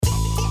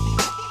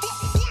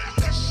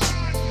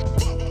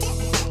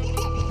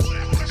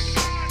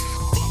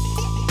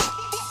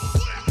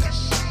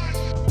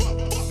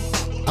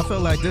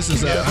like this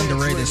is an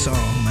underrated song,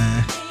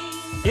 man.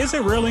 Is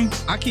it really?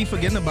 I keep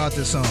forgetting about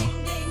this song.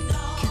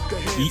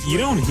 You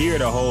don't hear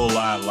it a whole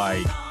lot,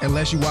 like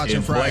unless you watch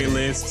in Friday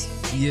playlists.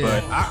 Yeah.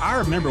 But I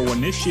remember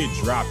when this shit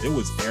dropped, it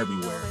was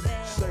everywhere.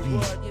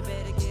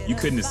 You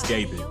couldn't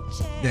escape it.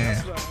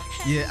 Damn.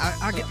 Yeah,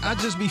 I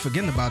just be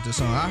forgetting about this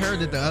song. I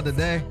heard it the other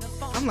day.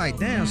 I'm like,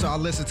 damn. So I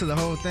listened to the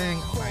whole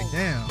thing. I'm like,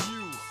 damn.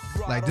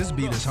 Like, this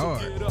beat is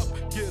hard.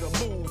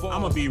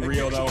 I'm gonna be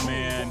real though,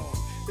 man.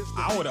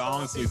 I would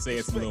honestly say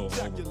it's a little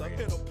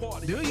overrated.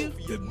 Do you?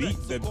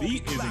 The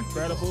beat is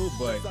incredible,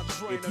 but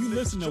if you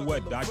listen to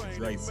what Dr.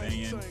 Dre's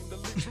saying,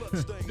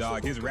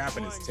 dog, his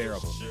rapping is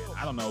terrible, man.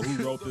 I don't know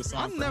who wrote this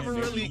song.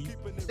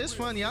 It's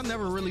funny, I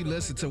never really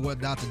listened to what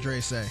Dr. Dre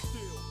say.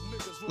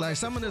 Like,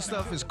 some of this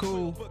stuff is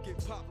cool,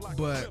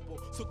 but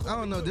I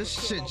don't know,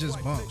 this shit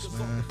just bumps,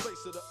 man.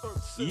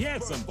 He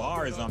had some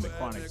bars on the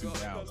Chronic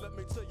 2000,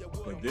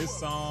 but this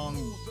song,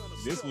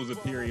 this was a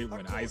period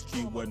when Ice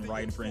Cube wasn't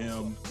writing for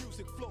him,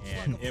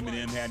 and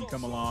Eminem hadn't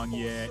come along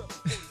yet,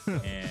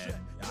 and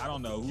I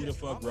don't know who the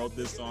fuck wrote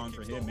this song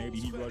for him. Maybe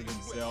he wrote it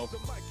himself,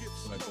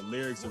 but the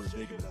lyrics are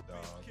ridiculous,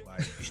 dog.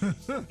 Like,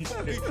 he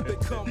said he's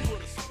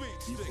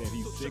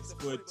 6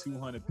 foot,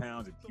 200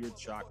 pounds of pure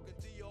chocolate.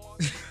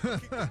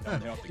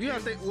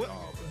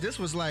 This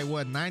was like,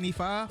 what,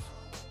 95?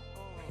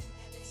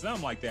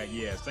 Something like that,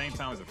 yeah. Same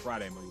time as a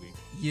Friday movie.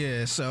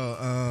 Yeah, so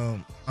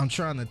I'm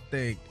trying to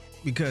think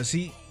because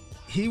he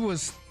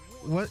was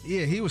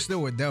he was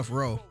still with Death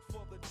Row.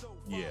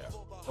 Yeah.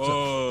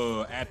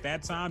 At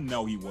that time,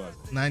 no, he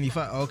wasn't.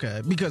 95,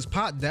 okay. Because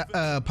Pac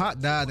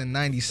died in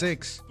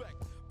 96.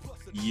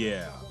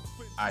 Yeah.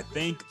 I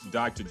think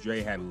Dr.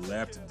 Dre had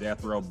left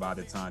Death Row by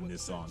the time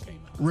this song came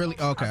out. Really?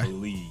 Okay. I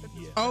believe,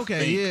 yeah.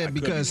 Okay,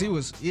 because he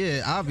was,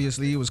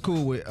 obviously he was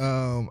cool with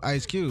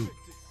Ice Cube.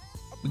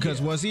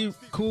 Because was he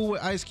cool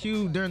with Ice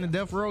Cube during the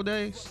Death Row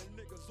days?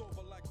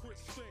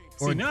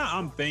 See, now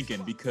I'm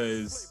thinking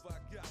because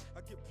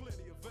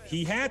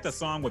he had the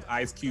song with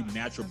Ice Cube,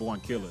 Natural Born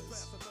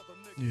Killers,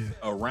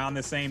 around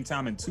the same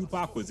time, and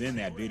Tupac was in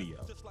that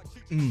video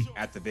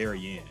at the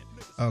very end.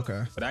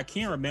 Okay. But I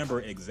can't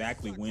remember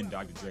exactly when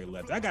Dr. Dre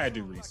left. I gotta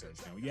do research,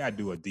 man. We gotta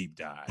do a deep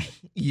dive.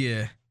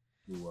 Yeah.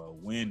 To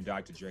when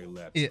Dr. Dre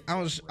left. Yeah,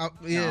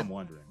 I'm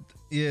wondering.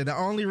 Yeah, the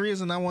only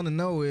reason I want to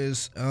know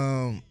is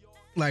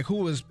like who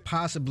was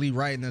possibly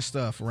writing this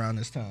stuff around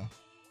this time.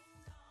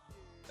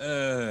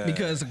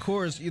 Because of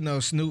course,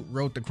 Snoop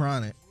wrote the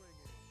Chronic.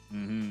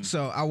 Mm-hmm.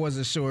 So I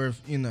wasn't sure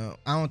if, I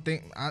don't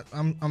think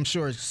I'm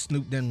sure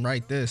Snoop didn't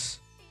write this.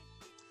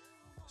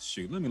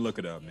 Shoot, let me look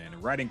it up, man. The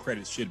writing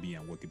credits should be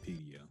on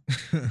Wikipedia.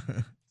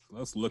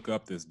 Let's look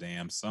up this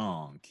damn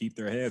song. Keep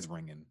Their Heads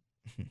Ringing.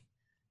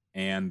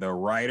 And the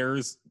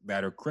writers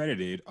that are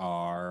credited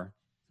are,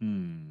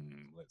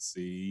 let's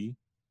see.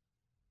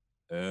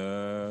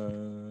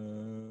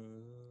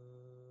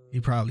 He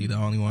probably the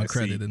only one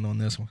credited on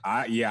this one.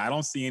 I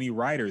don't see any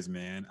writers,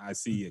 man. I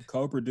see a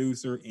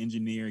co-producer,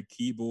 engineer,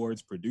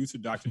 keyboards, producer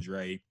Dr.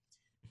 Dre.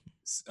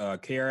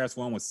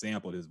 KRS-One was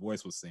sampled. His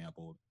voice was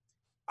sampled.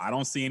 I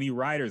don't see any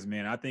writers,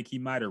 man. I think he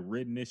might have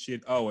written this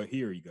shit. Oh,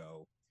 here you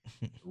go.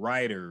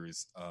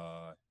 Writers,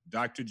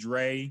 Dr.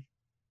 Dre,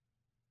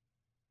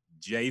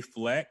 Jay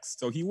Flex.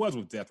 So he was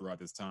with Death Row at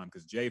this time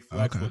because Jay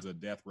Flex was a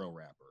Death Row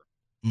rapper.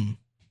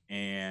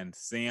 And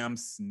Sam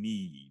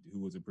Snead, who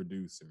was a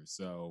producer.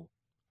 So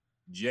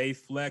Jay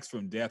Flex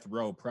from Death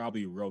Row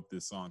probably wrote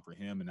this song for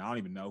him, and I don't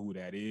even know who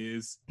that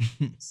is.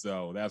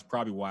 So that's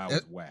probably why I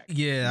was whack.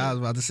 Yeah, I was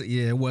about to say,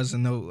 it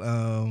wasn't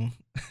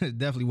it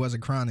definitely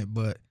wasn't Chronic,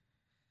 but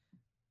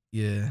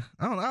yeah,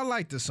 I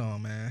like this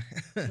song, man.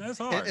 That's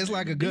hard. It's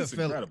like a good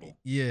feeling.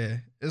 Yeah,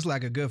 it's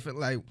like a good feeling.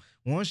 Like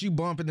once you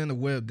bump it in the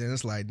whip, then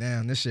it's like,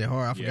 damn, this shit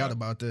hard. I forgot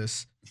about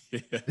this.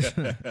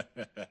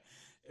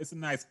 It's a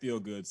nice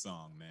feel-good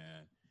song,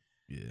 man.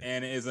 Yeah.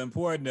 And it's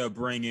important to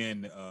bring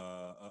in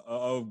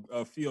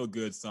a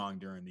feel-good song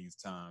during these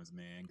times,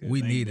 man.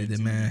 We needed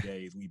it, man.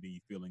 Days we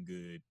be feeling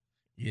good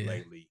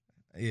lately.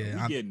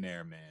 Yeah, we getting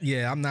there, man.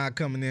 Yeah, I'm not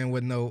coming in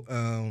with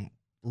no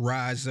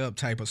rise up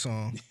type of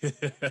song.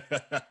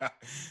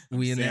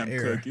 We in Sam that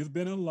era. Cooke, it's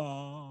been a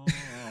long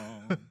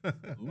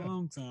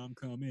time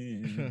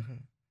coming.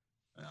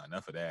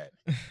 Enough of that.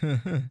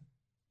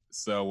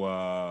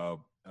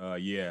 So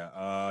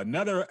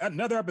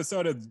another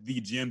episode of the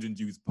Gems and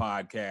Juice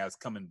podcast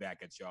coming back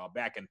at y'all,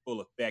 back in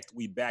full effect.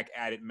 We back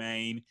at it,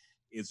 man.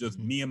 It's just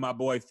me and my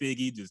boy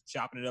Figgy just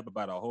chopping it up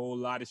about a whole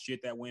lot of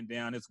shit that went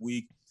down this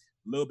week.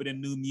 A little bit of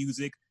new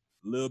music,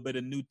 a little bit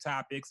of new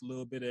topics, a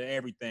little bit of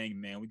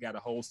everything, man. We got a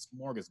whole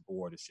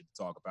smorgasbord of shit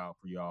to talk about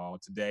for y'all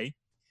today.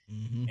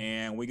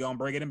 And we gonna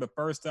bring it in. But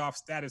first off,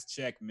 status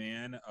check,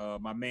 man.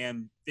 My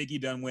man Figgy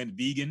done went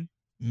vegan.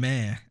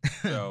 Man,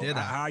 so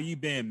how you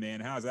been,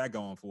 man? How's that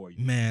going for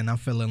you? Man, I'm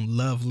feeling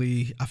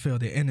lovely. I feel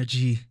the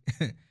energy.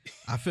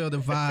 I feel the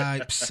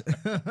vibes.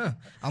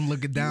 I'm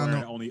looking down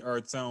on only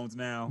earth tones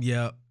now.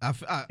 Yeah,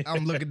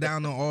 I'm looking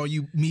down on all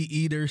you meat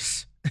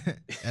eaters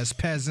as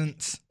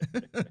peasants.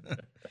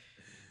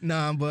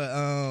 Nah,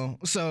 but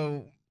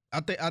so I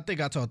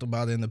think I talked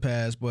about it in the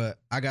past, but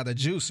I got a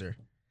juicer,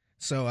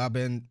 so I've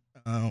been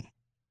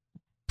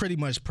pretty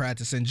much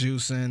practicing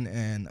juicing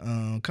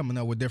and coming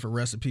up with different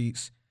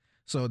recipes.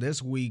 So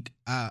this week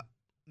I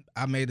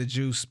made a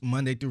juice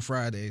Monday through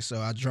Friday, so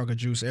I drunk a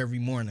juice every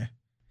morning,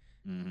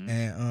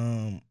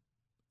 and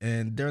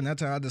during that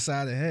time I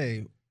decided,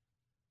 hey,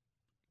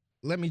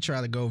 let me try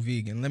to go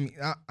vegan.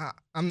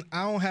 I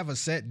don't have a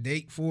set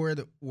date for it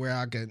where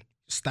I can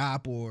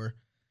stop, or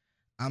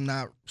I'm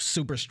not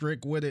super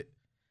strict with it,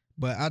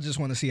 but I just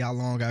want to see how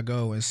long I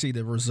go and see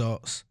the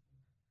results.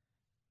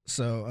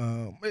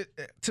 So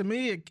to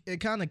me, it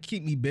kind of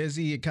keep me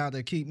busy. It kind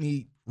of keep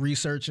me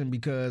researching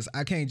because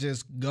I can't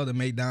just go to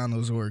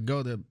McDonald's or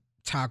go to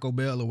Taco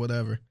Bell or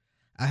whatever.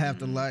 I have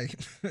to like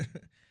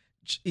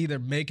either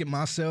make it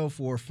myself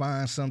or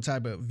find some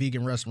type of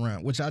vegan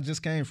restaurant, which I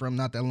just came from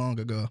not that long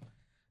ago.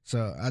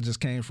 So I just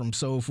came from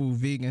Soul Food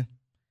Vegan,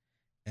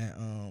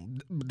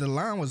 and the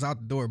line was out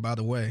the door, by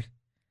the way.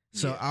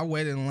 So I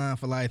waited in line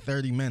for like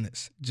 30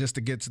 minutes just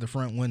to get to the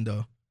front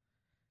window.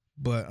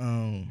 But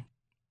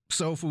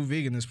Soul Food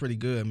Vegan is pretty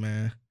good,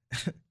 man.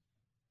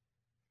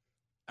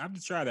 I have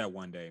to try that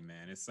one day,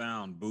 man. It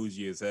sounds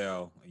bougie as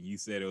hell. And you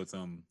said it was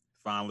some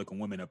fine looking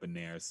women up in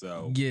there.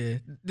 So yeah,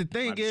 the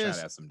thing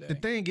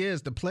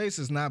is, the place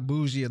is not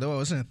bougie at all.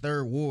 It's in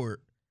Third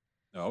Ward.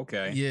 Oh,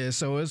 okay. Yeah,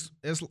 so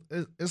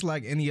it's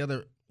like any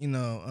other,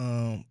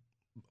 I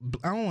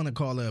don't want to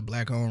call it a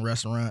black owned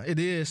restaurant. It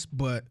is,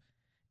 but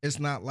it's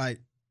not like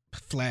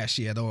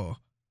flashy at all.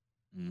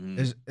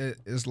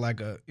 It's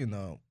like a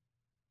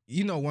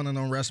one of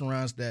them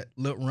restaurants that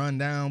look run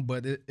down,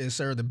 but it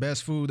served the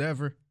best food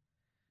ever.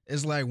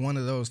 It's like one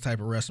of those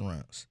type of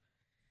restaurants.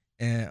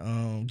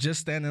 And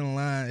just standing in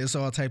line, it's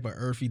all type of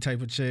earthy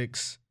type of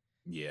chicks.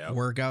 Yeah.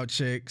 Workout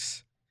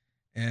chicks.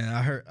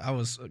 And I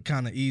was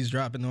kind of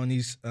eavesdropping on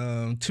these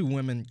two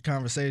women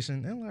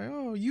conversation. They're like,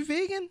 "Oh, you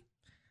vegan?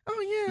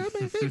 Oh yeah, I've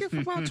been vegan for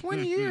about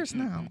 20 years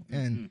now."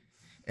 And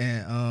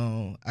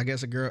I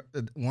guess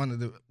one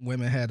of the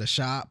women had a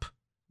shop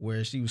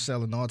where she was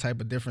selling all type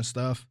of different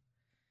stuff.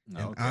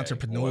 An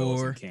entrepreneur,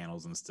 oils and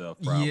candles and stuff.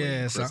 Probably.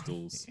 Yeah,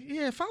 crystals.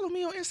 Follow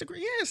me on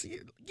Instagram.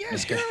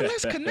 Yes, girl,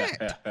 let's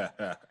connect.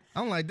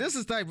 I'm like,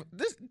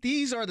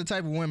 these are the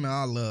type of women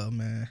I love,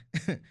 man.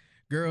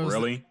 Girls,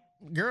 really?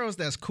 Girls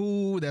that's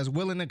cool, that's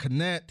willing to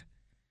connect,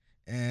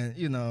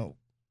 and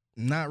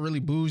not really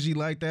bougie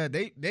like that.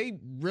 They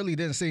really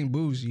didn't seem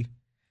bougie.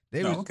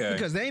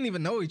 Because they ain't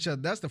even know each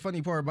other. That's the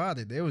funny part about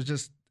it. They was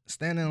just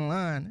standing in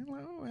line. They're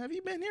like, "Oh, have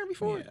you been here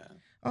before?" Yeah.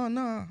 "Oh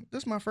no,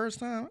 this is my first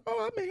time."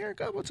 "Oh, I've been here a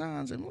couple of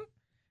times,"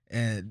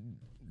 and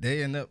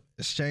they end up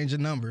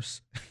exchanging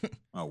numbers.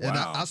 Oh wow! And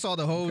I saw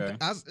the whole.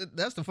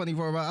 That's the funny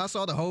part about it. I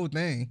saw the whole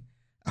thing.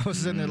 I was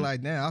sitting there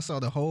like, "Damn!" I saw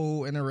the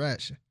whole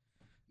interaction.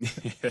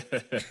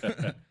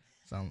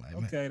 So I'm like,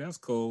 okay, that's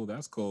cool.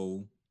 That's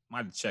cool.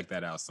 Might check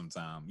that out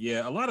sometime.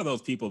 Yeah, a lot of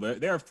those people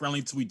they're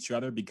friendly to each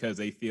other because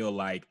they feel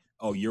like,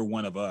 oh, you're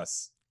one of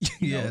us.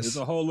 Yes, there's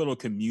a whole little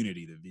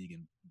community, the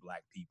vegan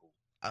black people.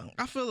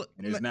 I feel,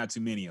 and there's not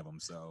too many of them.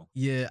 So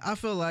yeah, I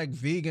feel like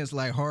vegans,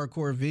 like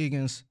hardcore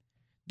vegans,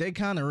 they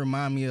kind of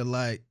remind me of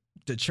like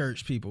the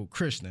church people,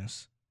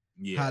 Christians.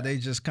 Yeah, how they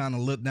just kind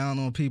of look down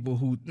on people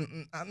who,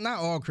 not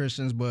all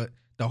Christians, but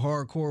the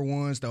hardcore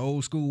ones, the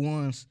old school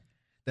ones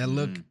that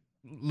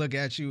look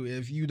at you.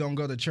 If you don't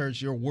go to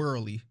church, you're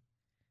worldly,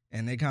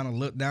 and they kind of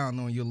look down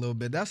on you a little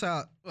bit. That's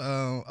how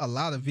a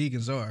lot of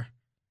vegans are.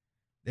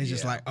 They're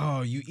just like,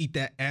 "Oh, you eat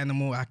that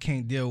animal, I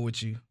can't deal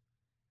with you."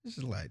 It's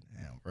just like,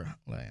 damn, bro.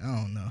 Like, I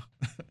don't know.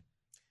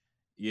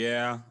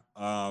 Yeah.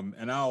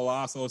 And I'll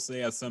also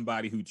say, as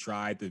somebody who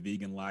tried the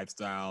vegan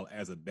lifestyle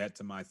as a bet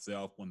to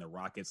myself when the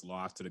Rockets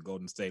lost to the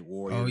Golden State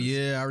Warriors. Oh,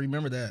 yeah. I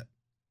remember that.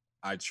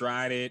 I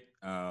tried it.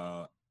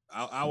 I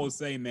will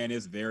say, man,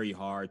 it's very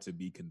hard to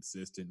be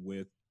consistent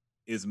with.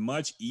 It's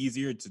much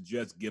easier to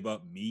just give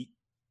up meat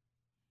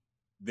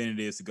than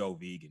it is to go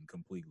vegan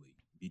completely.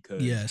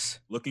 Because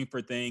looking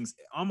for things,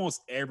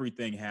 almost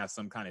everything has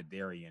some kind of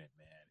dairy in it,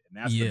 man. And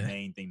that's the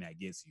main thing that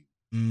gets you.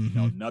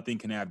 Nothing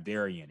can have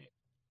dairy in it.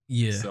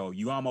 Yeah. So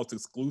you almost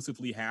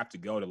exclusively have to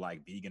go to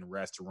like vegan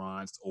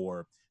restaurants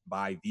or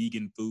buy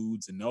vegan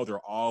foods, and they're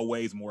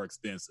always more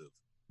expensive.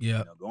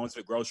 Yeah. Going to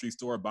the grocery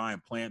store,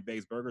 buying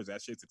plant-based burgers,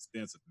 that shit's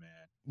expensive,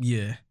 man.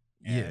 Yeah.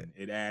 And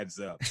it adds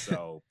up.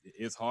 So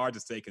it's hard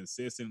to stay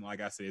consistent. Like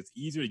I said, it's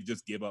easier to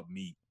just give up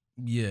meat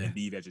and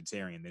be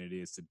vegetarian than it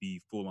is to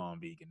be full-on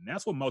vegan. And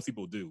that's what most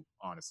people do,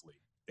 honestly.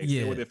 They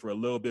stay with it for a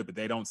little bit, but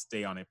they don't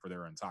stay on it for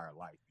their entire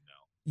life,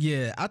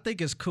 Yeah, I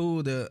think it's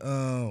cool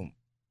to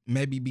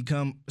maybe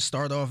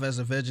start off as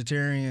a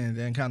vegetarian and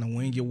then kind of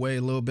wing your way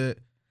a little bit.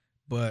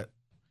 But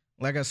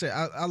like I said,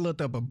 I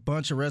looked up a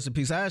bunch of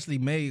recipes. I actually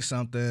made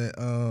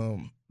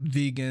something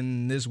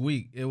vegan this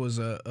week. It was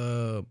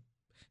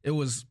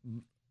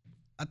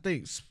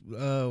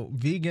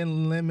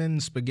vegan lemon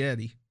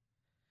spaghetti.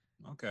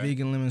 Okay.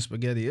 Vegan lemon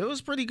spaghetti. It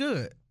was pretty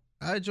good.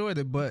 I enjoyed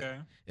it, but Okay.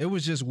 it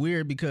was just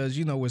weird because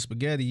with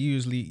spaghetti you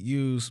usually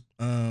use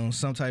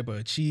some type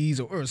of cheese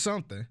or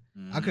something.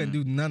 I couldn't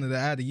do none of that.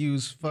 I had to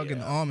use fucking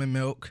Yeah. almond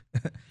milk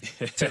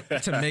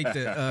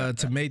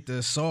to make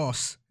the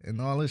sauce and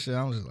all this shit.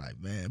 I was just like,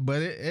 man,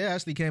 but it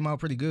actually came out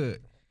pretty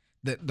good.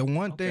 The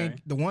one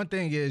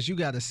thing is you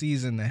got to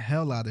season the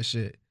hell out of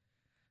shit.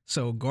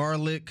 So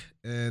garlic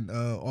and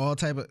all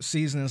type of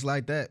seasonings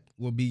like that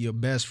will be your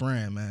best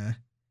friend, man.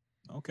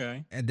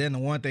 Okay. And then the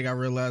one thing I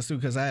realized too,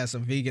 because I had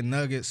some vegan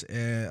nuggets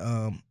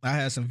and I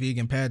had some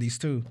vegan patties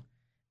too.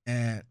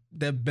 And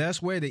the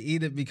best way to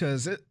eat it,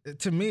 because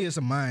to me it's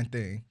a mind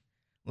thing.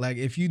 Like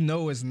if you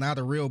know it's not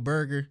a real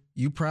burger,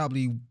 it's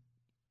probably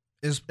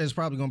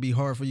gonna be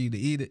hard for you to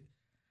eat it.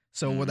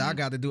 So what I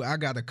got to do, I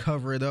got to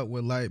cover it up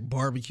with like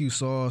barbecue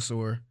sauce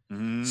or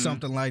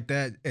something like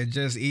that, and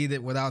just eat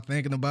it without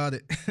thinking about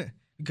it.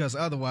 Because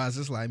otherwise,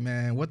 it's like,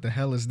 man, what the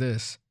hell is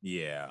this?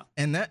 Yeah.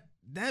 And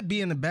that be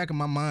in the back of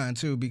my mind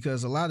too,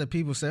 because a lot of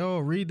people say, "Oh,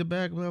 read the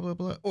back, blah blah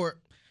blah," or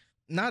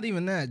not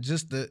even that,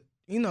 just the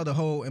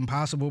whole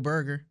Impossible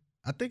Burger.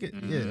 I think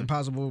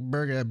Impossible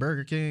Burger at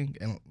Burger King,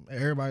 and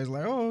everybody's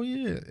like, "Oh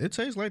yeah, it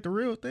tastes like the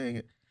real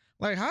thing."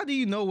 Like, how do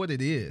you know what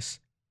it is?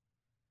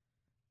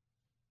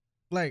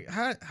 Like,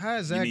 how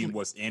exactly? You mean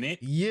what's in it?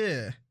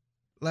 Yeah,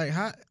 like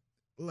how.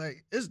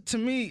 Like it's to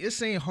me, it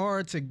seemed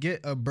hard to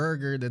get a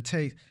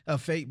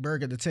fake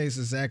burger to taste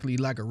exactly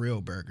like a real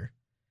burger.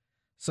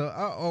 So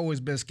I always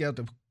been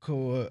skeptical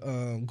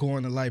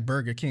going to like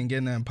Burger King,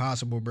 getting an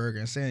Impossible Burger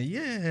and saying,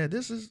 yeah,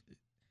 this is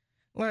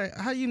like,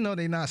 how you know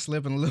they not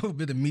slipping a little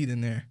bit of meat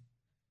in there?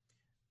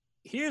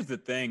 Here's the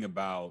thing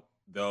about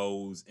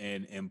those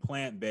and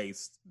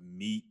plant-based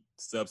meat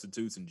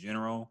substitutes in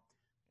general.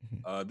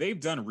 They've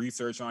done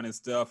research on this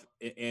stuff,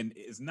 and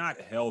it's not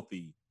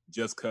healthy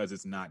just because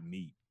it's not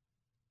meat.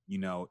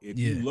 If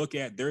you look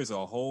at, there's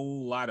a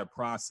whole lot of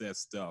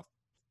processed stuff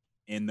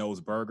in those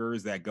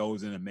burgers that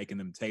goes into making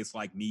them taste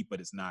like meat,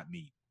 but it's not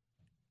meat.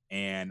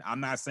 And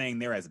I'm not saying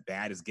they're as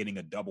bad as getting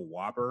a double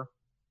Whopper,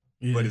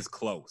 but it's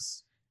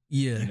close.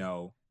 Yeah.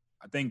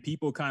 I think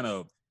people kind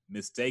of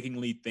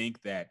mistakenly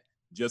think that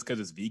just because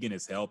it's vegan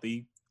is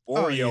healthy.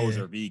 Oreos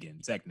are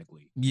vegan,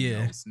 technically.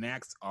 Yeah.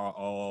 Snacks are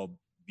all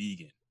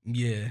vegan.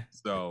 Yeah.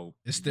 So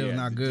it's still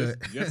not good.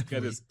 Just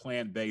because it's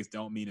plant-based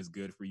don't mean it's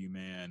good for you,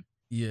 man.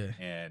 Yeah,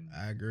 and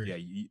I agree.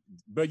 Yeah,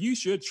 but you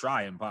should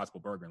try Impossible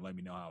Burger and let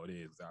me know how it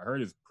is. I heard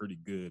it's pretty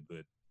good,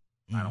 but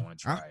I don't want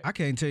to try it. I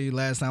can't tell you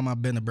last time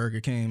I've been to Burger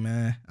King,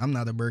 man. I'm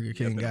not a Burger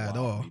King guy at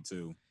all. Me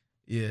too.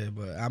 Yeah,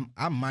 but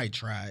I might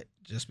try it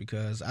just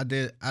because I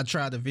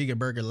tried the vegan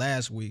burger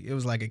last week. It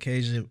was like a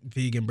Cajun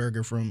vegan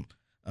burger from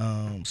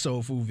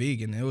Soul Food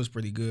Vegan. It was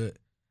pretty good.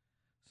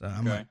 So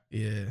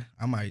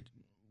I might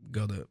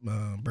go to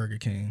Burger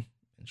King.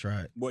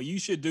 Try it. What you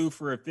should do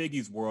for a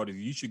Figgy's World is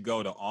you should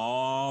go to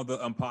all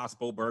the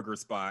Impossible Burger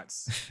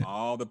spots,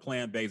 all the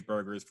plant-based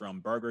burgers from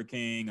Burger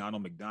King. I know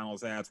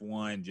McDonald's has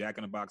one. Jack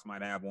in the Box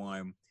might have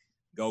one.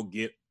 Go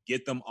get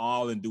them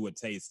all and do a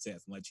taste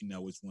test and let you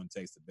know which one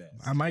tastes the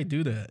best. I might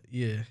do that.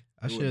 Yeah,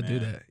 I should do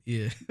that.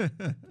 Yeah,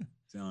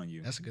 telling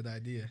you, that's a good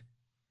idea.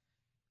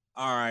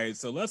 All right,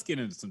 so let's get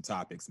into some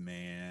topics,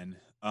 man.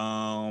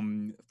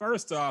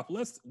 First off,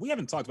 we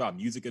haven't talked about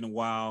music in a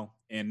while,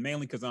 and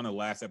mainly because on the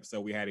last episode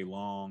we had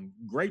a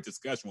great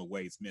discussion with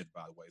Wade Smith,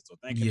 by the way. So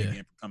thank you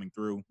again for coming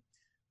through.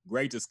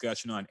 Great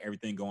discussion on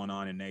everything going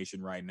on in the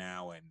nation right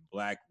now and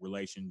Black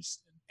relations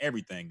and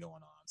everything going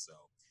on. So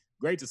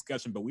great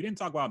discussion, but we didn't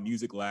talk about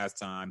music last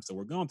time, so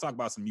we're going to talk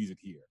about some music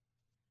here.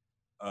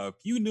 A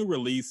few new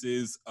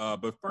releases,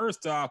 but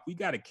first off, we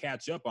got to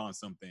catch up on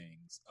some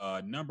things.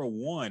 Number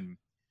one,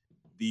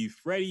 the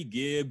Freddie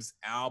Gibbs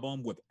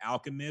album with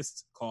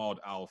Alchemist called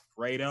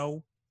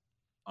Alfredo.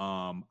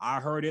 I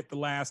heard it the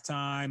last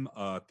time.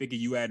 Figure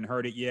you hadn't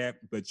heard it yet,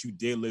 but you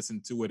did listen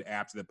to it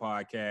after the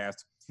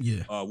podcast.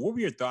 Yeah. What were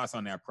your thoughts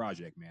on that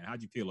project, man?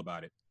 How'd you feel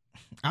about it?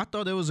 I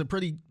thought it was a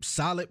pretty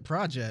solid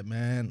project,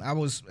 man. I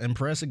was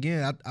impressed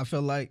again. I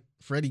feel like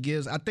Freddie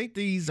Gibbs, I think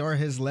these are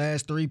his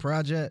last 3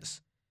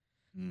 projects.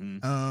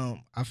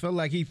 I feel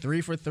like he 3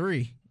 for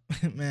 3.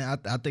 Man,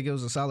 I think it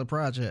was a solid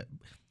project.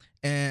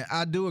 And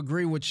I do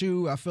agree with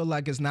you. I feel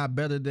like it's not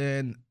better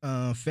than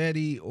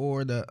Fetty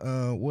or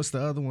the what's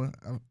the other one?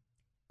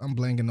 I'm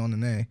blanking on the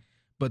name,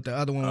 but the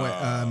other one with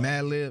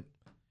Madlib.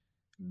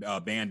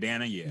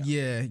 Bandana,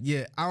 yeah.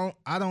 Yeah.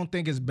 I don't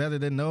think it's better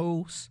than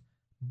those,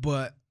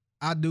 but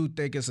I do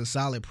think it's a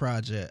solid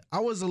project. I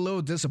was a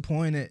little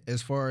disappointed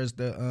as far as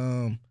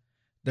the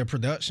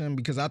production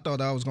because I thought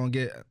I was gonna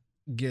get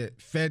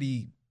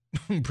Fetty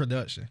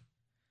production,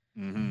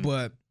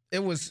 but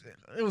it was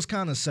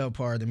kind of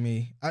subpar to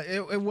me.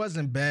 It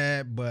wasn't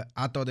bad, but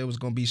I thought it was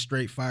gonna be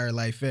straight fire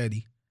like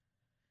Fetty.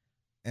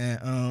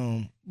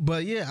 And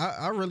but yeah,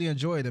 I really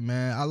enjoyed it,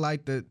 man. I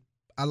like the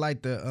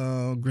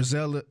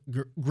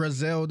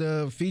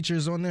Griselda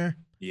features on there.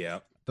 Yeah,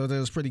 thought that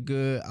was pretty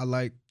good. I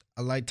like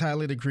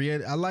Tyler the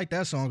Creator. I like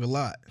that song a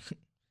lot.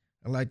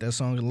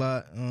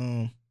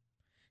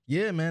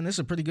 Yeah, man, it's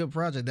a pretty good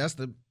project. That's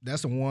the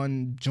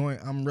one joint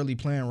I'm really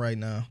playing right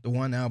now. The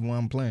one album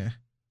I'm playing.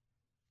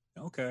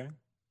 Okay.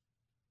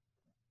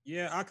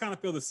 Yeah, I kind of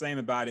feel the same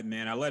about it,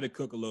 man. I let it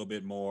cook a little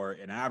bit more,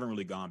 and I haven't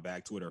really gone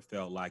back to it or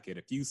felt like it.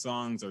 A few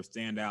songs are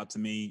stand out to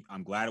me.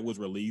 I'm glad it was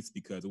released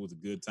because it was a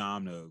good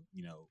time to,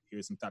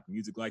 hear some type of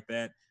music like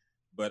that.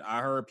 But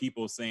I heard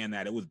people saying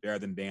that it was better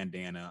than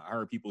Bandana. I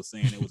heard people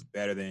saying it was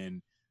better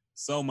than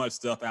so much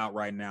stuff out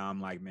right now. I'm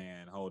like,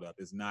 man, hold up,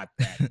 it's not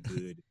that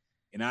good.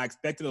 And I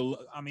expected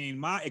I mean,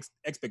 my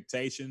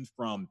expectations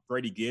from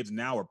Freddie Gibbs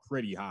now are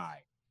pretty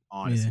high. Yeah.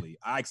 Honestly,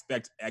 I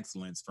expect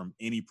excellence from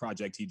any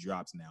project he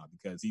drops now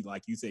because he,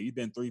 like you said, he's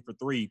been 3 for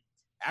 3,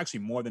 actually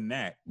more than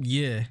that.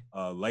 Yeah.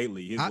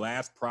 Lately, his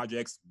last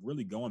projects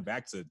really going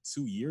back to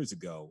 2 years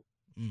ago,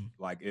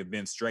 like it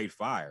been straight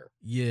fire.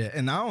 Yeah,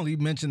 and I only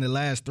mentioned the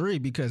last 3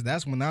 because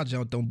that's when I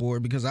jumped on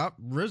board because I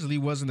originally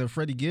wasn't a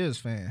Freddie Gibbs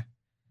fan.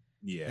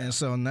 Yeah, and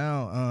so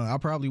now I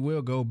probably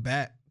will go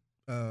back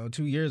 2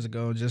 years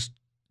ago and just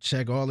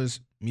check all his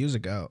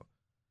music out.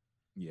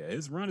 Yeah,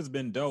 his run has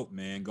been dope,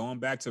 man. Going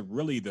back to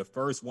really the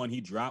first one he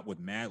dropped with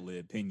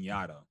Madlib,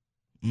 Pinata.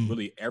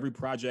 Really, every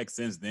project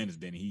since then has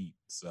been heat.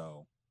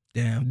 So,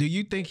 damn. Do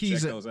you think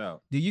check those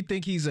out? Do you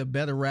think he's a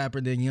better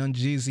rapper than Young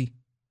Jeezy,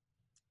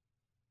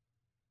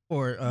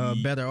 or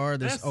better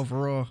artist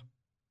overall?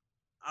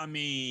 I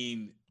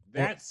mean,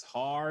 that's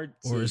hard.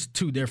 Or it's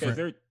too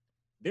different.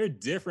 They're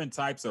different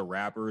types of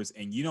rappers,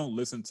 and you don't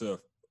listen to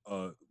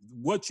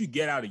what you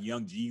get out of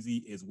Young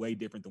Jeezy is way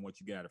different than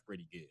what you get out of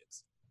Freddie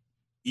Gibbs.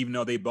 Even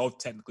though they both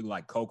technically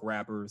like coke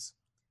rappers.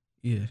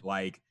 Yeah.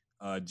 Like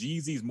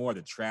Jeezy's more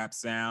the trap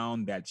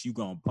sound that you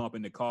gonna pump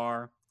in the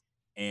car,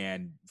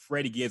 and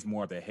Freddie Gibbs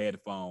more of the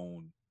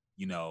headphone,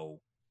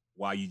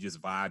 while you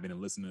just vibing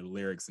and listening to the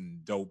lyrics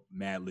and dope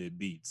Madlib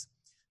beats.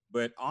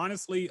 But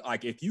honestly,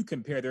 like if you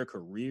compare their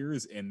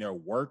careers and their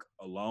work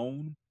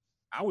alone,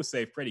 I would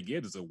say Freddie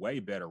Gibbs is a way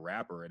better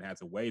rapper and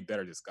has a way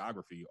better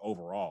discography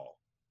overall.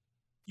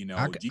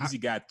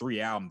 Jeezy got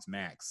 3 albums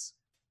max.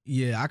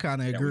 Yeah, I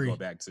kind of agree. Go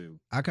back to.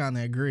 I kind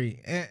of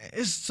agree. And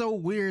it's so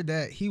weird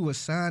that he was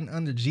signed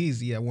under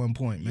Jeezy at one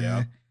point, man.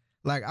 Yep.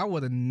 Like I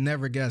would have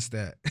never guessed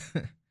that.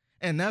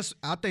 And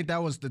I think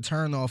that was the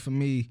turnoff for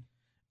me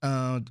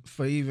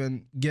for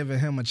even giving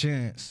him a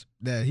chance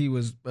that he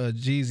was a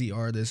Jeezy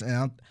artist.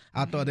 And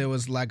I thought it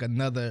was like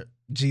another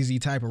Jeezy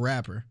type of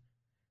rapper.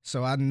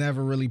 So I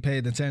never really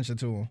paid attention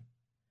to him.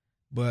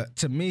 But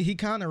to me, he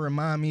kind of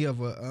remind me of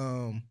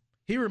a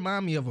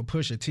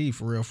Pusha T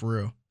for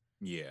real.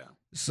 Yeah.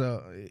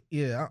 So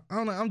yeah, I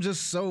don't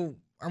know.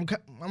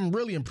 I'm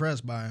really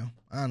impressed by him,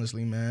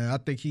 honestly, man. I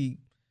think he,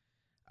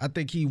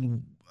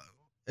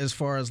 as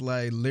far as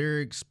like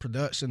lyrics,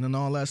 production, and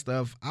all that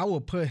stuff, I will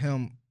put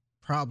him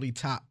probably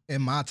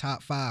in my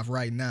top 5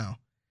 right now,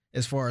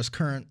 as far as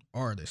current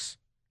artists.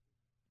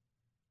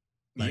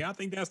 Yeah, I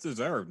think that's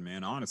deserved,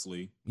 man.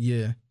 Honestly.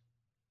 Yeah.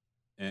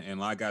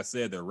 And like I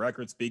said, the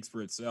record speaks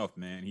for itself,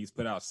 man. He's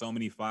put out so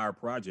many fire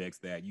projects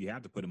that you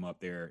have to put him up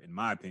there, in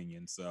my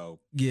opinion. So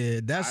yeah,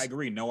 I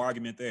agree. No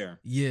argument there.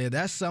 Yeah,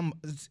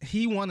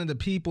 he one of the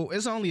people.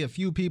 It's only a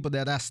few people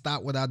that I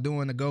stop what I'm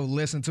doing to go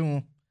listen to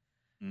him.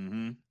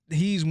 Mm-hmm.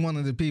 He's one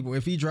of the people.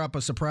 If he drop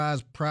a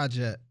surprise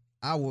project,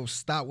 I will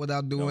stop what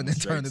I'm doing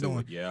and turn it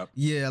on. Yep.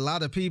 Yeah, a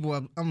lot of people,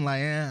 I'm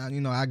like,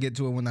 I get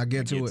to it when I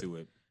get to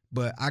it.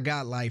 But I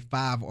got like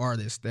 5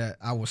 artists that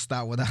I will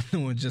stop what I'm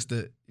doing just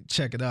to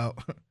check it out.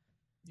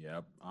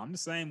 Yep. I'm the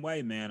same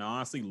way, man.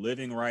 Honestly,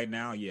 living right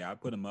now, yeah, I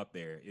put him up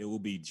there. It will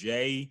be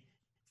Jay,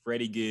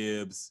 Freddie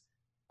Gibbs.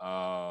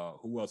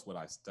 Who else would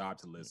I stop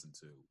to listen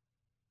to?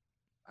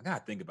 I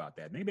gotta think about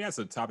that. Maybe that's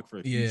a topic for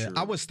a future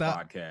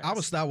podcast. I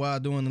would stop what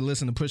I'm doing to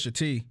listen to Pusha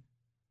T.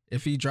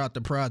 If he dropped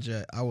the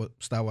project, I would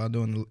stop what I'm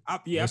doing. I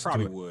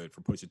probably would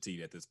for Pusha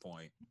T at this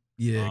point.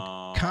 Yeah,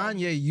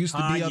 Kanye used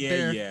to be up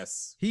there.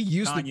 Yes, he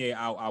used Kanye.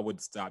 I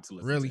would stop to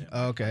listen. Really? To him.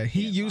 Okay.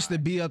 He used to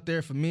be up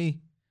there for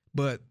me,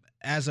 but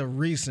as of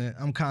recent,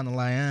 I'm kind of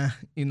like,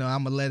 I'm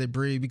gonna let it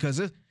breathe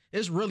because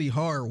it's really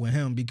hard with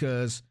him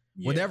because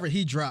whatever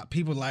he dropped,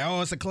 people are like,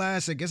 oh, it's a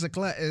classic. It's a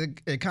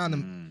classic. It kind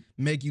of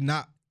make you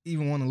not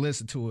even want to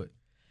listen to it.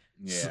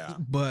 Yeah. So,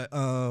 but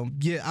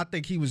I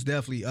think he was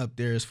definitely up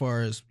there as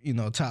far as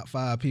top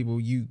 5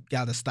 people you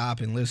got to stop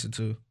and listen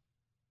to.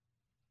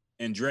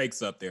 And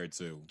Drake's up there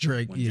too.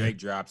 Drake, when Drake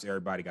drops,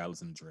 everybody got to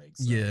listen to Drake.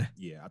 So,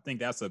 yeah, I think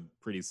that's a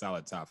pretty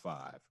solid top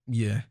 5.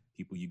 Yeah,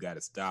 people you got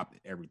to stop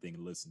everything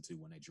and listen to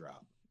when they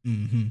drop.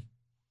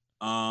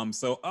 Mm-hmm.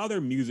 So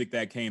other music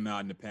that came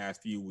out in the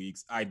past few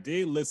weeks, I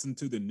did listen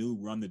to the new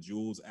Run the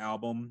Jewels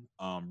album.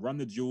 Run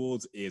the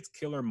Jewels is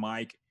Killer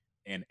Mike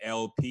and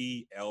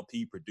LP.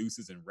 LP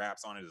produces and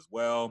raps on it as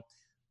well.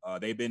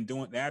 They have been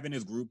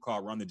this group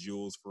called Run the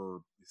Jewels for,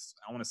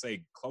 I want to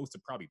say, close to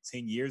probably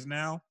 10 years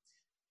now.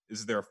 This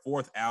is their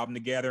 4th album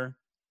together.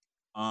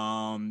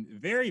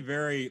 Very,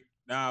 very.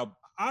 Now,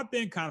 I've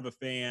been kind of a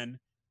fan.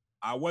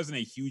 I wasn't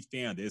a huge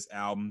fan of this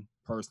album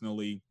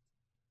personally.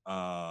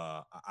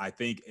 I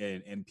think,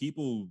 and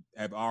people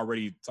have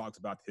already talked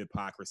about the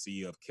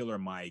hypocrisy of Killer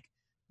Mike,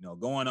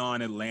 going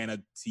on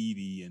Atlanta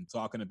TV and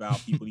talking about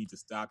people need to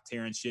stop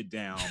tearing shit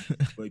down.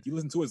 But if you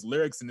listen to his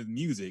lyrics and his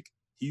music,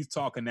 he's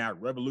talking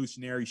that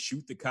revolutionary,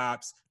 shoot the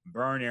cops,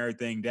 burn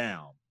everything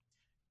down.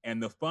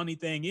 And the funny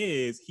thing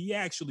is, he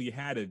actually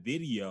had a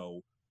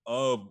video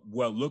of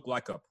what looked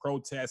like a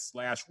protest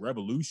 /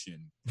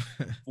 revolution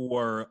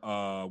for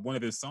one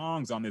of his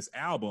songs on this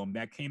album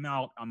that came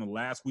out on the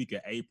last week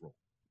of April.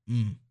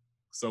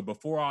 So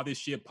before all this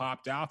shit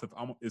popped off,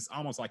 it's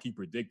almost like he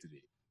predicted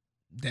it.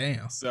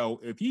 Damn. So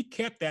if he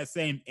kept that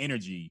same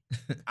energy,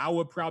 I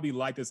would probably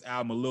like this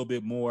album a little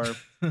bit more.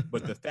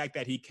 But the fact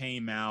that he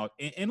came out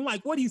and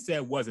like what he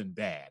said wasn't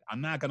bad.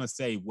 I'm not gonna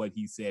say what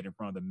he said in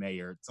front of the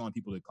mayor, telling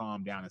people to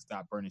calm down and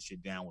stop burning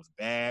shit down was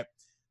bad.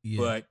 Yeah.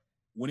 But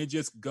when it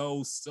just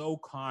goes so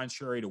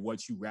contrary to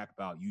what you rap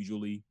about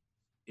usually,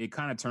 it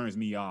kind of turns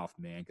me off,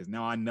 man. Because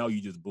now I know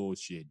you just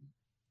bullshitting.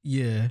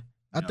 Yeah,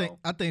 I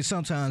think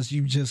sometimes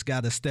you just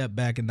got to step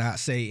back and not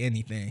say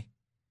anything.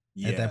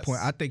 Yes. At that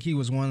point, I think he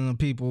was one of the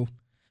people.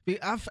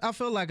 I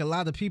feel like a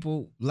lot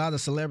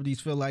of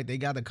celebrities feel like they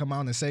got to come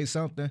out and say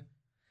something.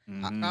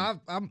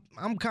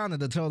 I'm kind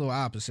of the total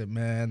opposite,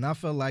 man. I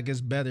feel like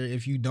it's better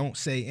if you don't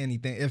say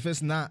anything. If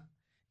it's not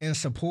in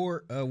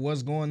support of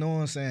what's going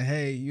on, saying,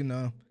 hey, you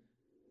know,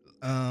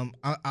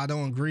 I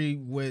don't agree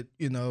with,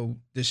 you know,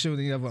 the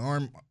shooting of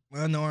an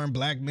unarmed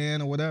black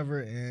man or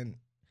whatever. And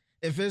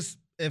if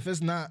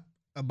it's not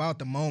about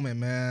the moment,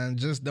 man,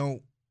 just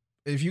don't.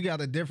 If you got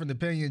a different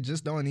opinion,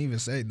 just don't even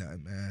say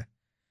nothing, man.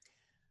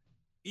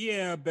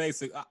 Yeah,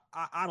 basically.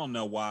 I don't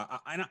know why.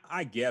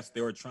 I guess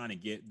they were trying to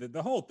get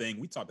the whole thing.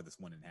 We talked about this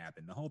when it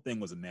happened. The whole thing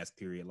was a mess,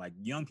 period. Like,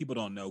 young people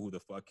don't know who the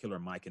fuck Killer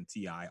Mike and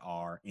T.I.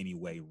 are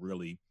anyway,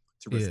 really,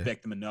 to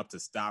respect them enough to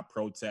stop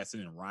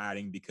protesting and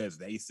rioting because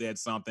they said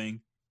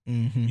something,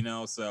 you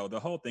know? So the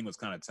whole thing was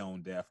kind of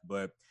tone deaf.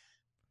 But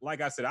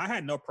like I said, I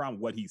had no problem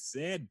with what he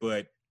said,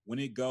 but when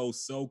it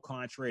goes so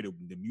contrary to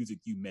the music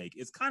you make,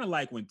 it's kind of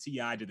like when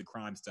T.I. did the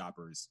Crime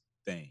Stoppers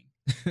thing.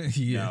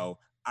 You know,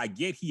 I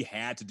get he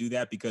had to do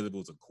that because it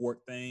was a court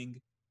thing,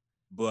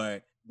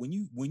 but when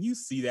you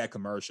see that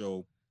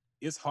commercial,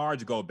 it's hard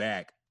to go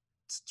back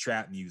to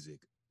trap music.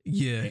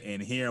 Yeah.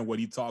 And hearing what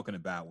he's talking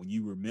about when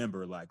you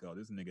remember, like, oh,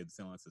 this nigga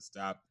telling us to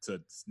stop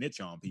to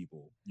snitch on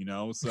people, you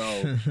know?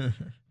 So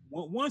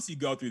once you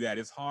go through that,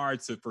 it's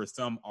hard for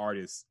some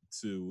artists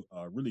to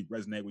really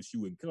resonate with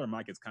you. And Killer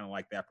Mike is kind of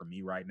like that for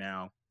me right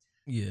now.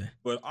 Yeah.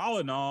 But all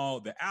in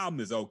all, the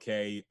album is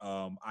okay.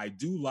 I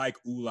do like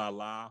Ooh La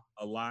La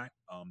a lot.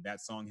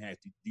 That song has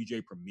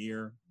DJ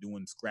Premier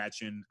doing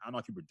scratching. I don't know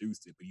if he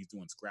produced it, but he's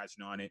doing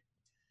scratching on it.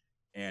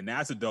 And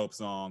that's a dope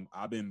song.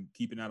 I've been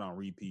keeping that on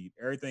repeat.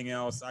 Everything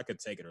else, I could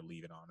take it or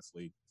leave it,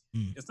 honestly.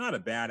 It's not a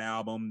bad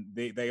album.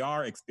 They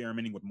are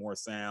experimenting with more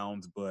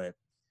sounds, but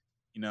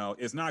you know,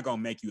 it's not going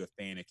to make you a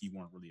fan if you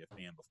weren't really a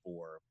fan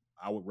before.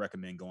 I would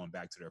recommend going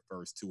back to their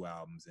first two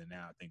albums, and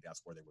now I think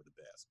that's where they were the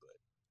best.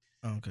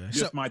 But okay,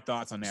 just my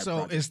thoughts on that.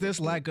 So is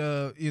this like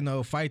a, you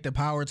know, Fight the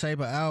Power type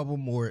of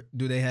album, or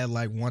do they have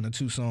like one or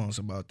two songs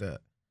about that?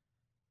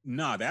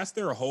 Nah, that's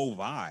their whole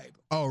vibe.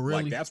 Oh,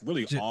 really? Like, that's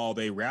really all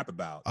they rap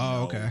about. Oh,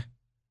 know? Okay.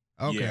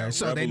 Yeah,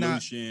 so they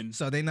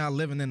not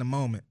living in the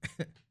moment.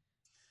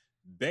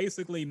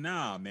 Basically,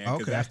 nah, man,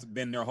 because that's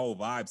been their whole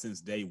vibe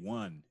since day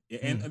one.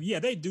 And yeah,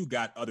 they do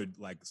got other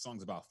like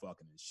songs about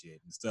fucking and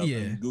shit and stuff,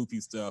 and goofy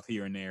stuff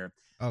here and there.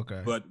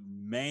 Okay, but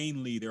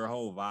mainly their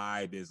whole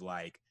vibe is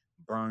like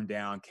burn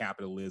down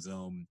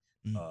capitalism,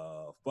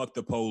 fuck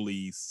the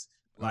police,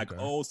 like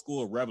old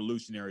school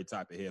revolutionary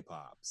type of hip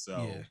hop.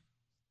 So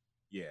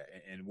yeah,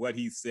 and what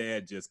he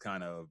said just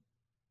kind of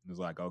was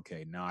like,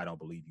 okay, now I don't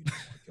believe you no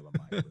more,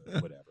 Killer Mike,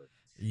 but whatever.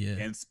 Yeah.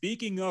 And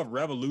speaking of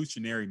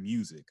revolutionary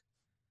music,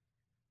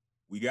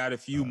 we got a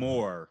few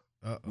more.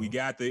 We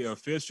got the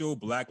official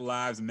Black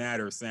Lives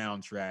Matter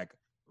soundtrack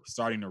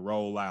starting to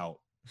roll out.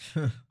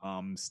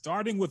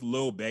 Starting with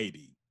Lil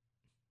Baby.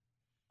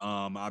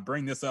 I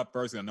bring this up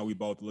first, I know we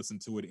both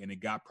listened to it, and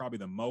it got probably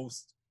the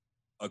most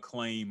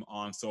acclaim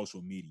on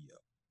social media.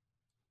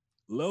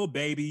 Lil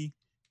Baby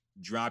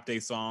dropped a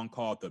song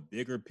called The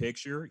Bigger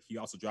Picture. He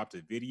also dropped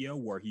a video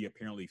where he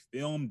apparently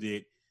filmed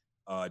it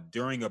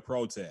during a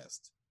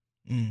protest.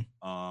 And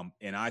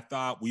I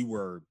thought we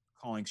were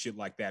calling shit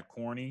like that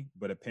corny,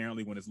 but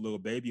apparently when it's Lil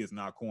Baby, it's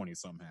not corny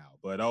somehow.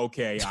 But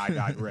okay, I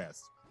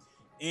digress.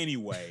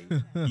 Anyway,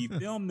 he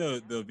filmed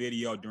the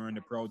video during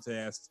the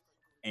protest,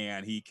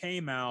 and he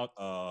came out,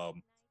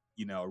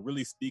 you know,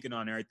 really speaking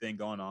on everything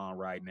going on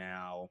right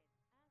now.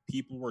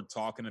 People were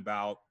talking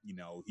about, you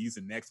know, he's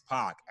the next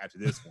Pac after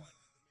this one.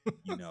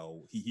 You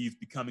know, he's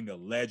becoming a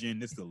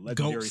legend. This is a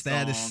legendary GOAT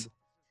status. Song.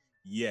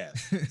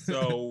 Yes.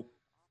 So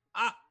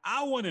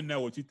I want to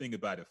know what you think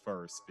about it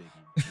first,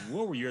 Spiggy.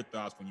 What were your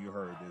thoughts when you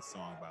heard this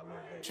song by Lil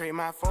Baby? Trade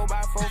my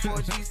 4x4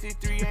 for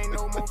GC3, ain't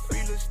no more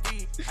freeless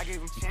Steve. I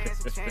gave him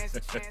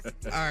chance.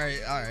 All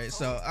right.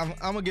 So I'm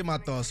gonna get my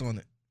thoughts on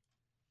it.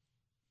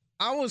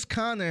 I was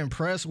kind of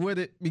impressed with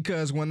it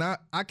because when I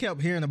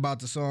kept hearing about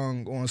the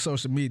song on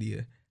social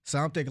media, so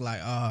I'm thinking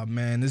like, oh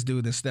man, this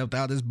dude has stepped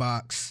out his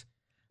box.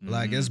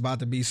 Like it's about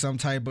to be some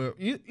type of,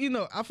 you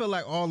know, I feel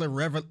like all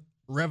the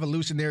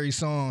revolutionary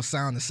songs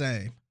sound the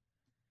same.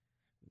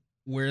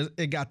 where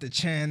it got the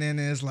chant in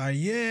it. It's like,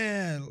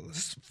 yeah,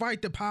 let's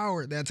fight the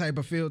power, that type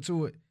of feel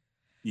to it.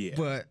 Yeah.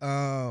 But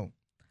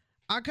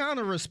I kind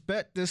of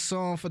respect this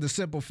song for the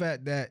simple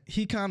fact that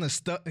he kind of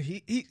stuck.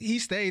 He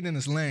stayed in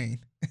his lane.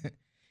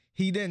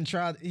 He didn't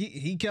try.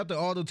 He kept the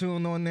auto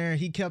tune on there.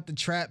 He kept the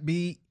trap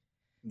beat.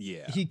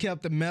 Yeah. He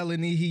kept the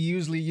melody he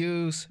usually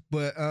used.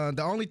 But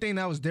the only thing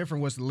that was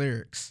different was the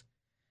lyrics.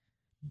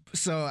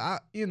 So I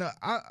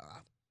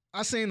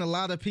seen a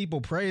lot of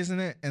people praising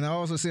it, and I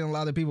also seen a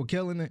lot of people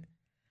killing it.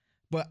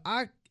 But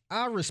I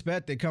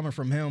respect it coming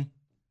from him.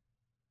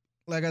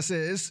 Like I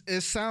said,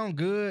 it sound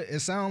good. It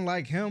sound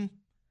like him.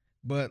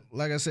 But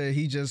like I said,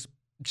 he just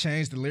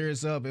changed the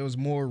lyrics up. It was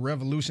more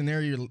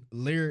revolutionary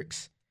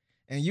lyrics,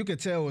 and you could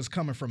tell it was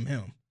coming from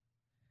him.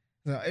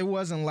 So it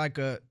wasn't like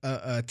a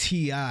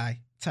T.I.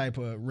 type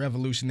of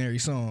revolutionary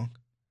song.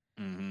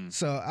 Mm-hmm.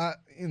 So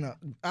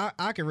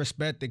I can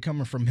respect it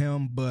coming from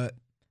him, but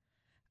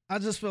I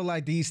just feel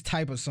like these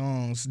type of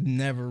songs are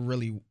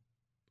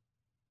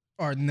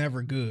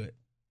never good.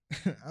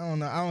 I don't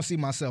know. I don't see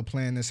myself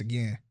playing this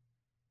again.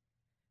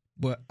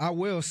 But I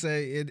will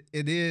say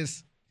it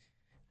is.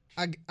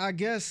 I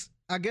guess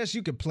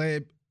you could play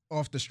it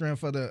off the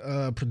strength of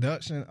the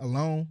production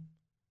alone.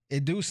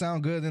 It do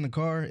sound good in the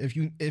car. If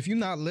you're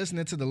not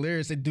listening to the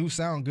lyrics, it do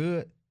sound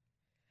good.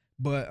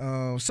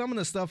 But some of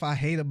the stuff I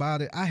hate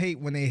about it, I hate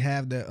when they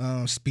have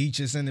the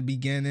speeches in the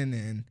beginning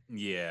and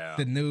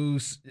the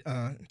news,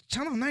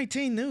 Channel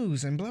 19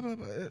 news and blah blah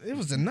blah. It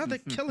was another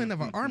killing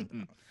of an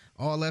army.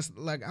 All that's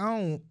like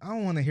I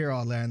don't want to hear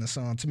all that in the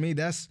song. To me,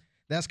 that's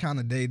kind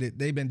of dated.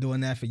 They've been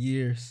doing that for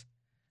years.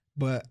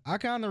 But I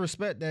kind of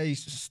respect that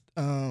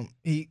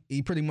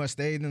he pretty much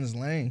stayed in his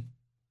lane.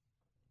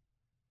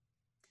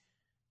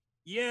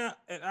 Yeah,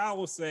 and I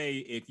will say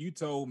if you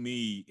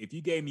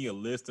gave me a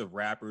list of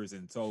rappers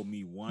and told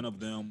me one of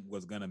them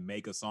was gonna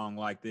make a song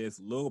like this,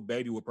 Lil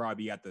Baby would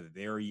probably be at the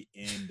very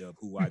end of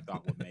who I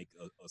thought would make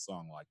a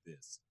song like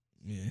this.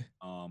 Yeah.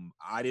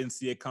 I didn't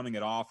see it coming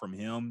at all from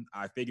him.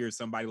 I figured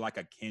somebody like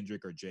a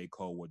Kendrick or J.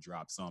 Cole would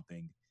drop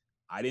something.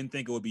 I didn't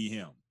think it would be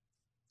him.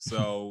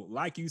 So,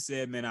 like you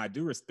said, man, I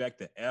do respect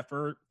the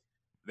effort.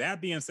 That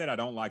being said, I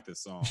don't like the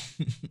song.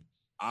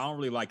 I don't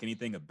really like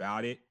anything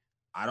about it.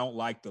 I don't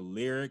like the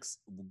lyrics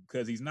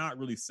because he's not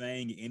really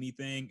saying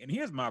anything. And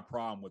here's my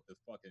problem with the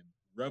fucking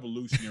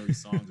revolutionary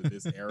songs of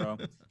this era.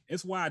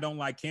 It's why I don't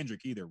like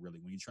Kendrick either, really,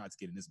 when he tries to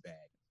get in this bag.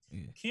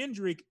 Yeah.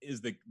 Kendrick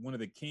is one of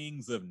the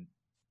kings of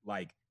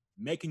like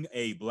making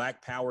a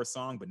Black Power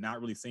song, but not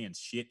really saying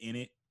shit in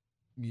it.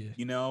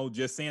 Yeah.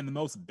 Just saying the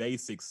most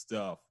basic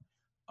stuff.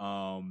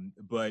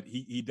 But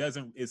he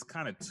doesn't, it's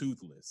kind of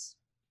toothless.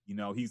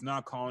 He's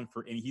not calling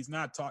for any, he's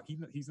not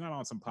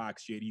on some Pac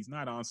shit. He's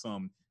not on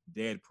some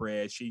Dead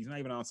Prez shit. He's not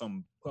even on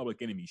some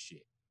Public Enemy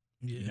shit.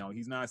 Yeah.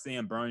 He's not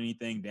saying burn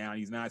anything down.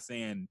 He's not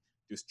saying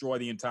destroy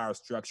the entire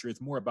structure.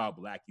 It's more about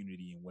Black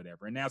unity and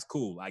whatever. And that's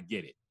cool. I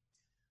get it.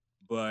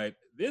 But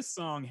this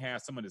song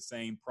has some of the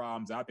same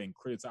problems I've been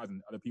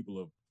criticizing other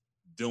people of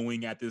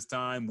doing at this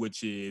time,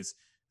 which is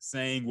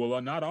saying,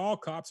 well, not all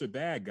cops are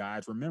bad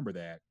guys. Remember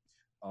that.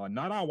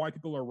 Not all white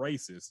people are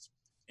racist.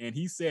 And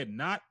he said,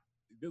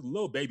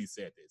 Lil Baby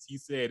said this. He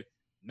said,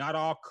 not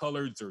all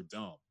coloreds are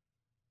dumb.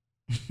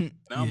 And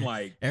I'm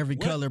like, every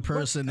colored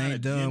person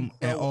ain't dumb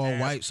and all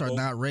whites are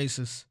not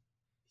racist.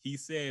 He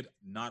said,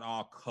 not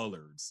all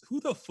coloreds. Who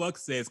the fuck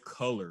says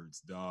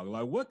coloreds, dog?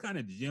 Like, what kind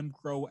of Jim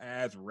Crow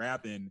ass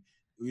rapping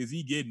is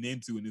he getting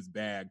into in this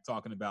bag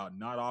talking about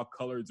not all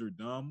coloreds are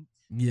dumb?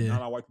 Yeah.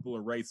 Not all white people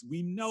are racist.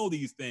 We know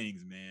these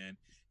things, man.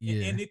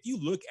 Yeah. And if you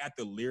look at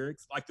the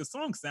lyrics, like the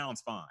song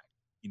sounds fine.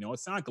 It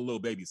sounds like a Lil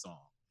Baby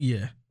song.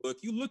 Yeah. But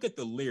if you look at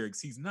the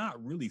lyrics, he's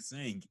not really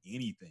saying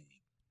anything.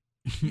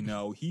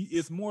 He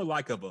is more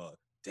like of a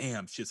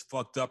damn shit's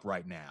fucked up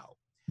right now.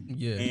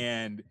 Yeah.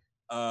 And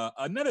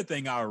another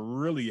thing I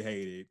really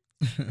hated,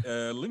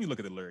 let me look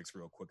at the lyrics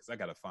real quick because I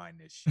gotta find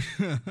this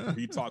shit.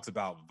 He talks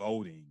about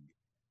voting.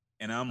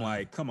 And I'm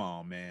like, come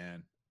on,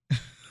 man.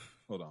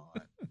 Hold on.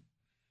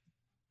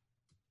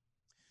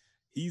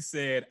 He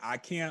said, I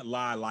can't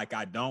lie like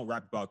I don't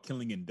rap about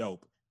killing and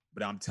dope,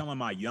 but I'm telling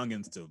my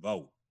youngins to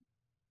vote.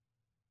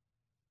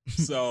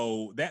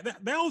 So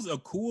that was a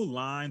cool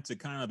line to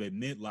kind of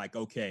admit, like,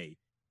 okay,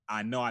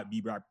 I know I'd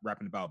be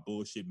rapping about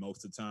bullshit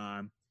most of the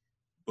time,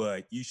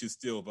 but you should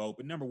still vote.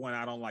 But number one,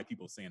 I don't like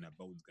people saying that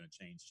voting's going to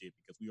change shit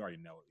because we already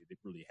know it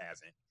really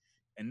hasn't.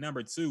 And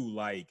number two,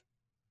 like,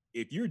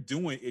 if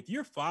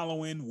you're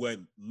following what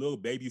Lil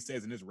Baby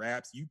says in his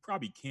raps, you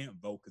probably can't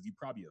vote because you're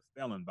probably a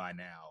felon by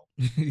now.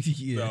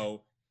 Yeah.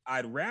 So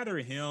I'd rather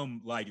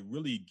him like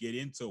really get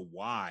into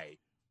why,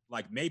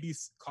 like maybe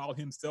call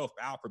himself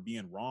out for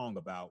being wrong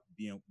about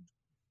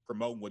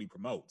promoting what he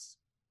promotes.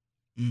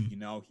 He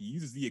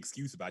uses the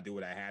excuse if I did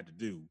what I had to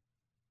do.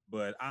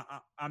 But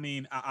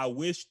I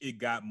wish it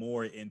got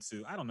more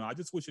into, I don't know, I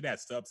just wish it had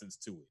substance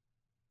to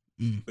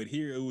it. But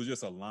here it was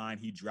just a line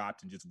he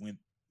dropped and just went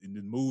and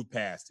then moved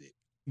past it.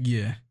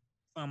 Yeah.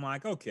 So I'm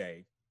like,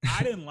 okay.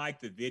 I didn't like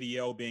the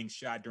video being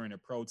shot during the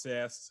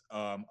protests.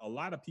 A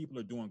lot of people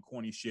are doing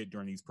corny shit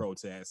during these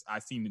protests.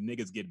 I've seen the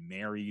niggas get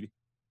married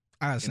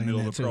I've in the seen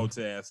middle that of the too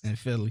protest. in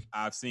Philly.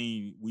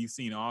 We've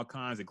seen all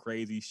kinds of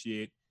crazy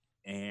shit.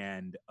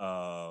 And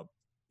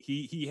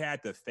he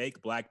had the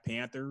fake Black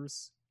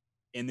Panthers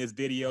in this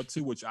video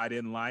too, which I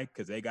didn't like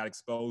because they got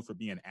exposed for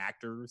being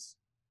actors.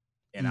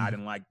 And I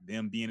didn't like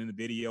them being in the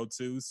video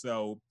too.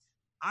 So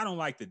I don't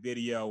like the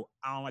video.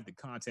 I don't like the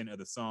content of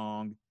the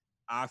song.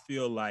 I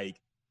feel like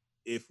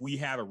if we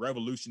have a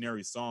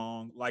revolutionary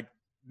song, like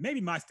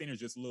maybe my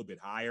standard's just a little bit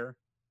higher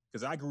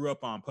because I grew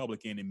up on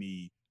Public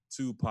Enemy,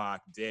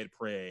 Tupac, Dead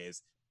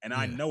Prez, and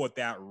I know what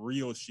that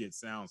real shit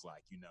sounds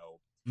like, you know?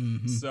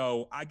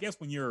 So I guess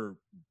when your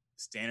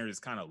standard is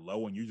kind of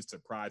low and you're just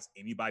surprised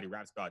anybody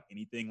raps about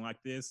anything like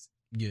this,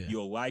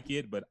 you'll like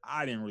it, but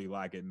I didn't really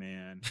like it,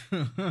 man.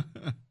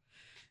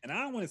 And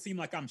I don't want to seem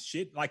like I'm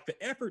shit. Like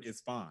the effort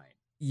is fine.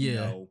 You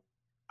know,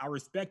 I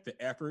respect the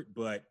effort,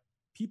 but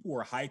people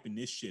were hyping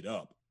this shit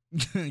up.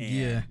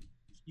 And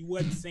he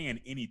wasn't saying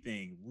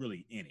anything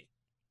really in it.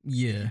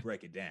 You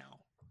break it down.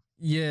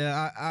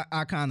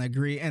 I kind of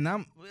agree.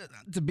 And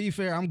to be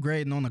fair, I'm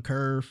grading on the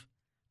curve.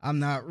 I'm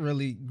not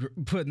really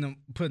putting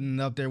it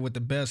up there with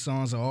the best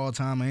songs of all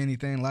time or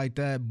anything like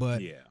that.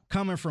 But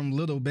coming from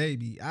Lil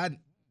Baby,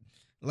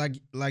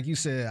 like you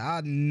said,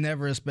 I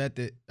never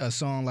expected a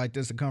song like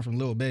this to come from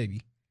Lil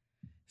Baby.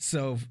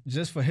 So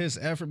just for his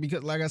effort,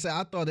 because like I said,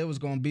 I thought it was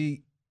gonna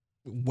be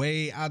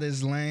way out of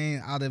his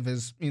lane, out of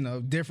his,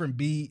 different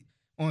beat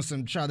on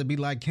some try to be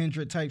like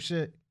Kendrick type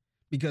shit.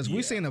 Because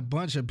we've seen a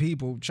bunch of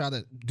people try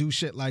to do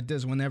shit like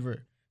this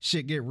whenever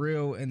shit get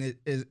real and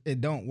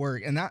it don't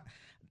work. And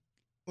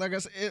like I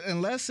said,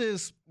 unless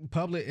it's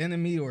Public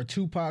Enemy or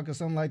Tupac or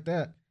something like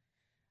that,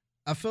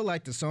 I feel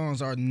like the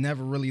songs are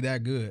never really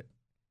that good.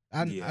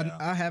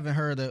 I haven't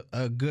heard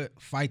a good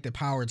fight the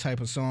power type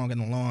of song in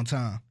a long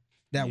time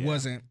that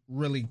wasn't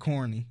really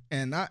corny.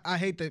 And I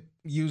hate to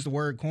use the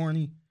word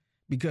corny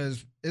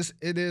because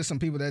it is some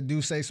people that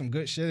do say some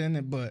good shit in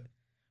it, but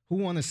who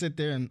want to sit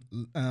there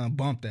and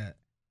bump that?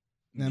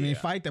 I mean,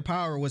 Fight the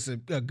Power was a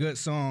good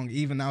song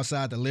even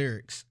outside the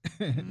lyrics.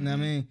 I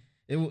mean?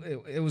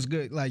 It was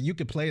good. Like you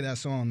could play that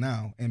song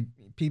now and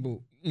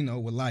people,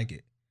 would like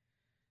it.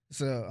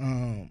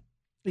 So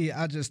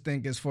I just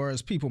think as far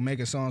as people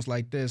making songs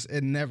like this,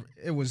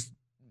 it was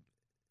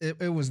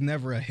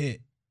never a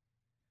hit.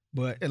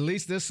 But at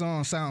least this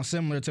song sounds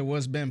similar to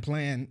what's been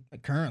playing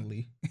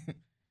currently.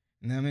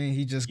 You know what I mean?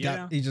 He just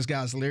got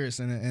his lyrics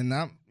in it. And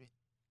I'm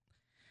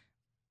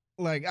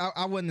like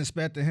I wasn't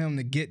expecting him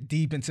to get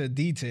deep into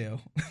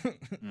detail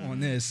on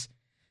this.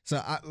 So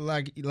I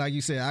like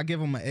you said, I give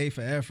him an A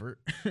for effort.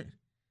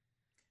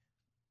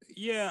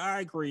 Yeah,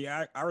 I agree.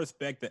 I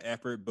respect the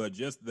effort, but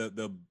just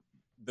the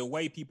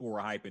way people were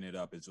hyping it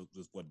up is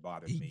just what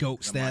bothered me.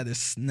 GOAT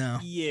status now.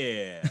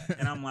 Yeah.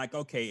 And I'm like,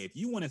 okay, if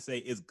you want to say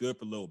it's good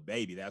for Lil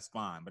Baby, that's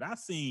fine. But I've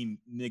seen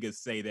niggas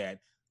say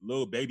that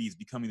Lil Baby is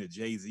becoming the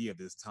Jay-Z of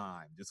this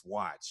time. Just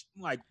watch.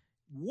 I'm like,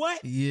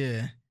 what?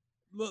 Yeah.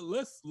 Look,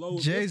 let's slow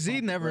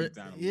Jay-Z never.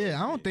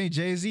 Yeah, I don't think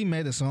Jay-Z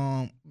made a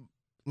song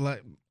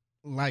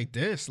like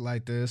this.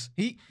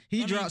 He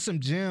dropped some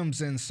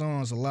gems in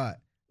songs a lot.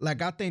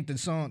 Like I think the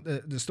song,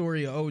 the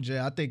story of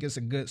OJ, I think it's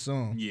a good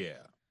song. Yeah.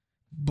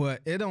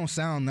 But it don't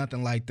sound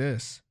nothing like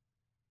this.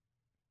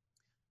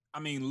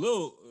 I mean,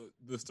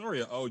 the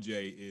story of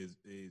OJ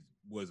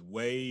was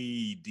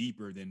way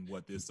deeper than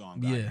what this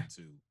song got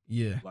into.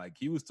 Yeah. Like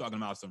he was talking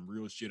about some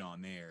real shit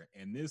on there.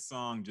 And this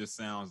song just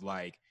sounds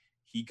like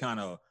he kind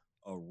of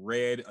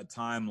read a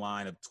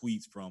timeline of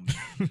tweets from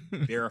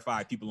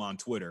verified people on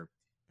Twitter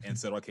and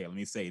said, okay, let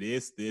me say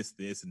this,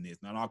 and this.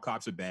 Not all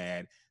cops are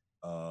bad.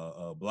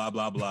 Blah,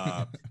 blah,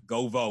 blah.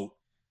 Go vote.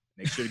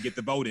 Make sure to get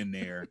the vote in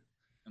there.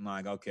 I'm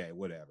like, okay,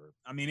 whatever.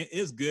 I mean, it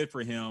is good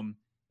for him.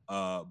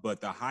 But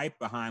the hype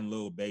behind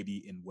Lil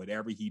Baby and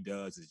whatever he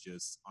does is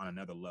just on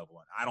another level.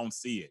 And I don't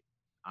see it.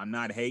 I'm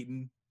not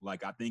hating.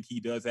 Like, I think he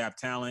does have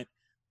talent,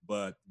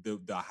 but the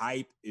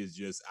hype is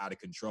just out of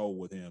control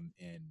with him.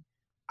 And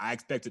I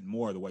expected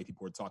more the way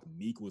people were talking.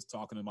 Meek was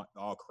talking about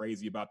all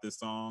crazy about this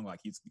song.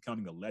 Like, he's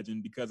becoming a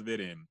legend because of it.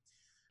 And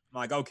I'm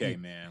like, okay,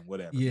 man,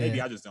 whatever. Yeah. Maybe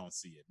I just don't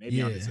see it.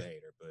 Maybe I'm just a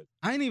hater. But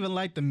I ain't even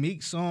like the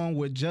Meek song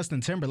with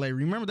Justin Timberlake.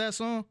 Remember that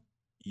song?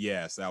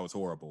 Yes, that was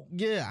horrible.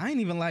 Yeah, I ain't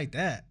even like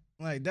that.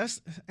 Like that's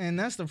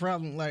the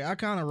problem. Like I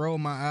kind of rolled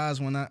my eyes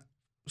when I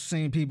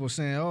seen people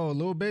saying, "Oh,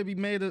 Lil Baby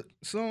made a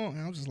song."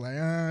 And I'm just like,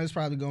 it's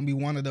probably gonna be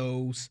one of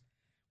those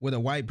with a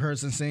white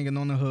person singing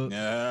on the hook.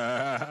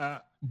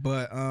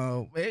 But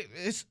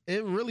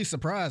it really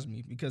surprised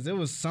me because it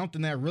was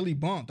something that really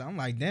bumped. I'm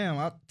like, damn,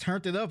 I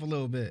turned it up a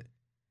little bit.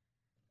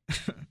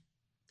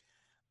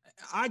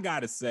 I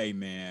gotta say,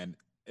 man,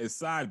 a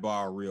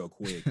sidebar real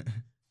quick.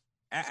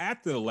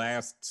 After the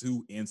last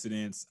two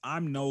incidents,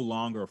 I'm no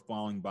longer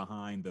falling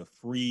behind the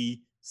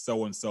free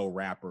so-and-so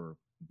rapper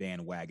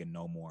bandwagon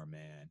no more,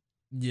 man.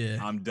 Yeah.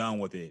 I'm done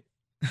with it.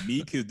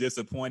 Meek is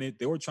disappointed.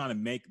 They were trying to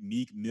make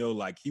Meek Mill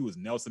like he was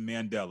Nelson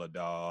Mandela,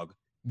 dog.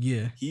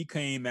 Yeah. He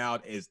came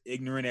out as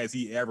ignorant as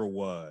he ever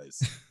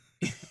was.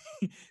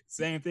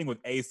 Same thing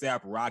with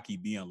ASAP Rocky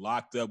being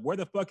locked up. Where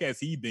the fuck has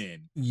he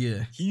been?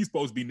 Yeah. He's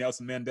supposed to be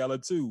Nelson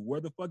Mandela too. Where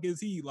the fuck is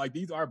he? Like,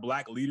 these are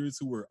black leaders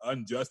who were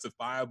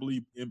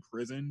unjustifiably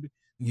imprisoned.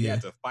 We Yeah.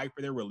 had to fight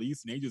for their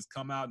release, and they just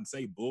come out and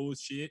say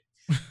bullshit.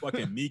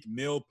 Fucking Meek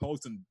Mill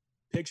posting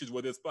pictures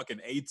with his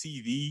fucking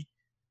ATV,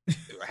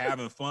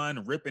 having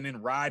fun, ripping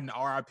and riding.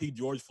 R.I.P.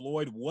 George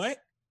Floyd. What?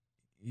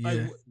 Yeah.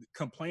 Like,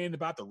 complaining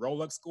about the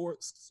Rolex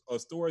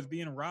stores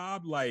being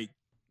robbed. Like,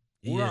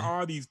 where Yeah.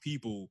 are these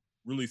people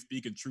really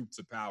speaking truth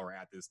to power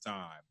at this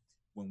time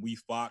when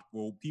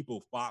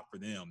people fought for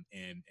them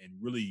and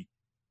really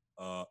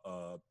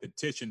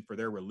petitioned for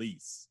their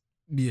release?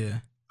 Yeah.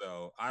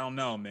 So I don't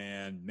know,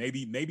 man.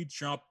 Maybe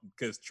Trump,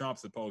 because Trump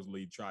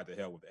supposedly tried to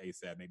help with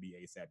ASAP. Maybe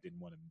ASAP didn't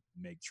want to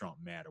make Trump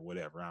mad or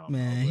whatever. I don't know.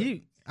 Man, but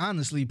he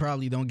honestly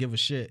probably don't give a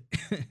shit.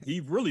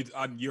 he really,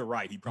 you're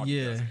right. He probably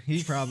Yeah, doesn't.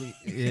 he probably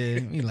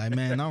he like,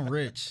 man, I'm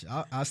rich.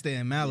 I stay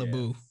in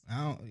Malibu. Yes.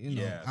 I don't,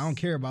 Yes. I don't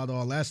care about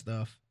all that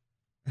stuff.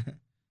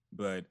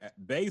 But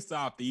based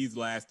off these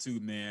last two,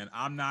 man,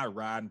 I'm not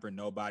riding for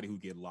nobody who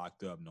get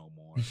locked up no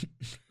more.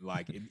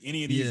 Like, if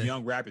any of these Yeah.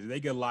 young rappers, if they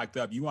get locked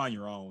up, you on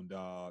your own,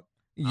 dog.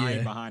 I ain't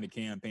Yeah. behind the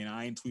campaign.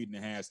 I ain't tweeting the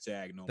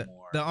hashtag no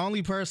more. The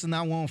only person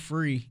I want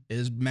free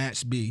is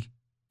Max B.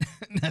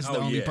 That's the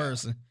Oh, only yeah.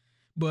 person.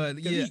 But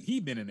 'Cause yeah, he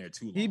been in there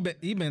too long. he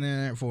been in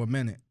there for a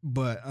minute.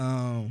 But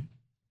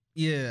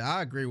yeah,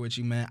 I agree with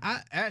you, man.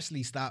 I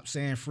actually stopped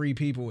saying free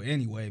people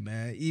anyway,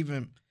 man.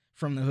 Even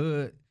from the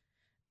hood,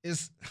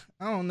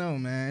 I don't know,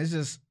 man. It's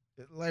just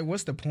like,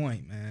 what's the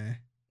point, man?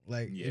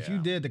 Like, if you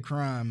Yeah. did the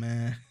crime,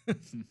 man,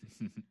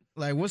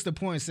 like, what's the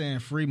point saying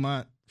free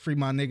my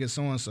nigga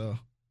so and so?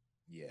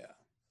 Yeah.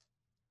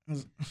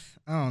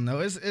 I don't know.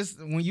 It's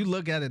when you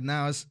look at it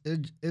now,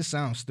 it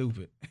sounds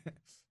stupid.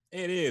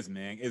 It is,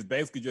 man. It's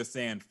basically just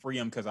saying free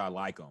him because I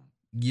like him.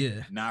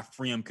 Yeah, Not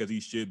free him because he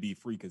should be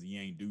free because he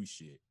ain't do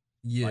shit.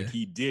 yeah. Like,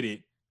 he did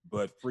it,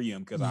 but free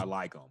him because I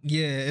like him.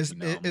 Yeah, it's You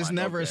know, I'm it's like,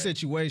 never a okay.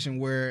 situation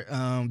where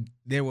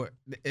they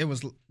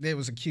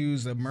was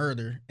accused of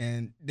murder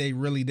and they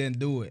really didn't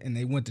do it and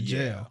they went to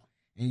jail,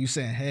 and you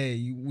saying,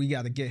 hey, we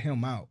got to get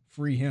him out,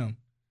 free him.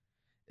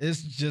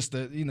 It's just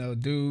a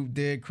dude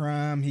did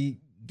crime, he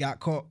got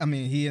caught. I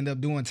mean, he ended up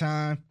doing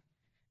time,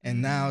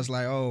 and now it's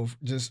like, oh,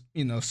 just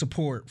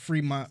support,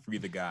 free Free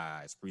the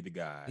guys.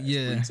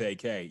 Yeah. Free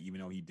TK, even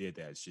though he did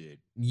that shit.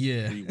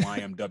 yeah, Free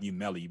YMW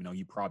Melly, even though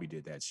he probably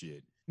did that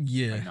shit.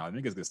 yeah, Like, no,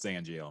 niggas could stay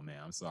in jail,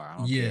 man. I'm sorry. I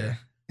don't yeah.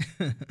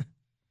 care.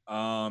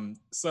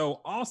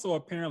 So also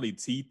apparently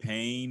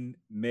T-Pain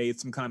made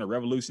some kind of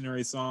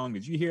revolutionary song.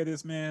 Did you hear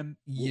this, man?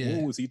 Yeah.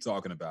 What was he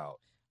talking about?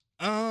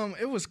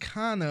 It was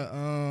kind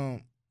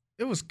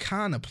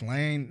of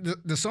plain.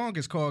 The song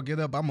is called Get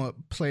Up. I'm gonna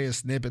play a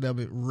snippet of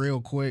it real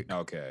quick.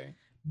 Okay.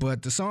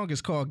 But the song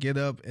is called Get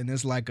Up, and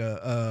it's like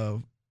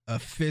a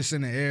fist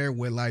in the air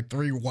with like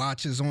 3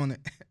 watches on it.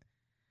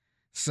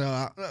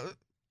 So,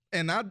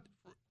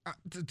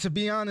 to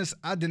be honest,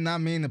 I did not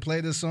mean to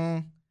play this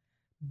song,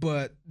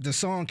 but the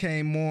song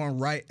came on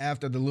right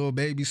after the Lil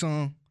Baby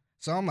song.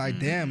 So I'm like,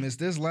 damn, is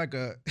this like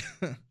a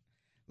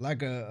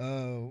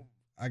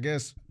I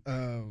guess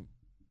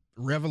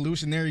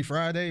Revolutionary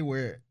Friday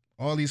where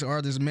all these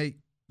artists make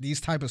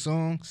these type of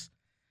songs?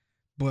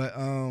 But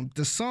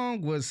the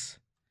song was,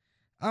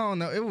 I don't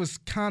know, it was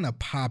kind of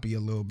poppy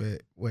a little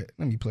bit. Wait,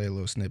 let me play a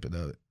little snippet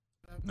of it.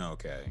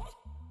 Okay.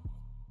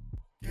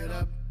 Get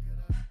up.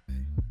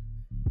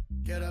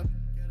 Get up.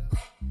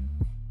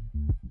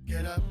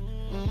 Get up.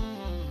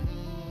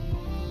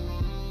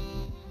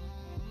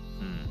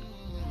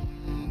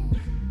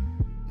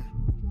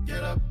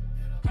 Get up.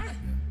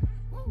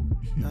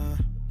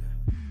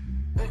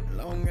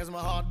 Long as my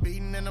heart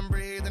beating and I'm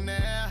breathing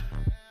air,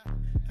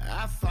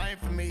 I fight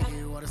for me.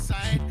 What a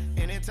sight.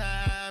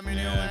 Anytime,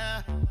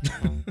 anywhere.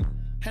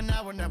 And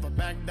I will never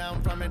back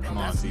down from it. Come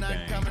on, That's T-Pain.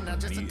 not coming. I I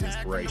just need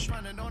attack from the inspiration.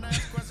 front and don't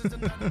ask questions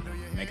and nothing. Do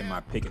you hear? Making my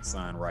picket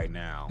sign right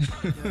now.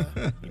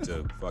 Need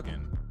to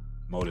fucking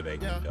motivate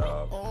me, Yeah.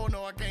 dog. Oh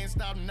no, I can't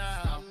stop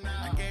now.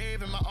 I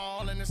gave it my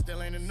all and it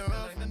still ain't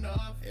enough.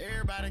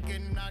 Everybody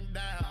getting knocked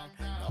down.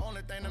 The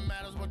only thing that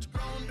matters what you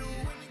gon' do when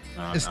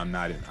you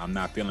get I'm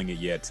not feeling it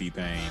yet,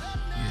 T-Pain.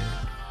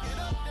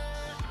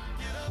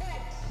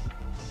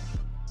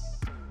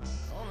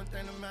 The only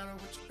thing that matters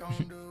what you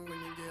gon' do when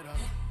you get up.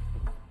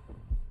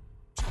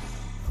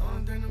 The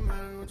only thing that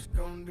matters what you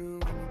gon' do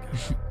when you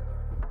get up.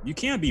 You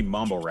can't be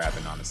mumble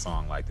rapping on a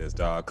song like this,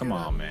 dog. Come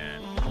on,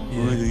 man. Oh,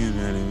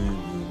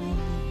 man.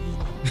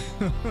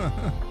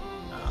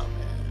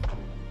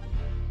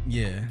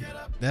 Yeah,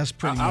 that's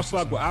pretty I much.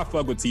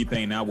 fuck with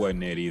T-Pain. That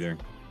wasn't it either.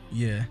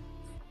 Yeah,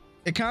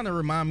 it kind of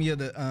remind me of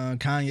the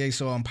Kanye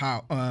song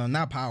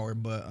not Power,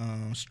 but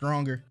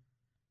Stronger.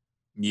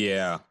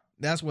 Yeah.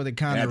 That's what it It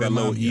kind had of that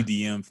little remind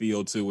me of. EDM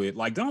feel to it.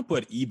 Like, don't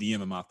put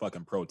EDM in my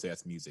fucking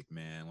protest music,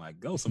 man.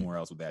 Like, go somewhere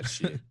else with that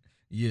shit.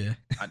 Yeah,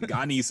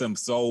 I need some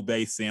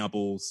soul-based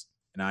samples,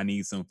 and I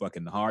need some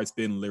fucking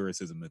hard-spitting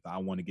lyricism if I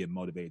want to get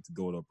motivated to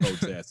go to a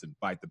protest and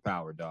fight the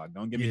power, dog.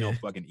 Don't give me no Yeah.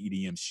 fucking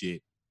EDM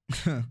shit.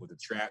 with the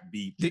trap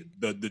beat,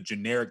 the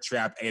generic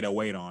trap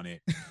 808 on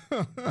it.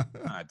 I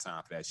had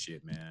time for that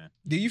shit, man.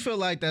 Do you feel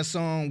like that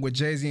song with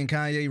Jay-Z and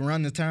Kanye,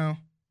 Run the Town,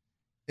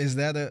 is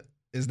that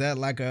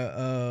like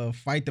a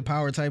fight the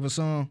power type of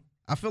song?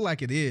 I feel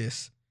like it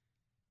is.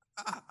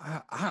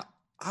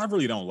 I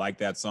really don't like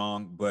that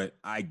song, but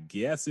I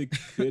guess it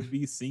could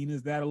be seen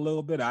as that a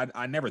little bit.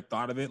 I never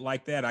thought of it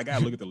like that. I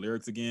gotta look at the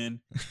lyrics again,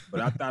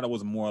 but I thought it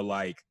was more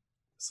like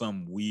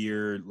some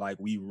weird, like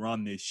we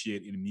run this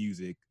shit in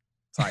music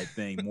type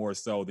thing, more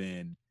so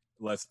than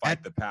let's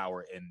fight the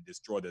power and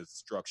destroy the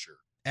structure.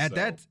 At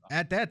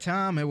that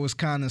time, it was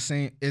kind of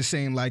it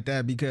seemed like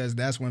that because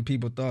that's when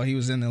people thought he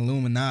was in the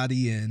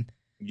Illuminati and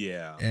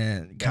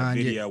and Kanye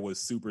video was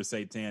super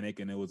satanic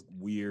and it was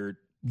weird.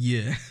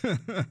 Yeah.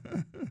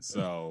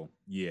 So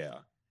yeah.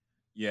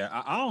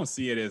 I don't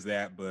see it as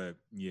that, but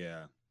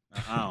yeah,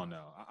 I don't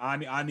know.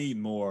 I need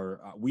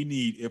more. We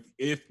need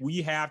if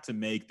we have to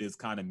make this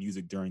kind of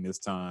music during this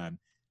time,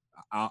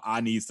 I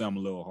need something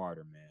a little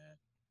harder, man.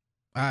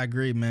 I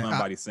agree, man.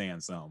 Somebody saying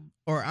something,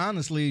 or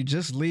honestly,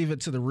 just leave it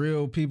to the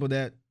real people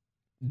that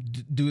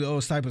do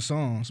those type of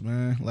songs,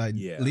 man. Like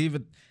leave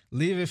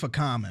it for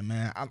Common,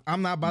 man.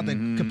 I'm not about to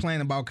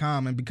complain about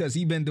Common because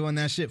he been doing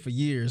that shit for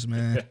years,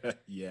 man.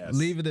 Yes.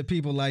 Leave it to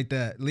people like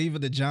that. Leave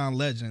it to John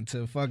Legend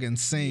to fucking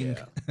sing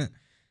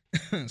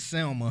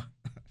Selma.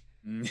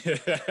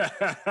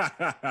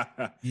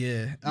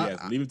 Yes,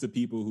 leave it to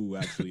people who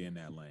actually in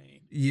that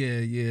lane.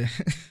 Yeah.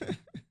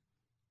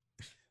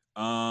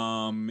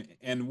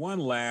 And one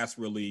last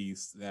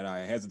release that I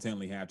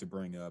hesitantly have to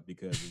bring up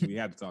because we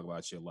have to talk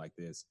about shit like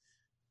this.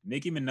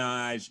 Nicki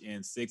Minaj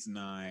and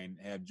 6ix9ine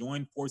have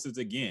joined forces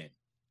again.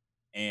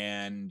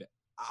 And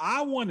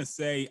I want to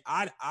say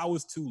I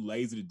was too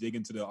lazy to dig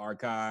into the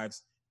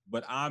archives,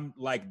 but I'm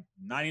like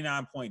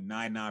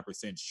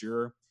 99.99%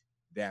 sure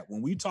that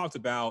when we talked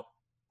about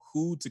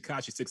who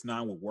Tekashi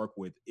 6ix9ine would work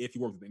with if he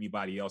worked with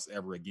anybody else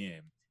ever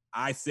again,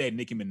 I said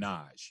Nicki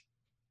Minaj.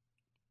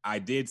 I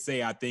did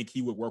say I think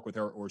he would work with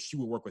her or she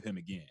would work with him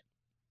again.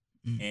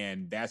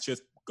 And that's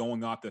just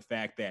going off the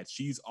fact that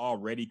she's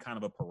already kind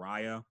of a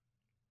pariah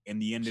in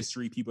the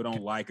industry. People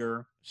don't like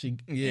her. She's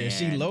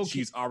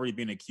already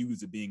been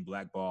accused of being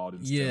blackballed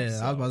and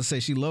stuff. I was about to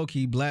say she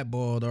low-key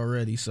blackballed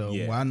already, so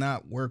why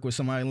not work with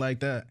somebody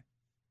like that?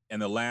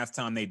 And the last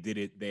time they did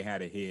it, they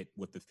had a hit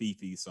with the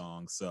Fifi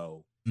song.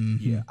 So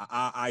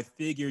I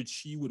figured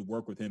she would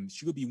work with him.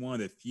 She would be one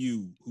of the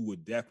few who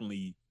would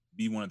definitely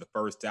be one of the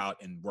first out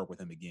and work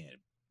with him again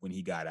when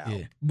he got out.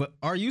 Yeah. But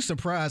are you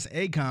surprised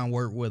Akon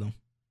worked with him?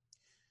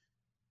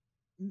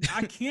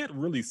 I can't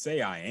really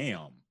say I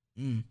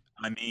am.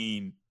 I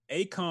mean,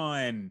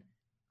 Akon,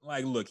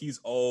 like, look,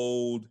 he's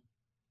old.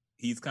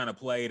 He's kind of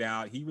played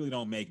out. He really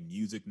don't make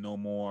music no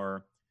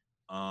more.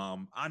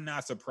 I'm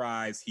not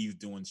surprised he's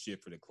doing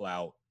shit for the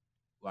clout.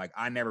 Like,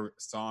 I never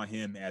saw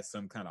him as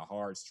some kind of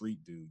hard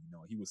street dude. You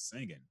know, he was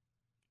singing.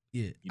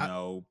 Yeah.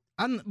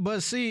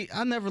 But see,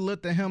 I never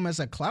looked at him as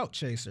a clout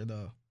chaser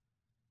though.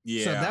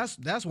 Yeah. So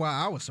that's why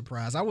I was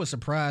surprised. I was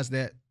surprised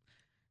that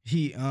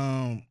he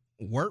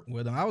worked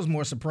with him. I was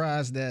more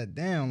surprised that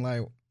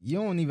like you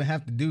don't even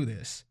have to do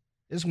this.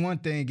 It's one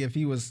thing if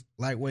he was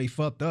like way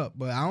fucked up,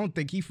 but I don't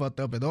think he fucked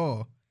up at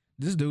all.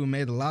 This dude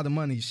made a lot of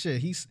money.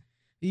 Shit,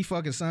 he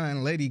fucking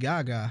signed Lady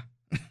Gaga.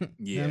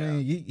 Yeah. I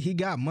mean, he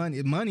got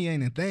money. Money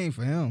ain't a thing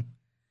for him.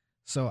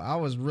 So I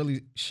was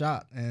really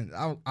shocked, and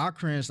I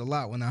cringed a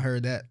lot when I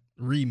heard that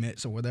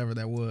remix or whatever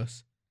that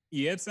was.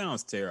 Yeah, it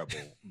sounds terrible.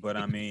 But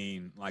I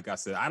mean, like I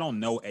said, I don't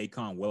know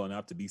Akon well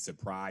enough to be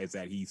surprised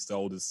that he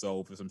sold his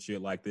soul for some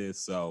shit like this.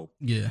 So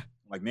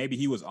like maybe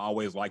he was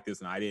always like this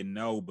and I didn't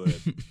know, but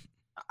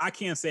I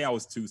can't say I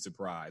was too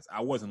surprised.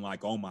 I wasn't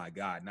like, oh my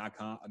God, not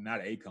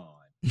Akon.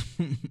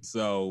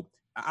 So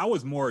I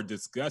was more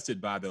disgusted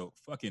by the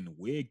fucking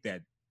wig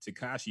that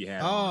Tekashi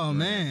had. Oh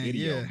man,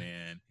 video,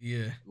 man.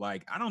 Yeah.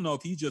 Like, I don't know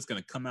if he's just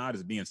gonna come out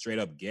as being straight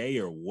up gay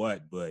or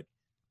what, but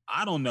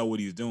I don't know what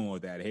he's doing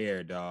with that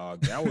hair,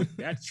 dog.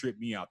 That tripped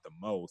me out the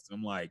most.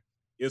 I'm like,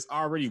 it's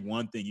already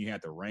one thing you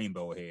had the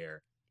rainbow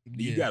hair.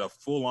 You got a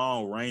full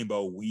on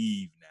rainbow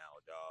weave now,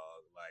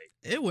 dog.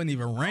 Like, it wasn't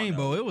even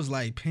rainbow. It was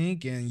like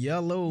pink and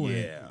yellow.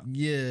 Yeah. And,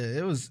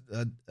 it was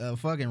a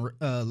fucking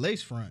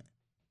lace front.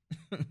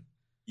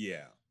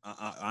 Yeah.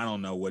 I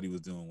don't know what he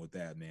was doing with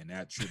that, man.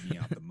 That tripped me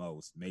out the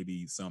most.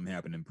 Maybe something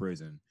happened in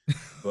prison.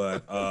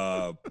 But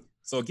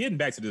so getting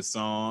back to this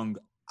song,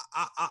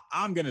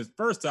 I'm gonna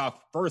first off,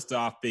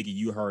 Figgy,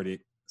 you heard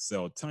it.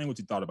 So tell me what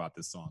you thought about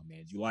this song, man.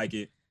 Did you like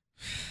it?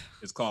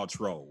 It's called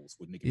Trolls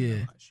with Nicki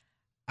Minaj.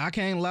 I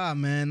can't lie,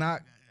 man.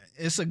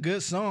 It's a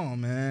good song,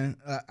 man.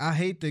 I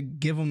hate to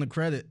give him the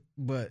credit,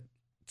 but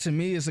to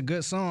me, it's a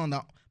good song.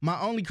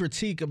 My only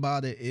critique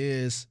about it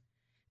is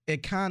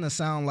it kind of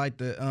sound like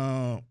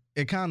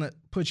it kind of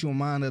puts you in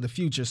mind of the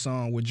Future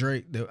song with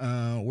Drake, the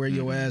Where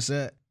Your Ass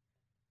At.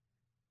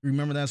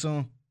 Remember that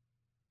song?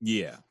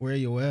 Yeah. Where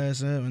Your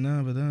Ass At?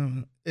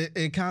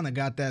 It kind of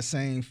got that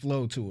same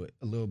flow to it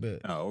a little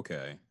bit. Oh,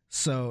 okay.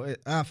 So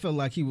I feel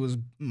like he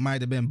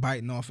might have been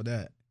biting off of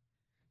that.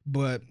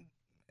 But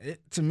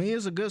To me,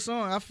 it's a good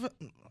song.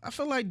 I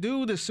feel like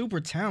dude is super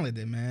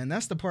talented, man.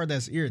 That's the part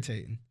that's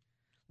irritating.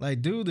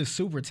 Like, dude is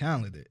super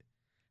talented,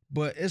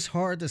 but it's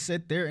hard to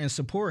sit there and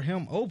support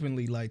him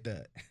openly like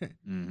that.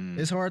 Mm-hmm.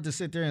 It's hard to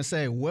sit there and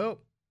say, well,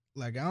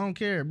 like, I don't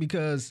care,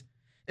 because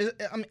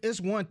I mean,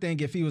 it's one thing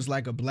if he was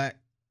like a black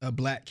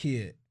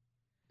kid,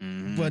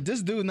 Mm-hmm. but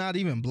this dude not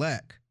even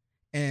black,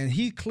 and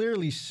he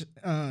clearly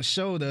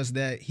showed us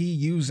that he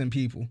using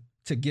people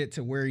to get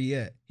to where he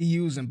at. He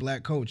using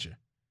black culture.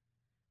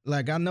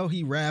 Like, I know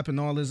he rap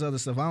and all this other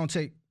stuff. I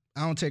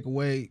don't take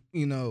away,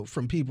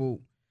 from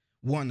people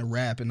wanting to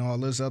rap and all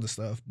this other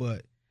stuff,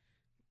 but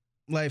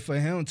like, for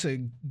him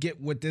to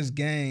get with this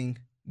gang,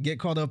 get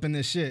caught up in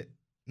this shit,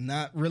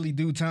 not really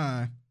do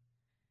time,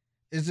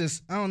 it's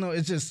just, I don't know,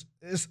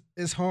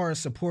 it's hard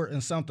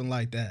supporting something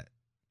like that.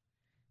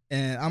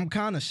 And I'm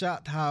kind of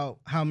shocked how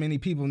many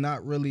people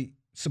not really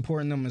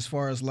supporting them as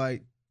far as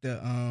like the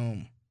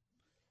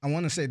I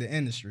want to say the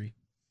industry.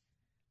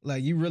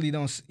 Like, you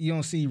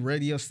don't see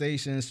radio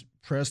stations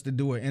press to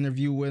do an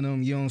interview with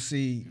him. You don't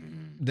see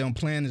them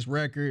playing his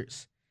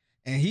records,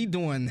 and he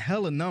doing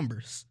hella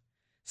numbers.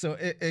 So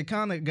it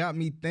kind of got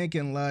me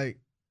thinking, like,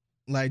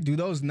 do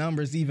those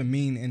numbers even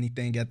mean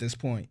anything at this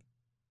point?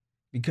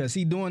 Because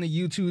he doing the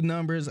YouTube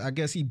numbers, I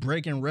guess he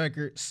breaking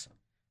records,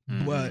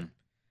 but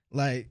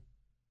like,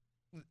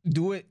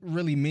 do it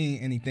really mean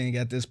anything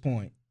at this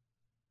point?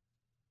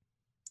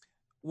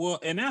 Well,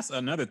 and that's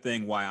another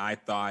thing why I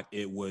thought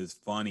it was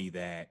funny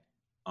that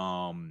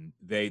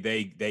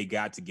they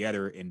got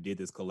together and did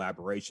this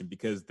collaboration,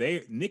 because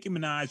Nicki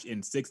Minaj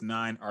and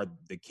 6ix9ine are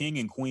the king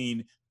and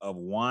queen of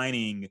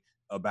whining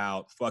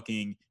about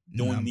fucking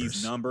doing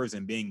these numbers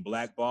and being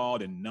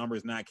blackballed and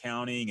numbers not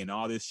counting and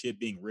all this shit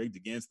being rigged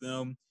against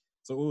them.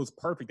 So it was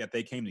perfect that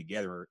they came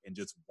together and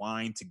just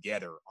whined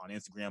together on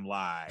Instagram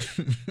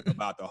Live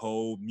about the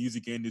whole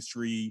music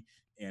industry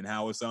and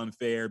how it's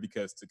unfair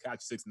because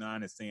Tekashi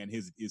 6ix9ine is saying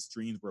his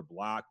streams were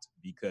blocked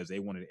because they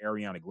wanted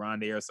Ariana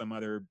Grande or some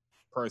other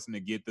person to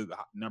get the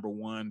number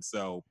one.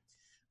 So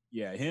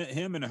yeah,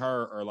 him and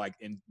her are like,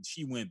 and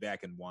she went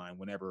back and whined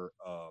whenever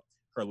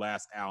her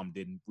last album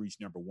didn't reach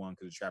number one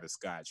because of Travis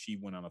Scott. She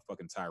went on a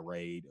fucking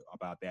tirade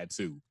about that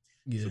too.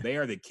 Yeah. So they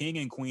are the king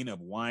and queen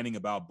of whining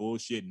about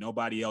bullshit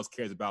nobody else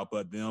cares about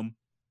but them,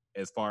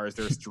 as far as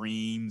their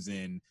streams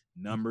and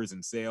numbers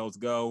and sales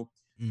go.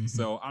 Mm-hmm.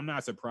 So I'm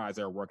not surprised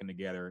they're working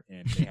together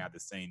and they have the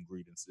same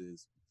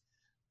grievances.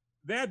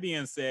 That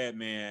being said,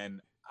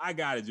 man, I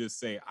gotta just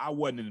say I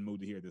wasn't in the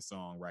mood to hear this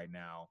song right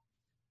now.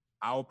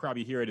 I'll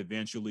probably hear it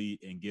eventually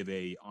and give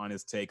a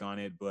honest take on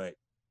it. But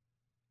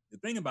the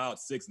thing about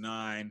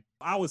 6ix9ine,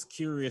 I was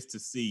curious to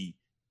see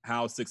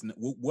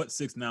what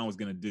 6ix9ine was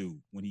gonna do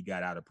when he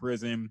got out of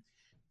prison.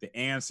 The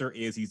answer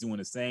is he's doing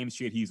the same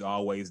shit he's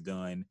always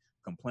done,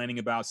 complaining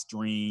about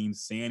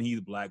streams, saying he's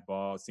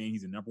blackballed, saying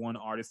he's the number one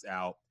artist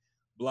out,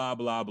 blah,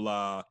 blah,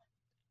 blah,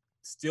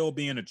 still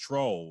being a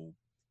troll.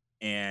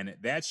 And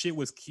that shit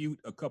was cute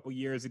a couple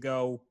years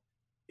ago,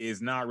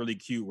 is not really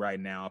cute right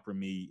now for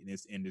me in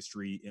this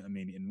industry. I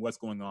mean, in what's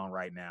going on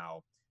right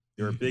now,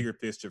 there are bigger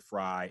fish to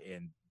fry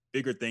and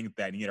bigger things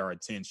that need our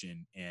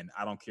attention. And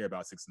I don't care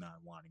about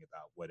 6ix9ine whining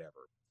about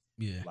whatever.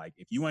 Yeah. Like,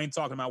 if you ain't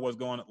talking about what's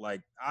going on,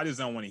 like, I just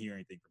don't want to hear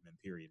anything from him,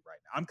 period, right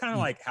now. I'm kind of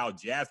like how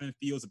Jasmine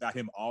feels about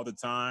him all the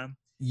time.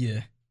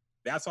 Yeah.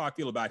 That's how I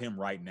feel about him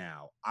right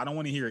now. I don't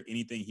want to hear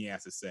anything he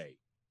has to say.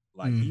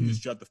 Like, he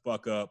just shut the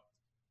fuck up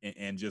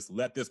and just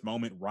let this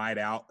moment ride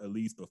out, at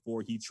least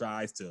before he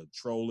tries to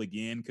troll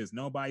again, because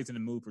nobody's in the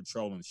mood for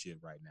trolling shit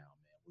right now,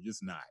 man. We're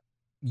just not.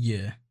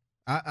 Yeah.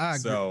 I agree.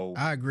 So,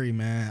 I agree,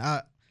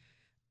 man.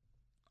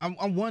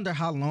 I wonder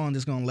how long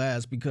this gonna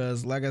last,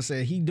 because like I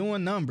said, he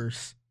doing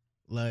numbers.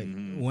 Like,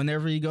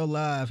 whenever he go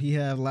live, he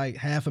have like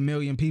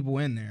 500,000 people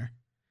in there.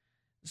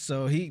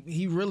 So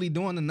he really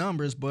doing the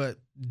numbers, but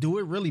do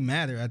it really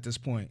matter at this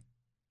point?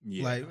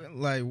 Yeah.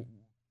 Like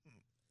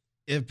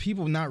if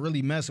people not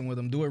really messing with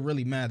him, do it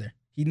really matter?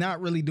 He not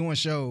really doing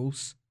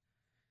shows.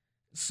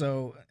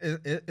 So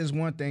it's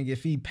one thing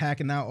if he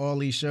packing out all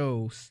these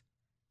shows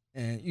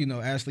and,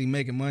 actually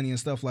making money and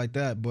stuff like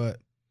that. But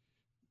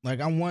like,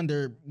 I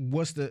wonder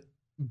what's the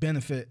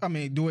benefit. I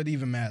mean, do it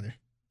even matter?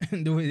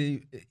 Do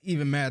it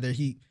even matter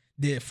he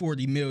did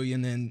 40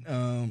 million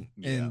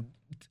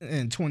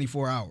in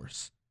 24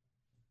 hours?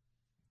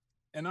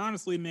 And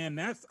honestly, man,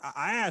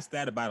 I ask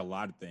that about a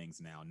lot of things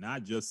now,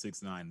 not just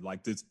 6ix9ine.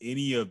 Like, does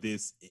any of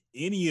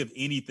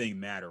anything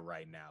matter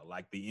right now?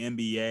 Like the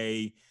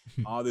NBA,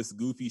 all this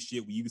goofy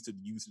shit we used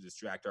to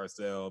distract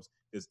ourselves.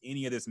 Does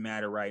any of this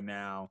matter right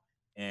now?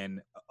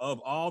 And of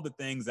all the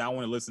things I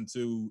want to listen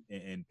to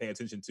and pay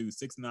attention to,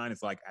 6ix9ine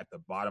is like at the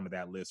bottom of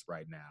that list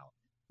right now.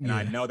 And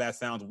I know that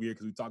sounds weird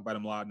because we talk about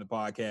him a lot in the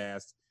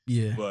podcast.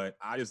 Yeah. But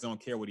I just don't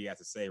care what he has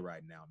to say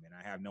right now, man.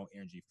 I have no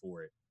energy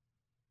for it.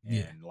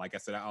 And like I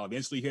said, I'll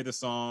eventually hear the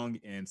song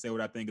and say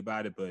what I think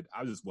about it, but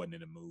I just wasn't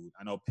in the mood.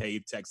 I know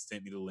Paid Text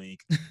sent me the link.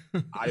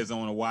 I just don't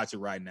want to watch it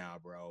right now,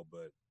 bro.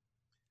 But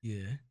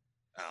yeah,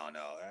 I don't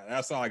know.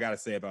 That's all I got to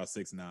say about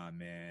 6ix9ine,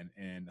 man.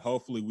 And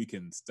hopefully we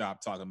can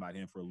stop talking about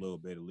him for a little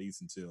bit, at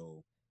least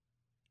until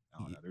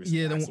I don't know. There's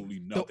Yeah, absolutely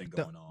nothing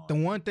going on. The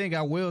one thing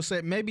I will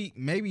say,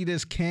 maybe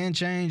this can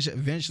change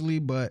eventually,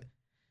 but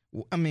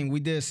I mean, we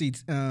did see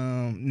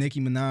Nicki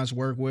Minaj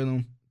work with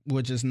him,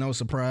 which is no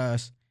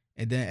surprise,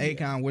 and then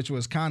Akon, which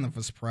was kind of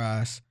a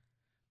surprise.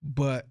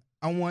 But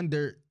I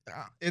wonder,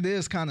 it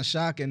is kind of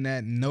shocking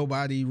that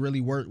nobody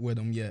really worked with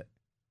him yet.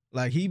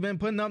 Like, he been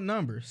putting up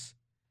numbers.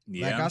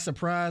 Yeah. Like, I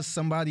surprised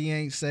somebody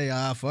ain't say,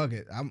 fuck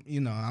it.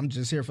 I'm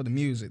just here for the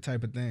music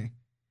type of thing.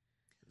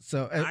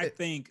 So I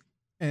think,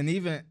 and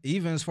even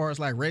as far as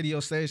like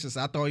radio stations,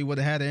 I thought he would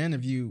have had an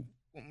interview,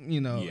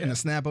 in a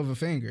snap of a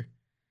finger.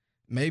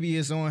 Maybe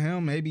it's on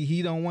him. Maybe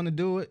he don't want to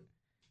do it.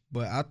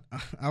 But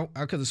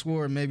I could have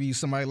swore maybe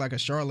somebody like a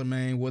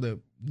Charlemagne would have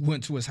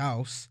went to his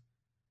house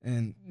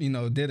and,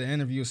 did an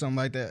interview or something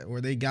like that,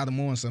 or they got him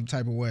on some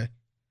type of way.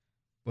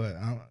 But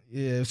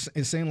it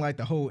seemed like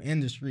the whole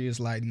industry is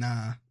like,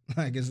 nah,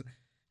 like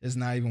it's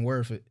not even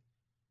worth it.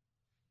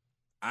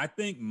 I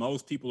think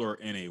most people are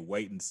in a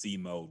wait and see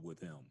mode with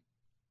him.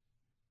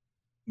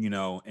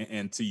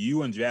 And to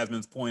you and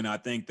Jasmine's point, I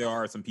think there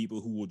are some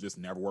people who will just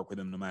never work with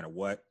him no matter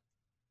what.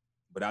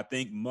 But I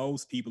think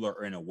most people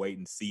are in a wait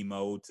and see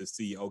mode to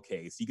see,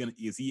 okay,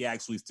 is he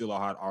actually still a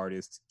hot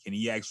artist? Can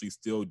he actually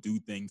still do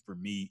things for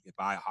me if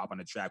I hop on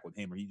a track with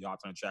him or he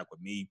hops on a track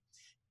with me?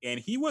 And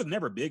he was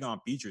never big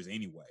on features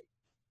anyway.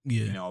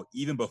 Yeah.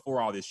 Even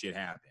before all this shit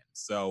happened.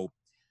 So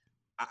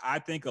I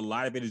think a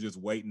lot of it is just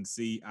wait and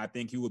see. I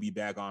think he will be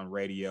back on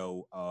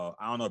radio.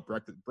 I don't know if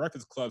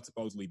Breakfast Club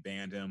supposedly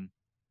banned him,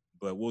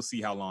 but we'll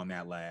see how long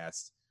that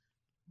lasts.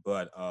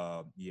 But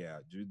now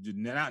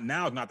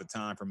is not the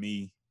time for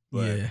me.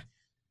 But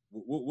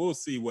we'll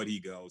see what he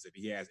goes, if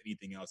he has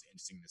anything else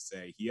interesting to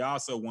say. He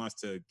also wants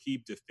to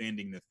keep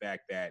defending the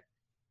fact that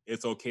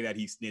it's okay that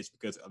he snitched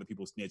because other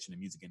people snitch in the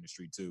music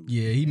industry too.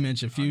 Yeah, he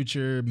mentioned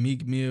Future,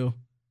 Meek Mill.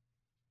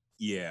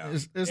 Yeah,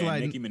 it's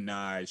like Nicki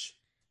Minaj.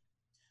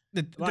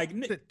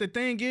 The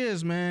thing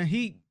is, man,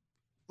 he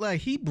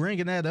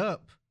bringing that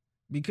up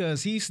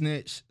because he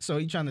snitched, so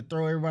he trying to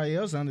throw everybody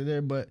else under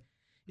there. But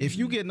if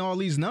you getting all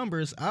these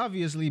numbers,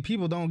 obviously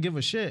people don't give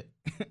a shit.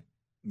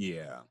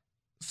 Yeah.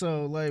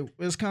 So like,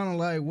 it's kind of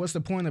like, what's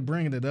the point of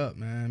bringing it up,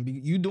 man?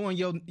 You doing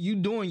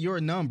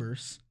your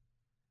numbers.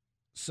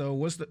 So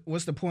what's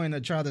the point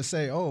of trying to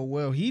say, oh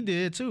well, he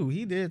did too.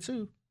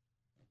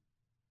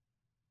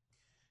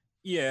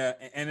 Yeah,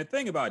 and the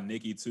thing about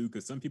Nicki too,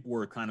 because some people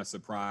were kind of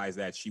surprised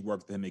that she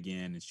worked with him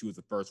again and she was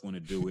the first one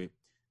to do it.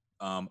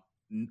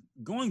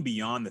 Going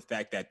beyond the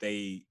fact that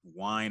they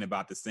whine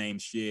about the same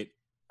shit,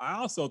 I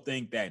also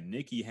think that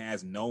Nicki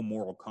has no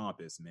moral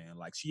compass, man.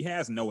 Like, she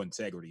has no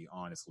integrity,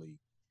 honestly.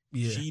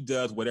 Yeah. She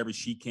does whatever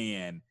she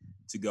can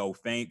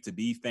to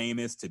be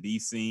famous, to be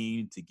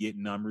seen, to get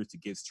numbers, to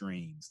get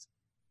streams.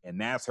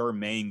 And that's her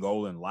main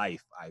goal in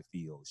life, I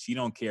feel. She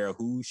don't care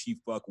who she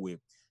fuck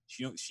with.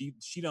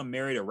 She done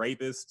married a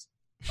rapist,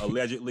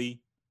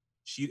 allegedly.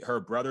 Her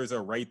brother's a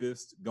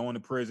rapist, going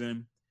to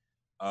prison.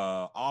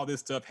 All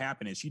this stuff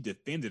happened, and she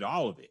defended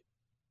all of it.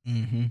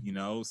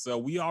 Mm-hmm. So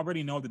we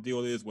already know what the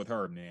deal is with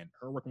her, man.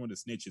 Her working with a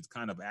snitch is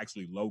kind of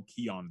actually low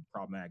key on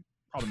problematic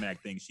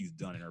things she's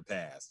done in her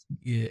past.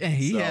 Yeah, and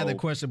he had a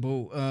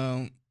questionable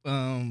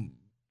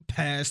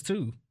past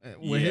too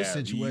with his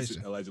situation.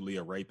 He's allegedly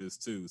a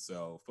rapist too.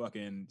 So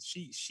fucking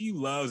she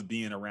loves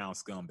being around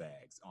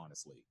scumbags,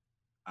 honestly,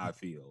 I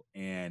feel.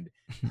 And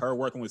her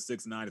working with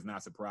 6ix9ine is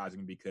not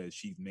surprising because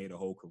she's made a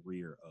whole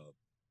career of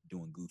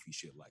doing goofy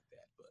shit like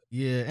that. But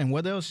yeah, and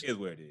what else is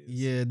what it is.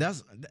 Yeah,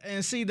 that's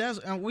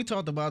we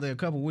talked about it a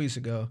couple weeks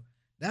ago.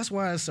 That's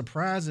why it's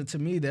surprising to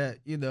me that,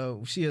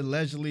 she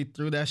allegedly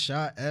threw that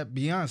shot at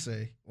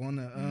Beyonce on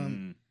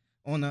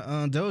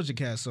the Doja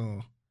Cat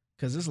song.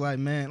 Cause it's like,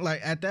 man, like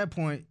at that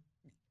point,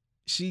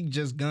 she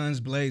just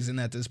guns blazing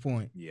at this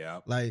point.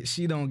 Yeah. Like,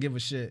 she don't give a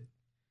shit.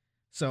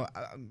 So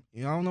I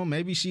don't know,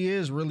 maybe she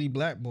is really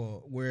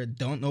blackballed where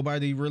don't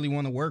nobody really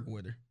want to work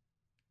with her.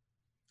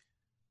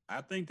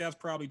 I think that's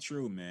probably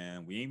true,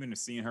 man. We ain't even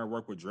seen her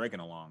work with Drake in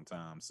a long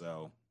time.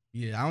 So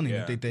yeah, I don't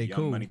even think they Young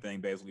cool. Money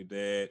thing basically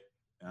dead.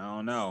 I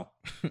don't know.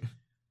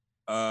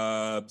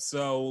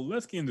 So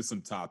let's get into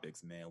some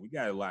topics, man. We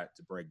got a lot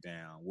to break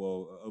down.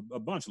 Well, a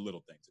bunch of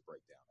little things to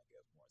break down, I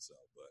guess, more so.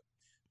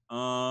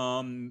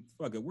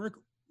 But fuck it.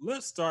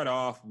 Let's start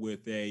off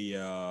with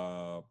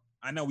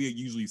I know we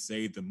usually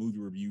save the movie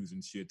reviews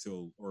and shit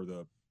or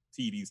the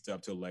TV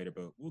stuff till later,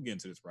 but we'll get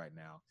into this right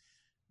now.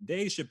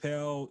 Dave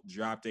Chappelle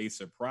dropped a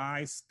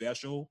surprise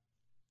special.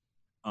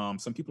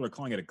 Some people are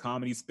calling it a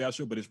comedy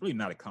special, but it's really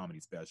not a comedy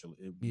special.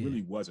 It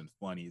really wasn't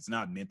funny. It's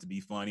not meant to be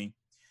funny.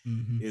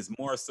 Mm-hmm. It's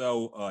more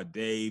so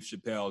Dave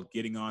Chappelle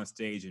getting on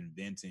stage and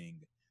venting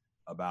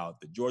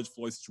about the George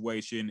Floyd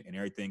situation and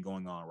everything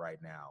going on right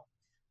now.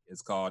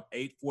 It's called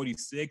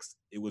 846.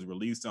 It was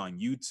released on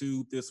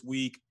YouTube this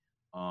week.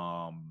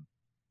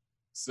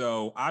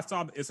 So I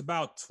saw it's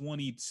about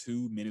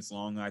 22 minutes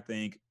long, I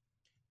think.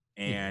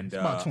 And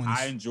about 20,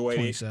 I enjoyed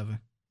 27.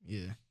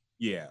 it.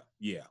 Yeah.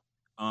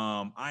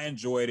 I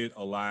enjoyed it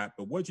a lot.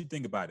 But what did you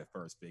think about it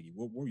first, Biggie?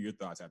 What were your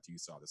thoughts after you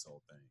saw this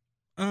whole thing?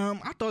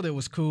 I thought it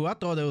was cool. I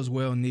thought it was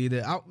well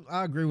needed.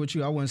 I agree with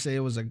you. I wouldn't say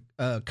it was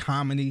a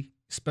comedy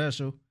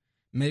special.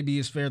 Maybe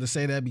it's fair to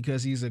say that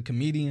because he's a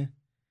comedian.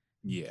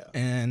 Yeah.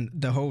 And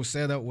the whole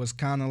setup was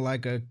kind of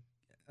like a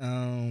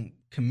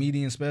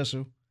comedian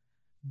special.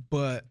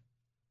 But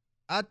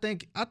I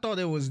thought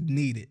it was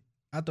needed.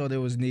 I thought it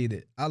was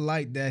needed. I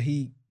like that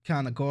he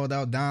kind of called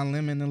out Don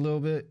Lemon a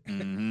little bit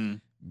Mm-hmm.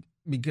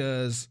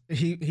 because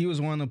he was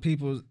one of the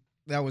people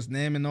that was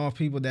naming off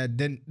people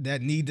that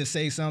need to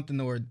say something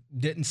or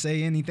didn't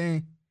say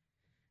anything.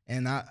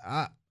 And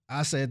I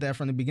said that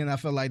from the beginning. I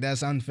feel like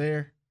that's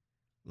unfair.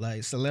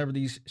 Like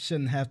celebrities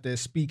shouldn't have to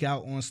speak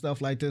out on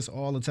stuff like this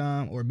all the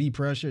time or be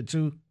pressured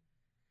to.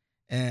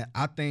 And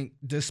I think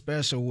this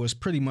special was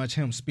pretty much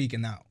him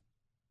speaking out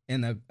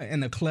in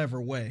a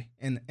clever way,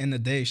 in the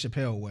Dave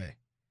Chappelle way.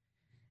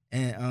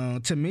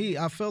 And to me,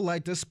 I feel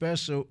like this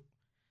special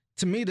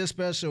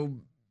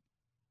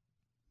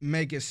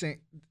make it sing,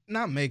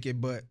 not make it,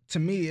 but to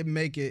me it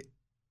make it,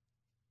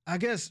 I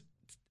guess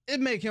it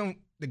make him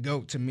the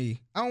GOAT to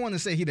me. I don't want to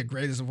say he the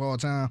greatest of all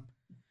time,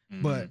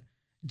 but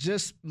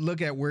just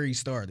look at where he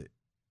started.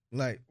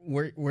 Like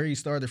where he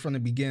started from the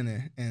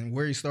beginning and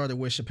where he started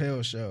with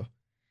Chappelle's show.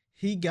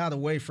 He got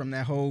away from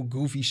that whole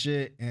goofy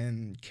shit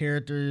and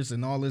characters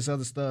and all this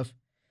other stuff.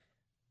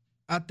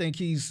 I think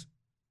he's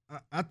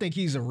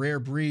a rare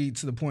breed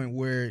to the point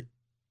where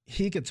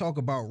he could talk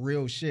about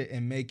real shit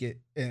and make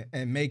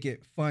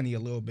it funny a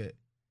little bit.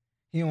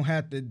 He don't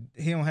have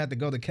to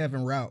go the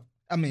Kevin route.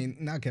 I mean,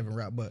 not Kevin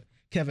route, but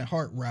Kevin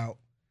Hart route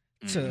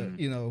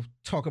to,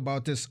 talk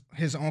about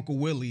his Uncle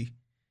Willie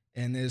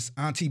and his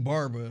Auntie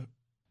Barbara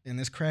and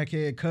his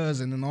crackhead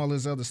cousin and all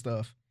this other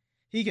stuff.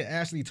 He could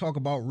actually talk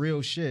about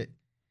real shit,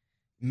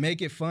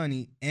 make it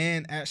funny,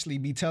 and actually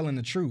be telling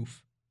the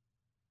truth.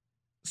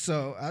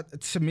 So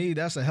to me,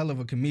 that's a hell of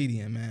a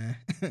comedian, man,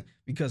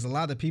 because a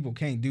lot of people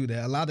can't do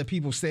that. A lot of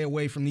people stay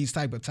away from these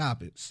type of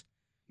topics.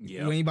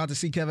 Yeah, we ain't about to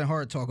see Kevin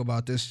Hart talk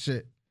about this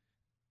shit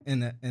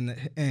in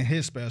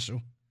his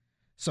special.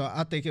 So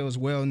I think it was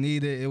well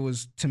needed. It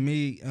was, to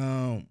me,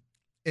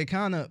 it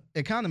kind of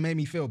made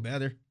me feel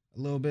better a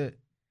little bit.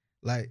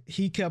 Like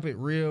he kept it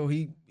real.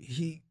 He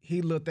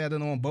looked at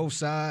it on both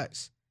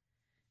sides.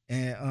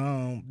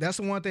 And that's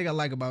the one thing I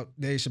like about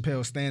Dave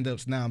Chappelle's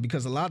stand-ups now,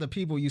 because a lot of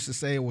people used to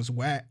say it was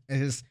whack.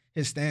 His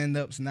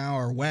stand-ups now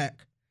are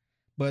whack.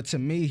 But to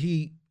me,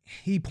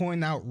 he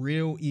point out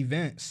real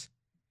events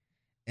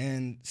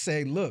and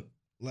say, look,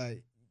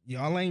 like,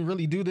 y'all ain't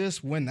really do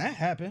this when that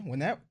happened, when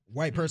that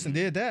white person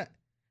did that.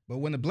 But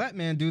when the black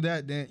man do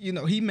that, then,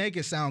 he make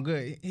it sound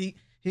good. He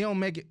don't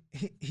make it,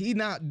 he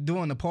not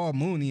doing the Paul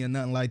Mooney or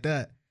nothing like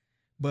that.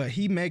 But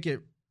he make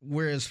it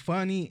where it's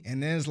funny,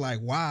 and then it's like,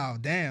 wow,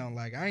 damn,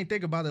 like I ain't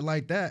think about it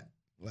like that.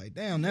 Like,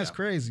 damn, that's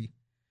crazy.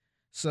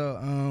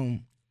 So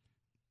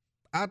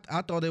I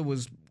thought it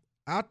was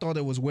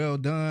well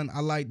done. I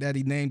like that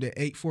he named it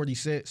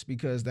 846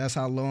 because that's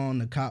how long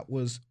the cop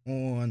was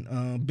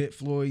on Bit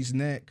Floyd's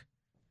neck.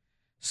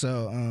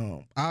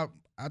 So I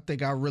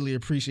think I really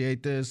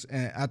appreciate this,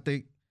 and I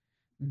think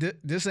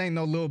this ain't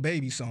no Lil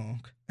Baby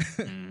song.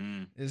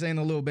 This ain't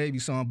no Lil Baby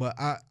song, but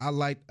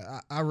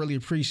I really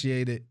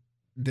appreciated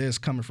this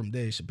coming from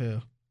Dave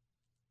Chappelle.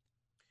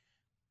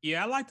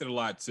 Yeah, I liked it a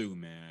lot too,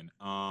 man.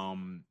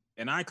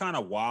 And I kind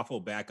of waffle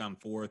back and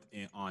forth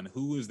on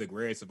who is the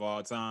greatest of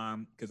all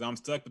time because I'm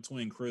stuck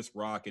between Chris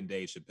Rock and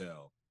Dave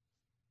Chappelle.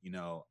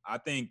 I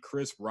think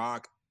Chris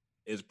Rock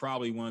is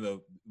probably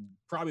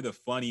the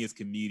funniest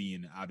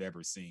comedian I've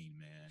ever seen,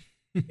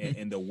 man.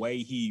 and the way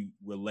he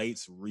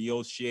relates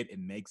real shit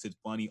and makes it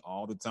funny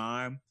all the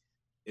time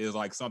is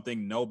like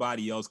something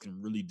nobody else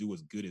can really do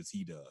as good as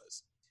he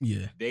does.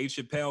 Yeah. Dave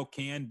Chappelle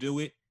can do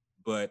it,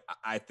 but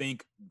I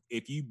think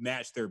if you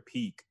match their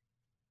peak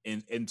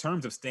in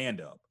terms of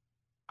stand-up,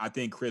 I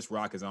think Chris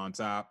Rock is on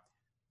top.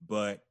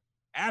 But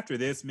after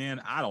this,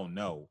 man, I don't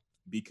know,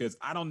 because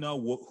I don't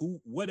know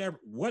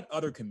what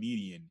other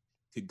comedian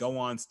could go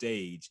on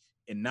stage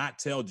and not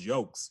tell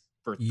jokes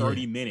for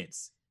 30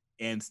 minutes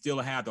and still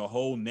have the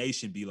whole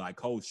nation be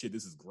like, oh shit,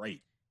 this is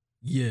great.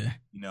 Yeah.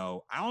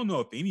 I don't know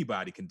if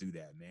anybody can do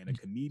that, man. A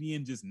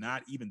comedian just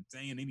not even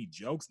saying any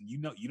jokes and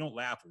you don't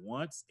laugh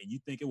once and you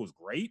think it was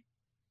great.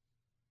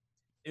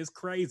 It's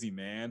crazy,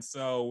 man.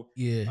 So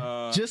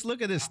yeah, just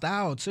look at his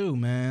style too,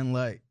 man.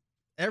 Like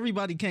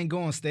everybody can't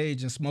go on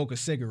stage and smoke a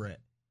cigarette.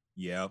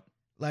 Yep.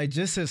 Like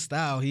just his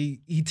style. He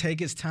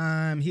take his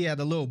time. He had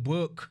a little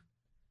book.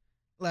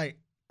 Like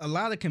a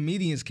lot of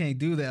comedians can't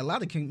do that. A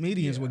lot of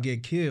comedians would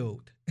get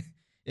killed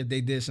if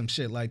they did some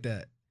shit like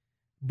that.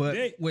 But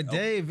with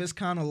Dave, it's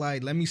kind of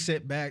like, let me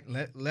sit back,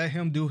 let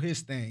him do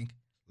his thing.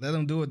 Let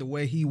him do it the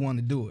way he want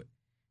to do it.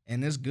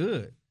 And it's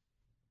good.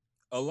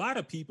 A lot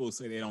of people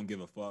say they don't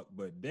give a fuck,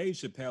 but Dave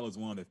Chappelle is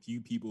one of the few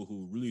people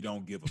who really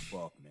don't give a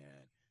fuck, man.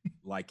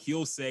 Like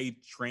he'll say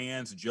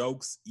trans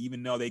jokes,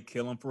 even though they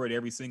kill him for it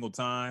every single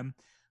time.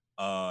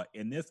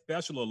 In this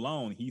special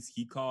alone,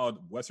 he called,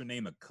 what's her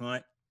name, a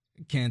cunt?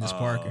 Candace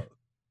Parker.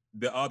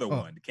 The other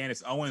one,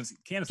 Candace Owens.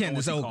 Candace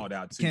Owens called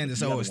out too.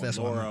 Candace Owens, that's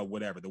Laura,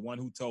 whatever. The one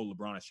who told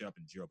LeBron to shut up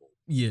and dribble.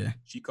 Yeah.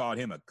 She called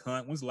him a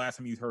cunt. When's the last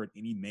time you heard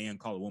any man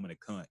call a woman a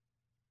cunt?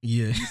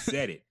 Yeah. He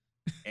said it.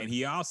 And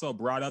he also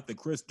brought up the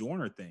Chris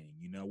Dorner thing,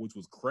 which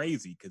was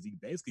crazy because he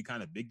basically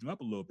kind of bigged him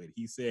up a little bit.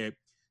 He said,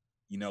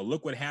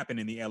 look what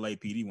happened in the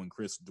LAPD when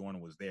Chris Dorner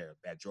was there.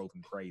 That drove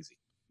him crazy.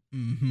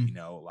 Mm-hmm.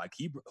 Like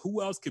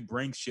who else could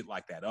bring shit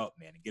like that up,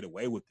 man, and get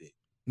away with it?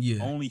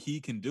 Yeah. Only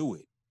he can do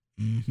it.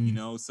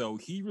 Mm-hmm. So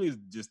he really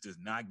just does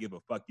not give a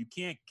fuck. You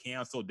can't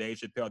cancel Dave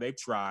Chappelle. They've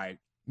tried.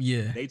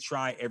 Yeah. They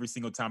try every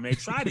single time. They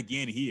tried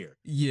again here.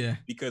 Yeah.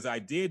 Because I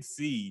did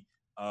see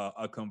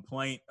a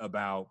complaint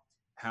about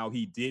how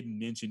he didn't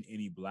mention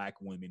any black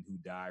women who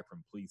died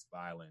from police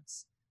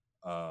violence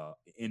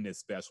in this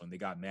special, and they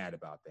got mad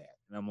about that.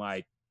 And I'm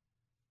like,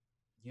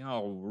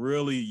 y'all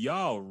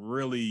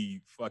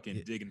really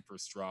fucking digging for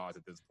straws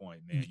at this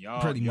point, man.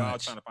 Y'all trying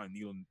to find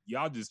needle.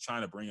 Y'all just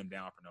trying to bring him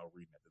down for no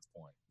reason at this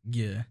point.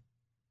 Yeah.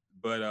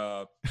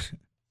 But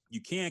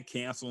you can't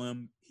cancel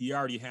him. He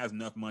already has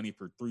enough money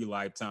for 3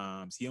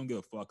 lifetimes. He don't give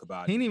a fuck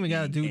about it. He ain't even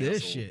got to do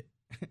this shit.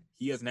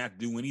 He doesn't have to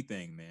do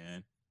anything,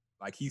 man.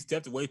 Like, he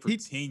stepped away for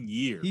 10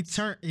 years.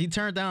 He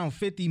turned down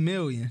 $50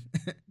 million.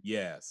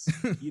 Yes.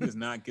 He does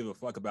not give a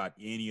fuck about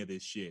any of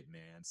this shit,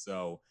 man.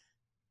 So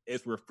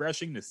it's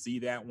refreshing to see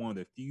that one of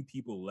the few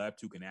people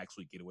left who can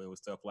actually get away with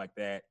stuff like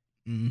that.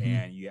 Mm-hmm.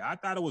 And yeah, I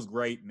thought it was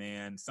great,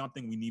 man.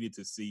 Something we needed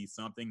to see,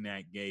 something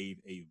that gave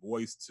a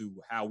voice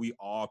to how we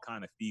all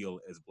kind of feel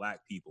as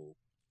black people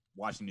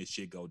watching this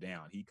shit go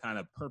down. He kind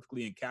of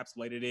perfectly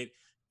encapsulated it.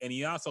 And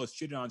he also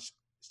shitted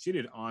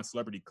on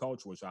celebrity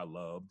culture, which I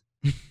loved.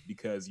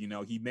 Because,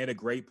 he made a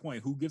great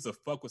point. Who gives a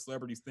fuck what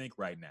celebrities think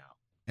right now?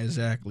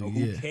 Exactly.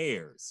 Who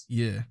cares?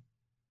 Yeah.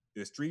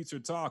 The streets are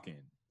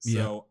talking.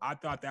 So I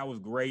thought that was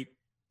great.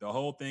 The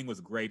whole thing was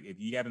great. If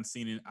you haven't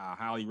seen it, I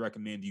highly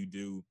recommend you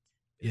do.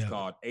 It's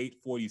called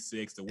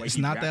 846. The way it's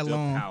he not that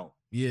long. Out.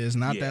 Yeah, it's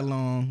not that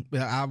long.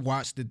 I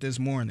watched it this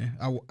morning.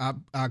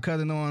 I cut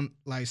it on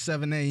like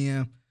 7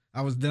 a.m.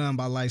 I was done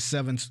by like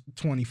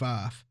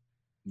 7:25.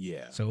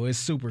 Yeah. So it's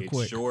super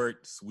quick.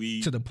 Short,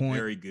 sweet, to the point.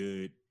 Very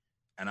good.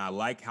 And I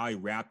like how he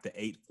wrapped the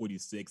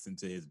 846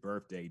 into his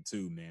birthday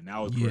too, man. That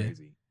was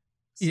crazy.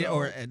 So,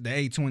 or at the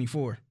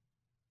 824.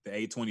 The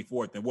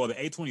 824th. Well, the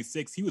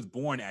 826, he was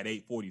born at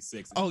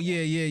 846. Oh,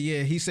 yeah.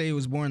 He said he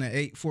was born at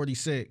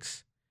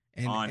 846.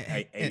 And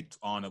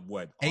on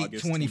what?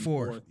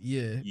 8/24.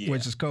 Yeah,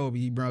 which is Kobe.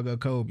 He brought up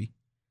Kobe.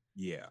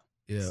 Yeah.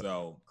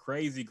 So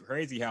crazy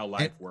how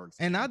life works.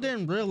 And I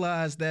didn't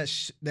realize that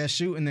that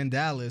shooting in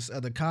Dallas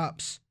of the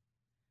cops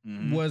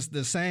was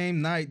the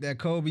same night that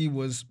Kobe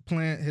was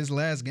playing his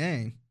last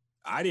game.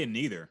 I didn't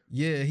either.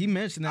 Yeah, he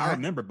mentioned that. I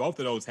remember both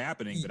of those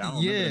happening, but I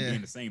don't remember them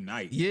being the same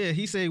night. Yeah,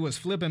 he said he was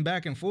flipping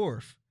back and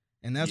forth,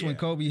 and that's when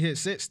Kobe hit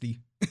 60.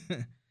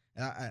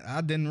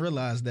 I didn't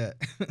realize that.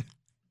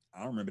 I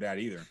don't remember that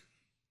either.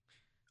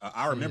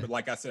 I remember,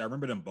 like I said, I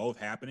remember them both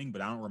happening,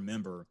 but I don't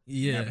remember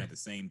them happening at the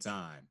same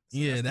time.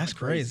 So that's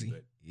crazy.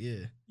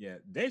 Yeah.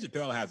 Dave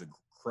Chappelle has a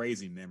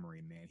crazy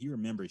memory, man. He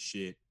remembers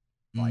shit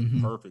like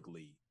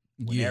perfectly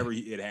whenever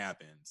it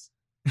happens.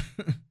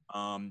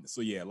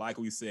 So yeah, like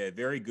we said,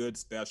 very good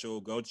special.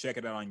 Go check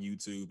it out on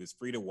YouTube. It's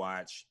free to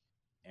watch,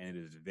 and it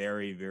is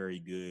very, very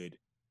good.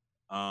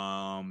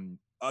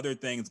 Other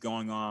things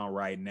going on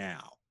right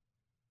now.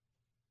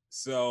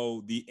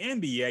 So the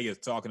NBA is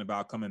talking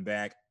about coming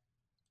back.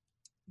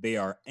 They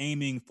are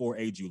aiming for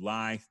a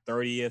July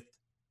 30th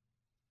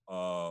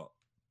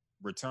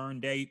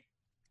return date.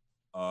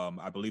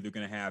 I believe they're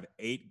going to have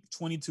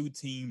 22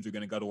 teams are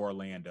going to go to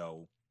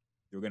Orlando.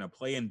 They're going to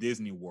play in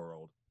Disney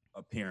World,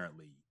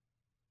 apparently.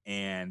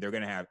 And they're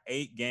going to have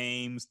 8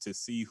 games to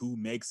see who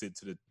makes it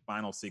to the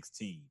final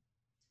 16.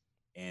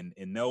 And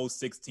in those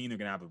 16, they're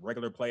going to have a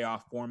regular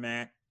playoff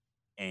format,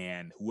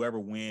 and whoever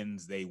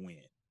wins, they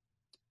win.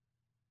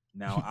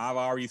 Now, I've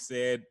already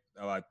said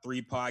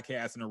 3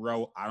 podcasts in a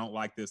row, I don't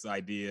like this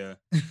idea.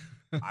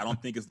 I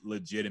don't think it's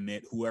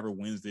legitimate, whoever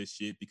wins this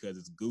shit, because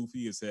it's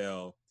goofy as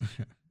hell.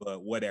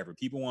 But whatever.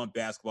 People want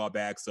basketball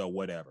back, so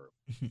whatever.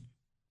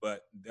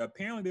 But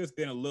apparently there's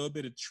been a little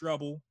bit of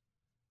trouble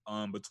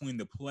between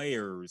the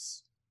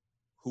players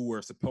who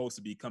are supposed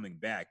to be coming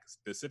back,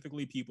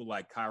 specifically people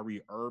like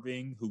Kyrie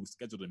Irving, who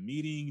scheduled a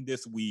meeting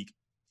this week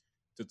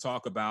to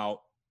talk about,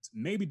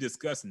 maybe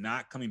discuss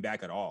not coming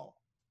back at all.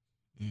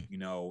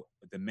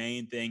 The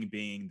main thing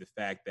being the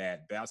fact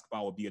that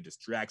basketball will be a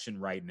distraction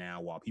right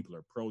now while people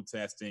are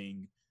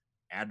protesting,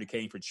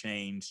 advocating for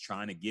change,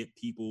 trying to get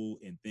people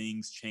and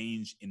things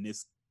changed in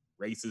this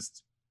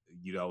racist,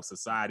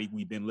 society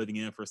we've been living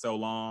in for so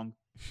long.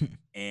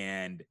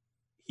 And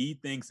he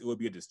thinks it would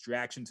be a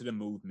distraction to the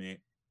movement.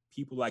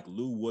 People like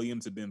Lou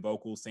Williams have been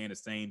vocal saying the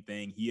same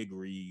thing. He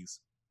agrees.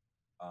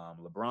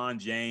 LeBron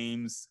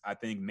James, I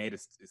think,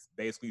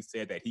 basically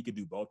said that he could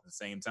do both at the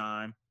same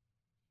time.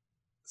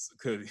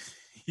 Because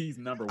he's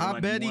number one. I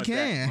bet he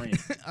can.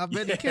 I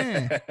bet he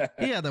can.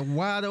 He had a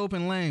wide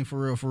open lane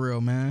for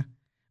real, man.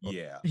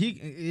 Yeah.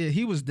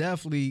 He was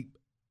definitely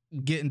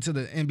getting to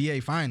the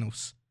NBA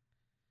finals.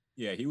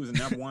 Yeah, he was the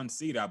number 1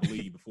 seed, I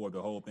believe, before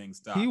the whole thing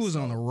stopped. He was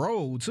on the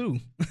road too.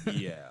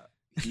 Yeah,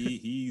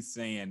 he's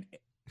saying.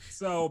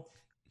 So,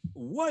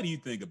 what do you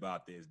think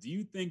about this? Do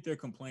you think their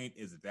complaint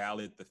is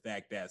valid? The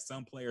fact that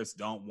some players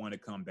don't want to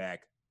come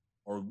back,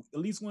 or at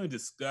least want to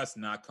discuss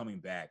not coming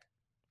back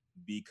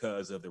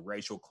because of the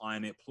racial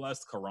climate,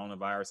 plus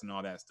coronavirus and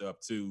all that stuff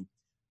too.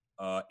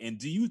 And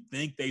do you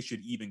think they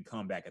should even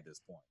come back at this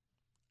point?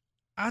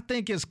 I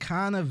think it's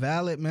kind of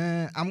valid,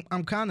 man.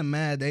 I'm kind of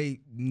mad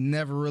they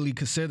never really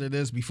considered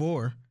this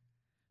before,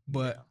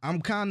 but yeah.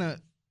 I'm kind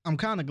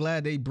of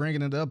glad they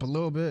bringing it up a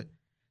little bit.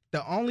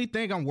 The only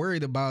thing I'm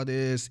worried about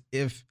is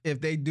if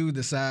they do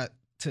decide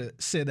to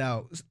sit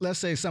out. Let's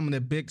say some of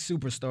the big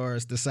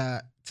superstars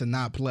decide to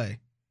not play,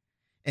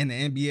 and the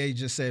NBA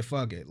just said,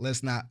 "Fuck it,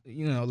 let's not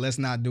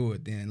do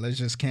it. Then let's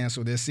just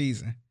cancel this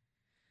season."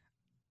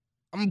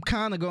 I'm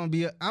kind of gonna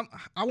be.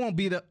 I won't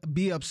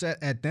be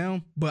upset at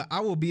them, but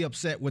I will be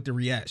upset with the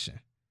reaction,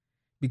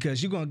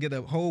 because you're gonna get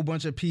a whole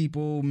bunch of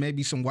people,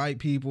 maybe some white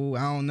people,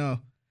 I don't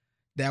know,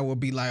 that will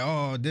be like,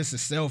 "Oh, this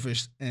is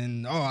selfish,"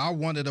 and "Oh, I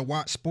wanted to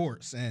watch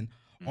sports," and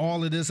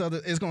all of this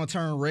other. It's gonna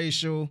turn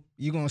racial.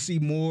 You're gonna see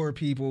more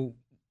people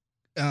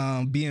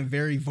being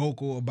very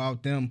vocal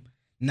about them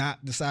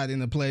not deciding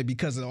to play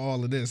because of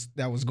all of this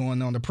that was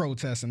going on, the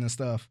protesting and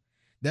stuff.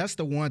 That's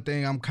the one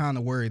thing I'm kind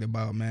of worried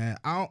about, man.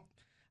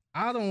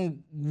 I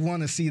don't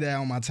want to see that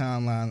on my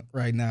timeline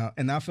right now.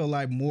 And I feel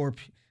like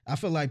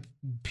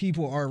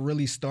people are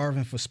really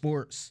starving for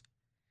sports.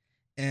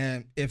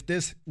 And if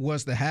this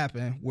was to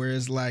happen, where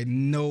it's like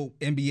no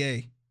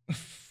NBA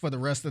for the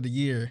rest of the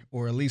year,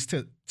 or at least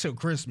till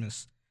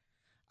Christmas,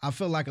 I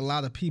feel like a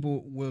lot of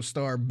people will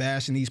start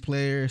bashing these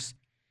players,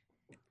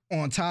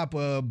 on top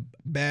of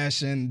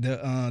bashing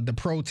the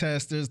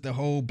protesters, the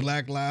whole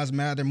Black Lives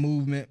Matter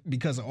movement,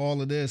 because of all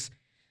of this.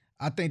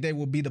 I think they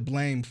will be to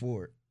blame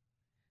for it.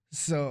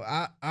 So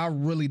I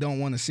really don't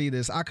want to see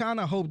this. I kind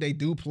of hope they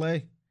do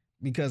play,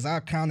 because I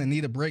kind of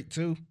need a break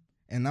too.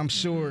 And I'm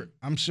sure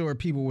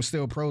people will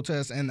still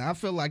protest. And I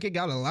feel like it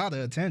got a lot of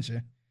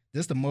attention.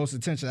 This is the most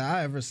attention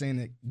I ever seen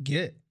it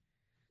get.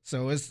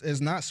 So it's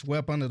not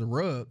swept under the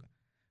rug,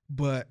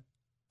 but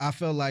I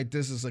feel like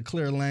this is a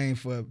clear lane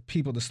for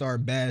people to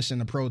start bashing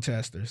the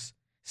protesters,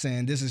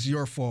 saying this is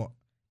your fault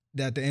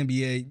that the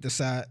NBA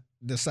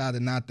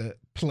decided not to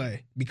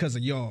play because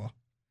of y'all.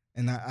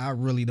 And I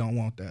really don't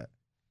want that.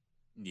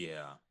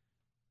 Yeah.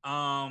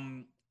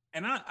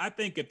 And I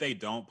think if they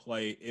don't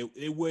play,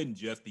 it wouldn't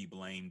just be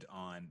blamed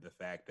on the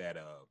fact that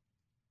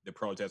the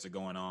protests are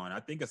going on. I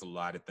think it's a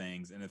lot of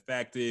things. And the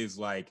fact is,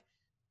 like,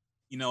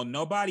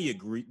 nobody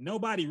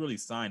really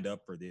signed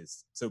up for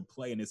this, to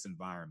play in this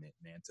environment,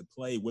 man, to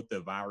play with the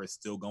virus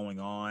still going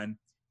on,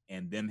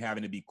 and them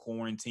having to be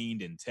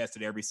quarantined and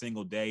tested every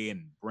single day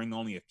and bring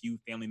only a few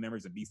family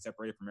members and be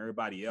separated from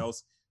everybody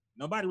else.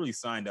 Nobody really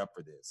signed up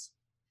for this.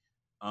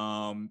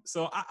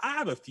 So I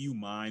have a few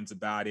minds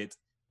about it.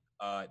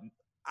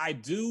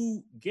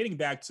 Getting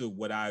back to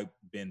what I've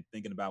been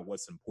thinking about,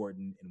 what's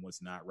important and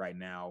what's not right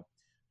now.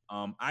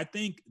 I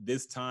think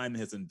this time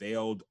has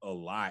unveiled a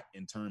lot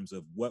in terms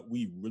of what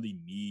we really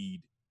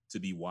need to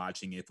be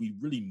watching, if we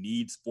really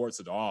need sports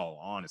at all,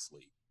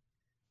 honestly.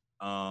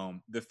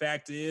 The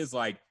fact is,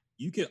 like,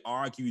 you could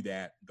argue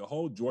that the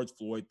whole George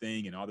Floyd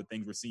thing and all the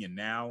things we're seeing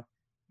now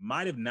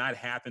might have not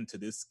happened to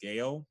this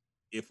scale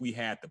if we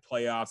had the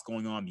playoffs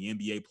going on, the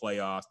NBA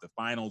playoffs. The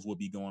finals will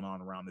be going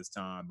on around this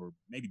time, or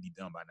maybe be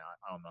done by now.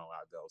 I don't know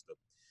how it goes. But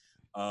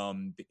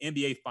the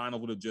NBA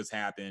finals would have just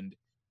happened.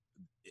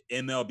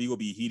 MLB will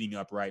be heating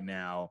up right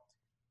now.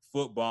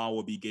 Football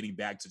will be getting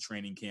back to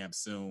training camp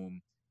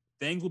soon.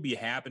 Things will be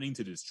happening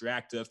to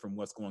distract us from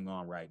what's going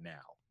on right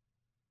now.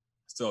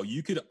 So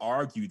you could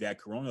argue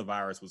that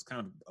coronavirus was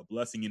kind of a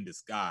blessing in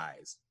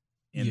disguise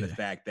in the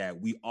fact that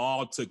we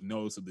all took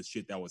notice of the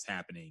shit that was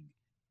happening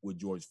with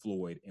George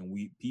Floyd,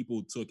 and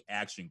people took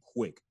action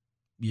quick.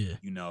 Yeah.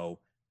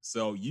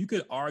 So you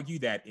could argue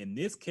that in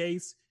this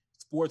case,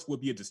 sports would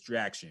be a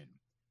distraction.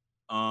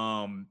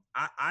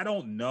 I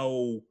don't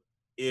know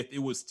if it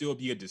would still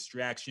be a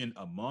distraction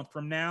a month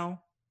from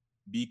now,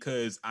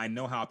 because I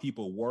know how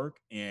people work,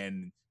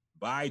 and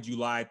by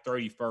July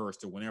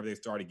 31st or whenever they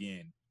start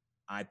again,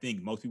 I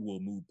think most people will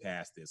move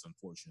past this,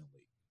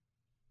 unfortunately.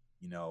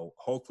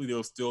 Hopefully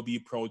there'll still be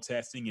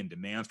protesting and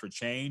demands for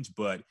change,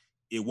 but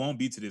it won't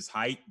be to this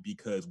height,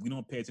 because we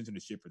don't pay attention to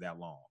shit for that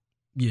long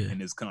in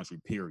this country,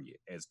 period,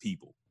 as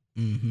people.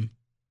 Mm-hmm.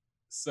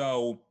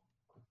 So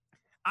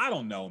I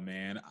don't know,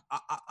 man.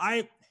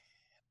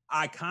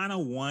 I kind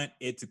of want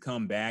it to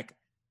come back,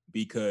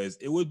 because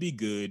it would be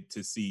good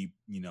to see,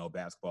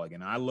 basketball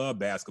again. I love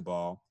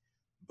basketball,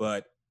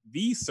 but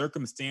these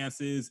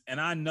circumstances, and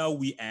I know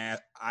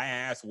I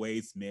asked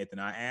Wade Smith and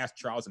I asked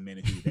Charles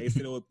Omenihu, they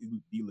said it would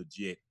be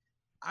legit.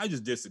 I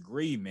just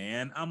disagree,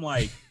 man. I'm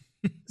like,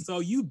 so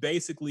you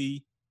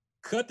basically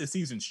cut the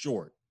season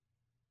short,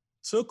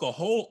 took a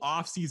whole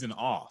off season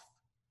off,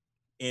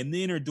 and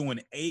then are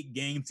doing 8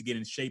 games to get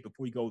in shape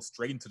before you go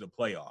straight into the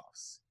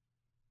playoffs.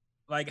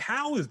 Like,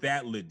 how is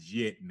that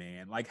legit,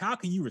 man? Like, how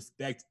can you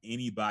respect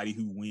anybody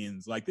who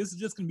wins? Like, this is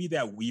just gonna be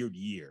that weird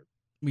year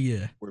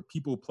Yeah. where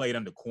people played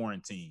under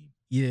quarantine.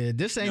 Yeah.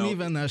 This ain't No.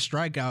 even a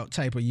strikeout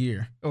type of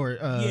year or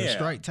Yeah.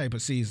 strike type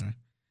of season.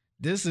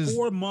 This is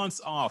 4 months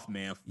off,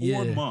 man.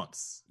 4 Yeah.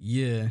 months.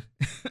 yeah.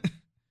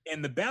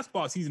 And the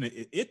basketball season,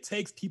 it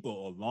takes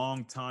people a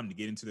long time to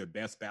get into their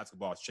best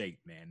basketball shape,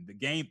 man.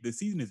 The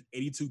season is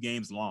 82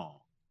 games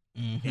long.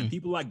 Mhm. And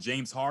people like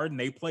James Harden,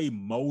 they play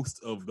most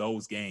of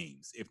those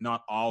games, if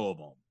not all of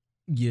them.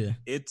 Yeah.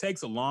 It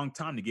takes a long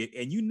time to get,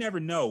 and you never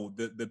know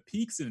the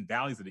peaks and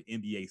valleys of the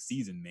NBA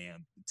season,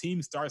 man. The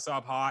team starts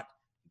off hot,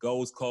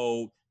 goes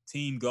cold,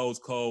 team goes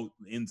cold,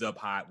 ends up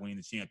hot, winning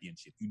the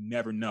championship. You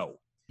never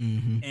know.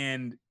 Mhm.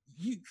 And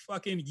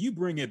you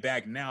bring it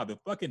back now, the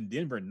fucking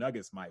Denver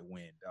Nuggets might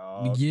win,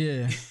 dog.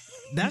 Yeah.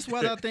 That's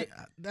what I think.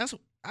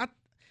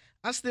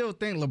 I still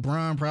think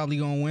LeBron probably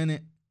gonna win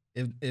it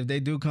if they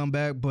do come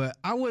back. But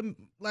I wouldn't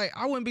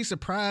be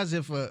surprised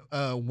if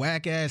a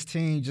whack ass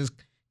team just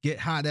get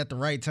hot at the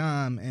right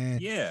time.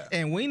 And Yeah.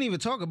 and we didn't even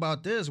talk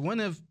about this.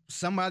 When if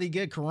somebody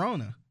get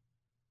corona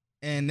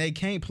and they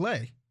can't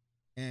play,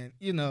 and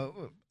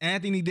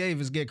Anthony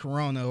Davis get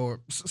corona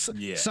or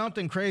Yeah.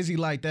 something crazy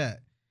like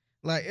that,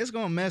 like it's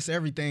gonna mess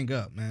everything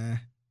up,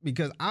 man.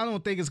 Because I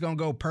don't think it's gonna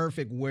go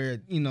perfect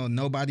where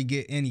nobody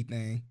get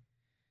anything.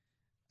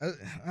 I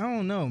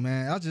don't know,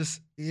 man. I'm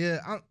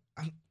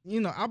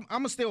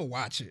gonna still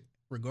watch it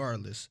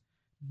regardless,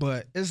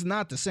 but it's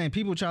not the same.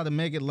 People try to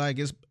make it like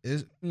it's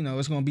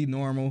gonna be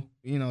normal.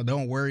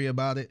 Don't worry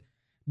about it.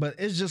 But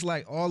it's just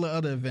like all the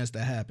other events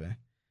that happen.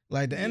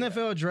 Like the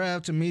NFL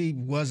draft to me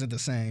wasn't the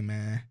same,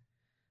 man.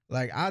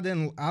 Like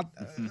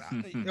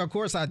of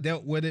course I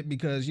dealt with it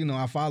because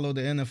I follow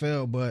the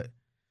NFL, but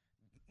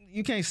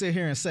you can't sit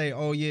here and say,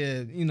 oh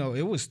yeah,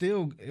 it was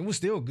still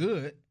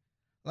good.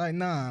 Like,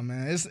 nah,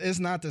 man, it's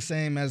not the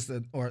same as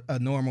a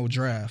normal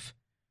draft.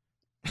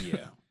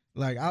 Yeah.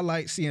 Like, I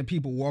like seeing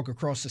people walk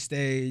across the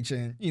stage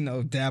and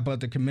dap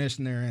up the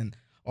commissioner and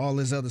all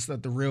this other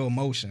stuff, the real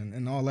emotion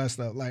and all that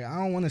stuff. Like, I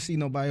don't want to see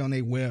nobody on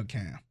their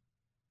webcam.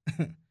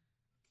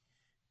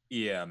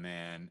 Yeah,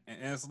 man.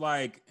 And it's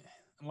like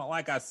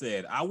I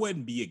said, I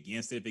wouldn't be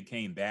against it if it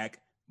came back,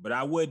 but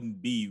I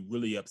wouldn't be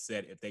really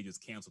upset if they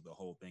just canceled the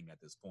whole thing at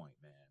this point,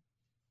 man.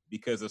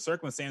 Because the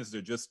circumstances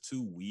are just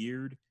too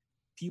weird.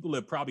 People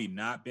have probably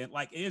not been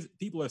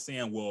people are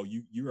saying, well,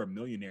 you're a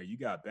millionaire, you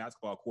got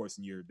basketball courts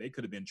and they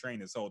could have been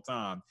trained this whole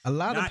time. A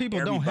lot of people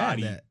don't have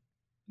that.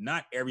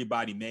 Not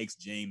everybody makes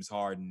James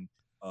Harden,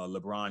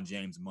 LeBron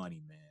James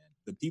money, man.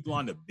 The people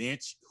on the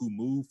bench who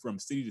move from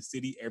city to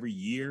city every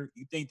year,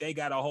 you think they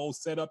got a whole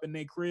setup in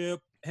their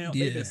crib? Hell,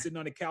 they've been sitting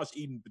on the couch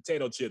eating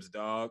potato chips,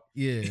 dog.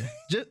 Yeah.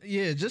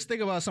 Just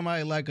think about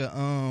somebody like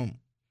who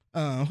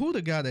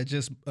the guy that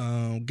just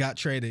got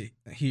traded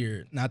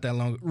here not that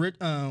long.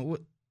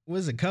 What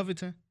is it,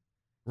 Covington?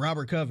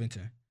 Robert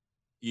Covington.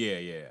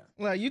 Yeah.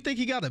 Like, you think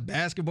he got a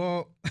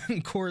basketball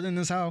court in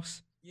his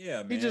house?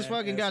 Yeah, man. He just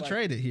fucking got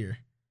traded here.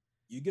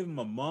 You give him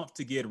a month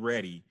to get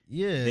ready.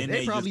 Yeah, then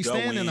they probably just go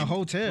staying in a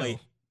hotel.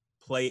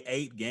 Play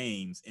 8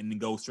 games and then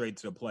go straight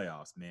to the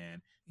playoffs,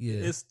 man.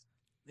 Yeah.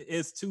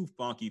 It's too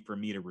funky for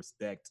me to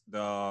respect,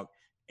 dog.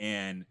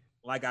 And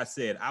like I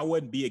said, I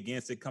wouldn't be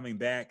against it coming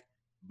back,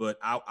 but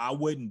I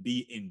wouldn't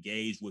be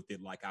engaged with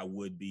it like I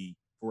would be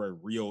for a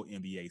real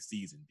NBA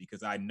season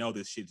because I know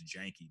this shit's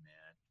janky,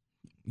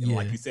 man. And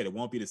like you said, it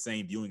won't be the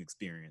same viewing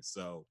experience.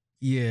 So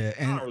yeah,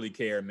 I don't really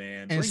care,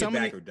 man. Bring it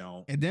back or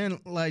don't. And then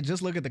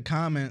just look at the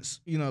comments.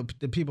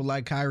 The people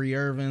like Kyrie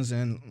Irvings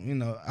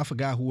and I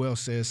forgot who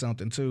else said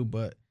something too,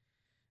 but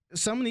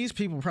some of these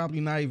people probably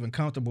not even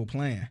comfortable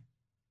playing.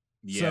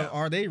 Yeah. So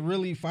are they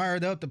really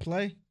fired up to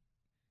play?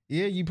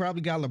 Yeah, you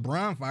probably got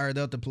LeBron fired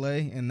up to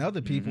play and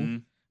other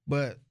people,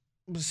 but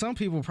some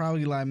people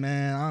probably like,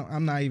 man,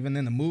 I'm not even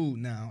in the mood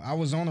now. I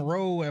was on the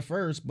road at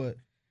first, but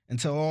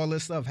until all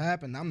this stuff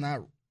happened, I'm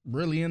not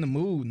really in the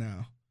mood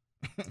now.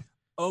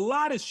 A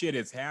lot of shit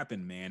has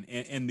happened, man.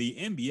 And the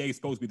NBA is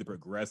supposed to be the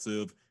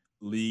progressive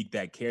league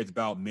that cares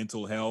about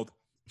mental health.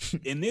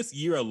 In this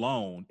year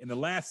alone, in the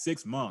last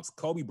 6 months,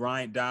 Kobe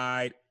Bryant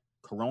died,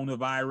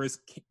 coronavirus.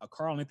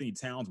 Karl Anthony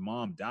Towns'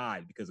 mom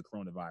died because of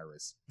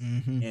coronavirus.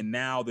 Mm-hmm. And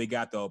now they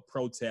got the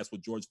protest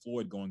with George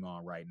Floyd going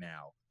on right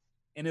now.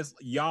 And it's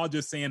y'all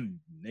just saying,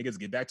 niggas,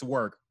 get back to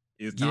work.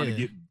 It's time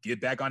to get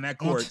back on that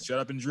court. Shut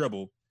up and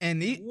dribble.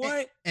 And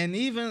what? And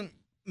even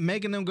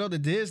making them go to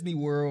Disney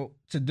World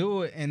to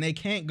do it, and they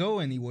can't go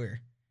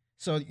anywhere.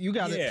 So you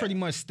got to pretty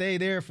much stay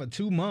there for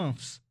 2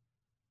 months,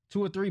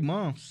 2 or 3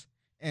 months,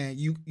 and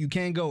you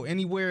can't go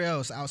anywhere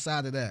else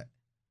outside of that.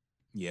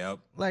 Yep.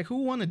 Like,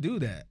 who want to do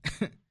that?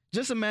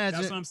 Just imagine.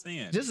 That's what I'm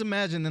saying. Just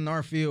imagine in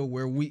our field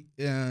where we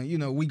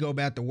go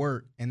back to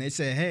work, and they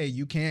say, hey,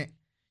 you can't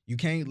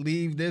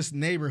leave this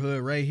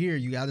neighborhood right here.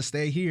 You got to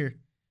stay here.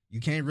 You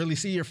can't really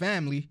see your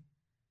family.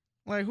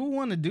 Like, who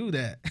want to do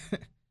that?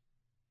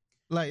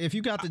 Like, if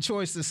you got the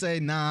choice to say,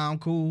 nah, I'm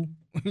cool,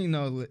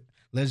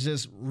 let's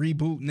just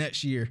reboot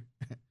next year.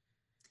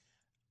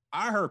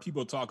 I heard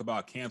people talk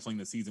about canceling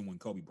the season when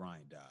Kobe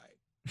Bryant died.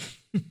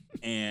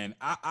 And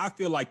I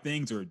feel like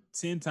things are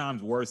 10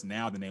 times worse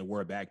now than they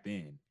were back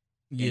then.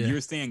 Yeah. And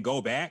you're saying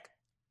go back?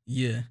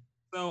 Yeah.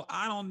 So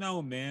I don't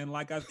know, man.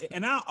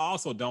 I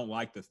also don't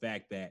like the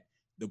fact that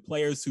the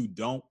players who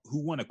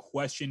want to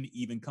question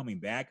even coming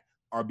back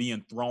are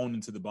being thrown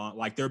into the bond.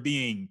 Like they're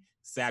being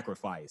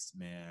sacrificed,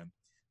 man.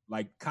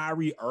 Like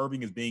Kyrie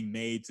Irving is being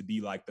made to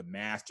be like the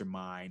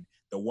mastermind.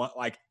 The one,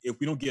 like if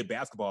we don't get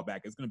basketball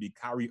back, it's going to be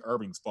Kyrie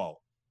Irving's fault,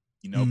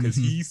 because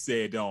he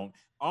said don't.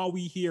 All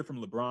we hear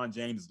from LeBron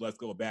James is let's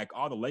go back.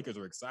 All the Lakers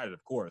are excited,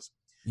 of course.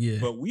 Yeah.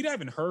 But we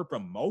haven't heard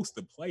from most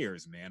of the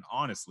players, man.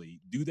 Honestly,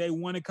 do they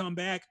want to come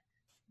back?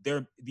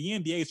 The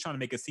NBA is trying to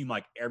make it seem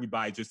like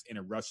everybody's just in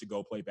a rush to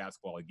go play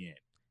basketball again.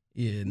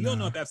 Yeah, we don't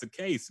know if that's the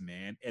case,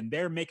 man. And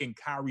they're making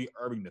Kyrie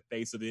Irving the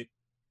face of it,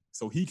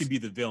 so he can be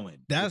the villain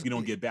if we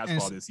don't get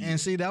basketball this year. And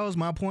see, that was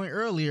my point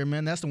earlier,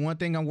 man. That's the one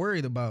thing I'm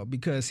worried about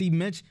because he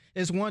mentioned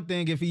it's one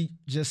thing if he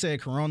just said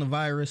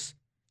coronavirus,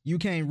 you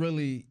can't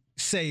really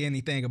say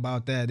anything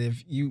about that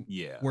if you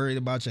worried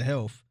about your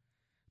health.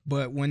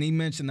 But when he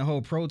mentioned the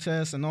whole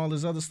protest and all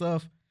this other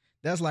stuff,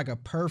 that's like a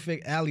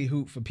perfect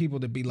alley-oop for people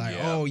to be like,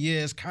 oh,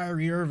 yeah, it's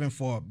Kyrie Irving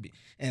fault.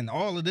 And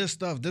all of this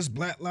stuff, this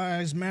Black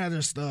Lives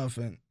Matter stuff.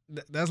 And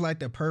that's like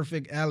the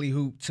perfect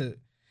alley-oop to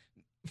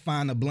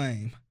find a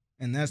blame.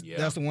 And that's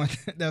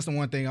the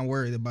one thing I'm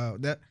worried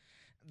about.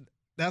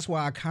 That's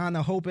why I kind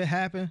of hope it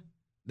happened.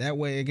 That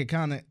way it could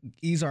kind of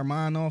ease our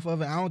mind off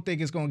of it. I don't think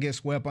it's going to get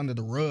swept under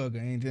the rug or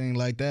anything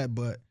like that,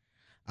 but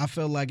I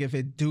feel like if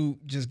it do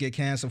just get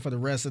canceled for the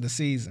rest of the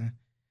season,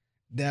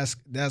 that's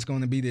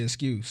going to be the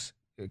excuse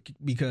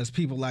because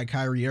people like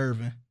Kyrie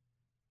Irving.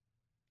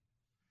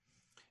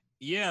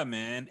 Yeah,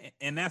 man.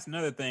 And that's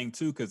another thing,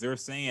 too, because they're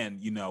saying,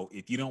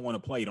 if you don't want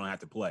to play, you don't have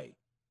to play.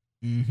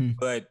 Mm-hmm.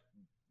 But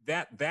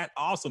that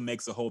also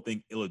makes the whole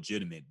thing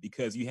illegitimate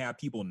because you have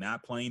people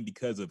not playing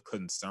because of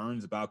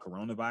concerns about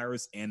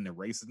coronavirus and the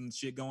racism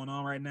shit going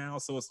on right now.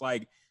 So it's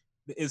like,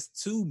 it's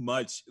too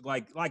much.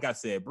 Like I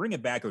said, bring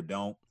it back or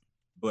don't.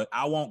 But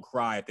I won't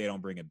cry if they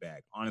don't bring it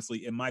back. Honestly,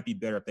 it might be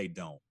better if they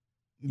don't.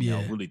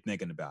 Really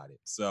thinking about it.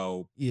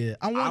 So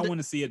I want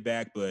to see it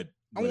back, but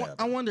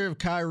I wonder if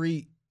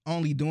Kyrie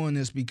only doing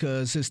this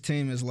because his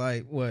team is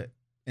like what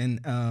in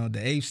the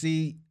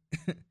AFC,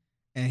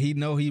 and he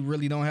know he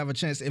really don't have a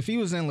chance. If he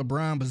was in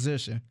LeBron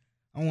position,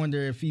 I wonder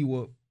if he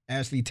will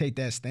actually take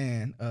that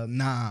stand. I'm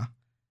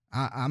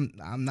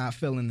not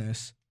feeling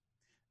this.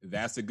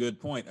 That's a good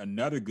point.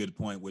 Another good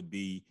point would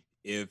be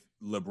if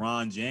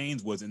LeBron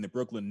James was in the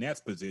Brooklyn Nets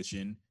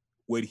position,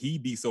 would he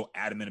be so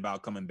adamant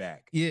about coming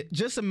back? Yeah,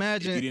 just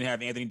imagine if he didn't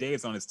have Anthony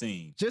Davis on his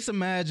team. Just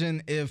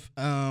imagine if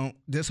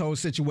this whole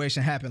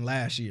situation happened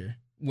last year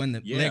when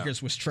the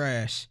Lakers was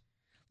trash.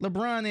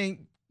 LeBron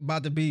ain't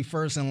about to be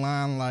first in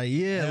line like,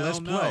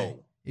 let's play.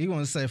 He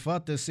want to say,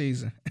 fuck this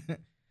season.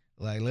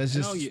 Like, let's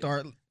just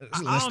start.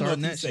 Let's start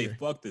next year. Say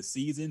fuck the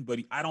season, but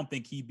I don't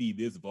think he'd be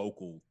this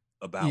vocal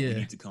about we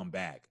need to come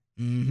back.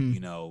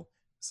 Mm-hmm.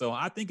 So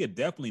I think it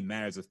definitely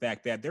matters the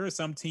fact that there are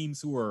some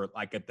teams who are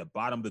like at the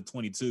bottom of the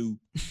 22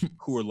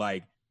 who are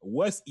like,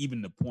 what's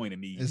even the point of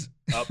me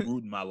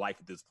uprooting my life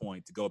at this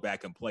point to go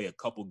back and play a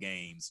couple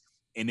games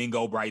and then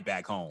go right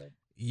back home?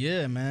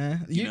 Yeah,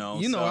 man.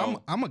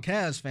 I'm a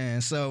Cavs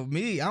fan, so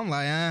I'm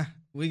like,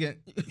 we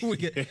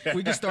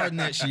can start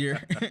next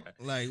year.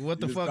 Like, what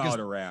the fuck is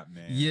a wrap,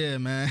 man? Yeah,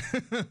 man.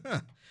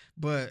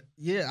 But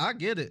yeah, I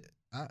get it.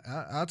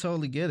 I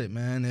totally get it,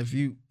 man. If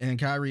you in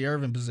Kyrie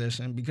Irving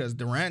position, because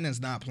Durant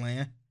is not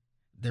playing,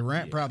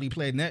 Durant probably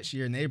played next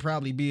year, and they'd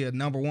probably be a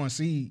number 1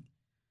 seed.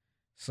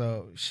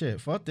 So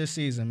shit, fuck this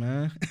season,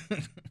 man.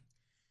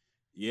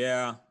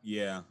 Yeah.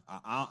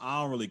 I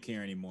don't really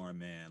care anymore,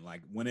 man.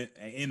 Like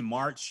in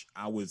March,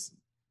 I was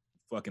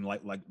fucking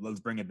like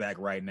let's bring it back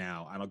right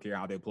now. I don't care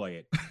how they play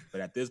it,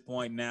 but at this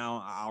point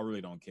now, I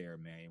really don't care,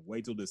 man.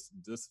 Wait till just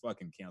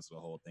fucking cancel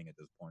the whole thing at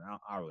this point.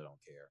 I really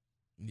don't care.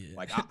 Yeah.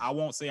 Like I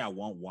won't say I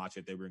won't watch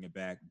it. They bring it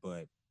back,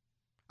 but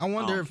I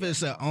wonder if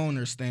it's an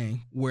owner's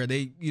thing where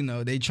they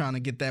trying to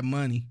get that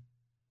money.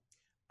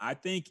 I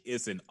think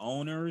it's an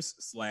owners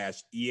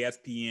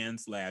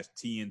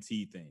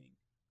 /ESPN/TNT thing.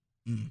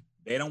 Mm.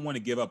 They don't want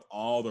to give up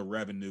all the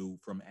revenue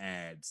from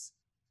ads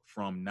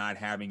from not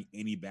having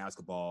any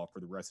basketball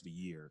for the rest of the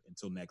year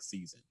until next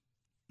season.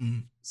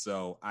 Mm.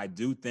 So I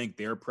do think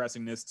they're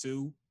pressing this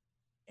too.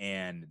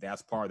 And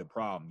that's part of the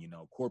problem,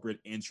 corporate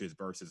interest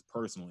versus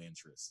personal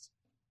interest.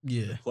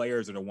 Yeah. The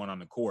players are the one on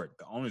the court.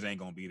 The owners ain't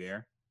going to be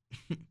there.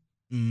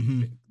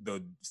 Mm-hmm.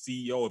 The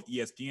CEO of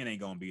ESPN ain't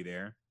going to be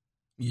there.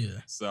 Yeah.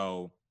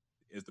 So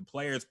it's the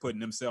players putting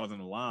themselves on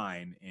the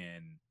line,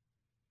 and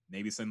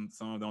maybe some of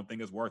them don't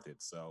think it's worth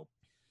it. So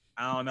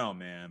I don't know,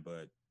 man,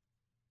 but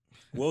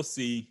we'll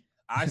see.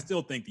 I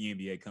still think the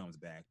NBA comes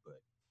back, but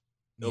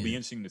it'll be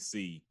interesting to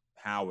see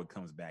how it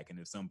comes back. And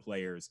if some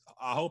players,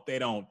 I hope they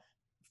don't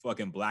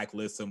fucking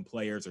blacklist some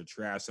players or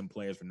trash some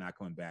players for not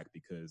coming back,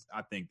 because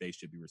I think they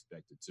should be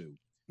respected too.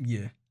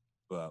 Yeah.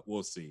 But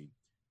we'll see.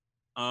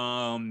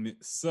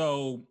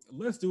 So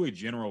let's do a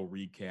general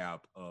recap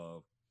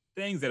of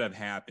things that have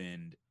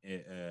happened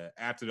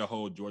after the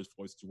whole George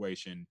Floyd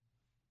situation.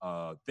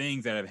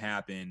 things that have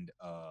happened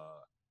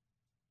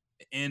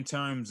in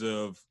terms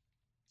of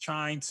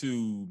trying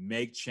to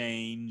make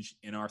change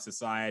in our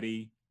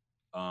society,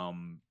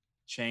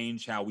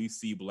 change how we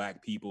see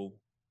Black people.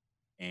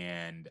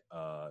 And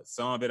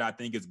some of it I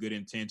think is good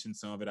intention.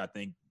 Some of it I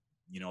think,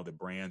 the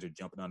brands are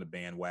jumping on the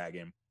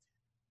bandwagon.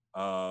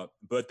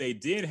 But they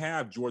did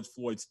have George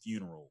Floyd's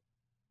funeral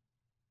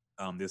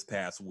this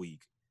past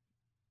week.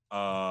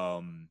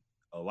 A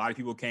lot of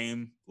people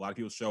came, a lot of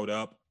people showed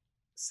up.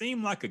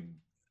 Seemed like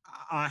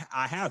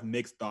I have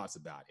mixed thoughts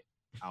about it.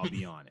 I'll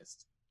be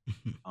honest.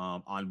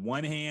 On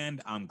one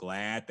hand, I'm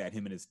glad that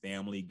him and his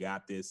family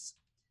got this,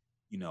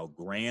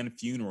 grand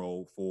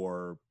funeral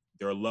for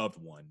their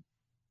loved one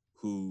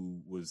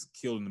who was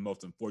killed in the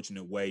most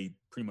unfortunate way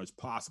pretty much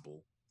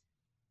possible.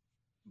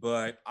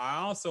 But I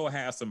also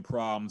have some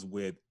problems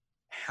with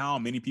how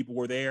many people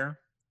were there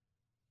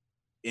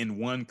in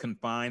one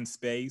confined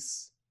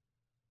space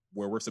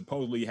where we're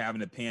supposedly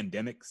having a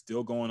pandemic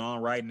still going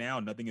on right now.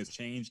 Nothing has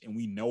changed, and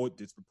we know it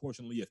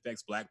disproportionately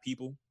affects Black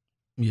people,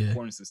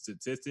 according to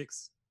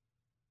statistics.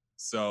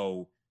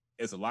 So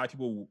it's a lot of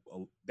people.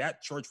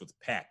 That church was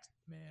packed,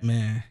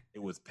 man. It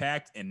was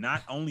packed, and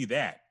not only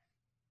that,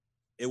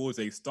 it was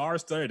a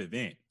star-studded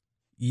event.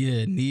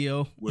 Yeah,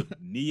 Neo. With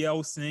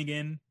Neo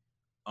singing.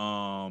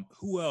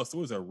 Who else? There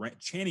was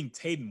Channing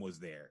Tatum was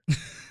there.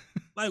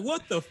 Like,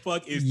 what the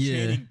fuck is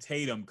Channing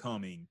Tatum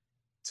coming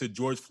to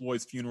George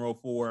Floyd's funeral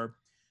for?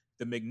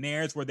 The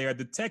McNairs were there.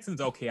 The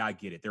Texans, okay, I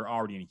get it. They're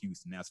already in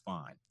Houston. That's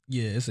fine.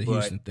 Yeah, it's a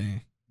Houston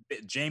thing.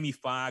 Jamie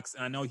Foxx,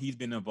 I know he's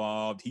been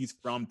involved. He's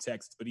from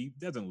Texas, but he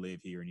doesn't live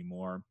here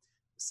anymore.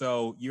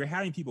 So you're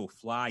having people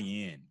fly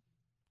in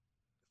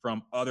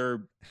from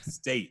other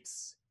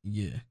states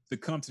to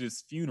come to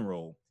this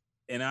funeral.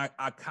 And I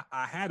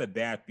had a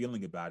bad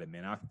feeling about it,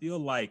 man. I feel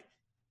like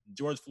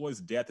George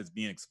Floyd's death is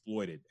being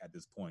exploited at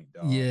this point,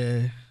 dog.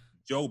 Yeah.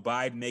 Joe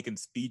Biden making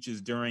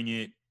speeches during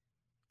it.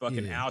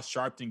 Fucking Al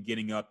Sharpton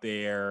getting up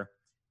there.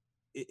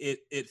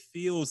 It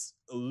feels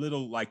a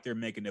little like they're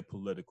making it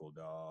political,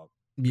 dog.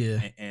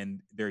 Yeah.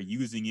 And they're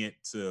using it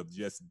to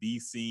just be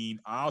seen.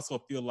 I also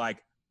feel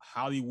like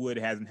Hollywood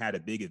hasn't had a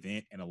big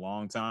event in a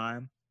long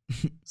time.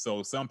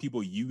 So some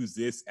people use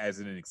this as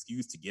an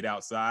excuse to get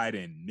outside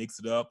and mix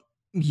it up.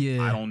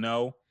 Yeah. I don't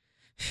know.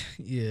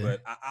 Yeah.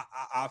 But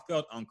I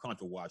felt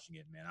uncomfortable watching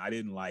it, man. I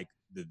didn't like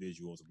the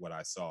visuals of what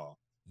I saw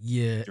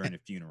during the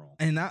funeral.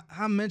 And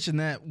I mentioned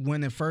that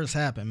when it first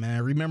happened,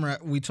 man. Remember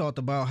we talked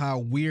about how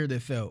weird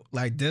it felt.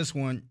 Like this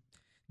one,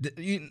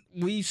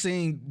 we've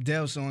seen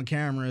deaths on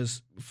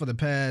cameras for the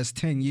past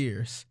 10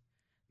 years.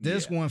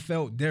 This one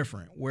felt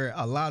different, where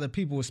a lot of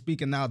people were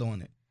speaking out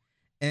on it.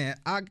 And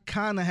I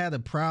kind of had a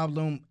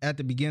problem at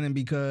the beginning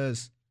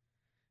because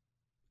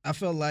I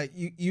felt like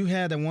you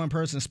had that one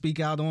person speak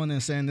out on it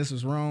and saying this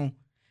was wrong.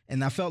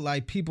 And I felt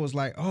like people was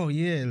like, oh,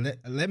 yeah,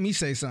 let me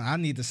say something. I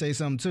need to say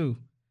something, too.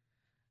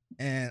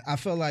 And I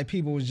felt like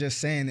people was just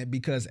saying it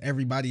because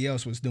everybody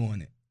else was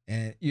doing it.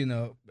 And,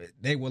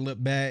 they will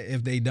look bad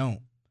if they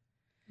don't.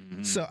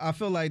 Mm-hmm. So I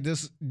feel like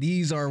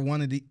these are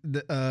one of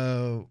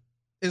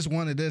it's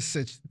one of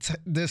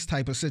this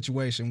type of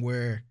situation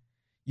where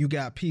you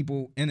got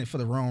people in it for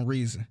the wrong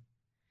reason.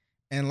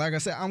 And like I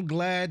said, I'm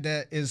glad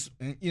that is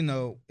in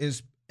the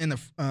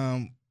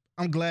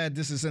I'm glad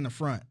this is in the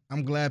front.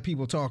 I'm glad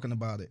people talking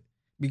about it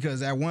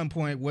because at one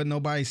point wasn't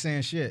nobody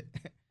saying shit.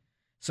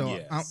 So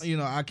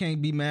I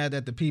can't be mad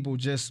at the people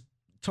just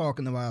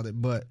talking about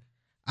it, but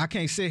I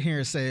can't sit here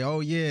and say, "Oh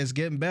yeah, it's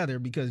getting better"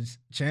 because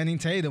Channing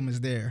Tatum is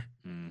there.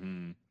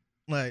 Mm-hmm.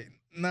 Like,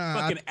 nah.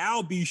 Fucking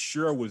Al B.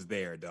 Sure was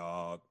there,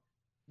 dog.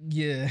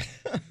 Yeah.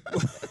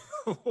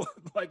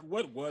 Like,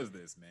 what was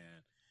this, man?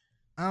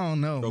 I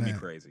don't know. Drove me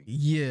crazy.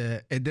 Yeah,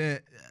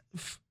 and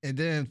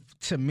then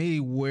to me,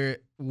 where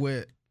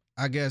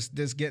I guess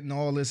this getting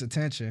all this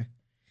attention,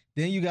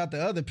 then you got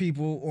the other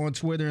people on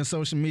Twitter and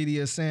social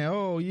media saying,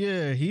 "Oh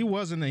yeah, he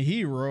wasn't a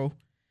hero,"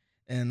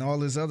 and all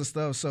this other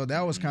stuff. So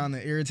that was kind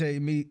of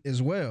irritating me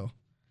as well.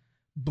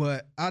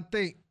 But I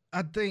think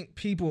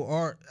people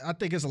are. I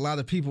think it's a lot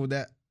of people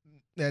that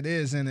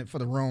is in it for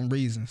the wrong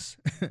reasons.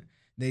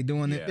 They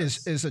doing it.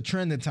 It's a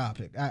trending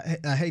topic.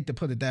 I hate to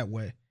put it that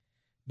way.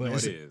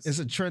 But it's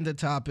a trending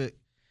topic.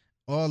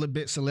 All the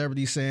big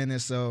celebrities saying it,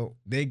 so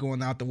they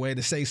going out the way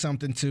to say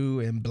something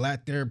too and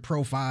black their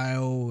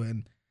profile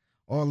and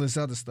all this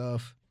other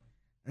stuff.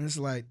 And it's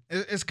like,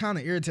 it's kind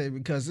of irritating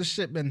because this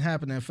shit been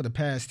happening for the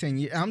past 10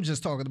 years. I'm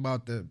just talking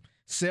about the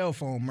cell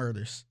phone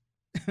murders.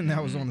 And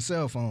that was on the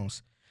cell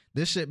phones.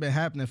 This shit been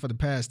happening for the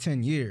past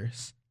 10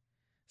 years.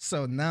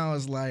 So now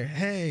it's like,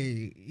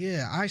 hey,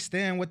 yeah, I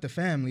stand with the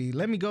family.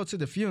 Let me go to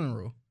the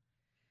funeral.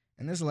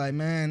 And it's like,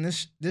 man,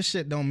 this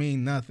shit don't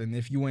mean nothing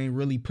if you ain't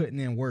really putting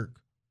in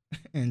work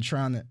and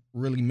trying to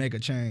really make a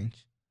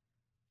change.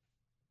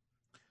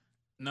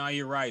 No,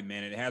 you're right,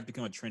 man. It has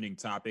become a trending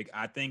topic.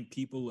 I think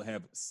people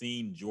have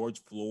seen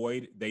George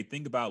Floyd. They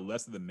think about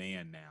less of the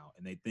man now,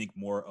 and they think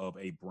more of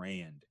a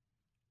brand.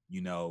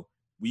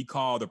 We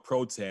call the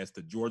protest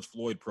the George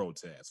Floyd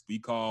protest. We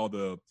call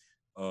the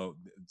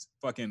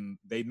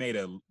they made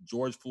a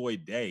George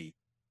Floyd Day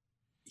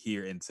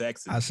here in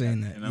Texas. I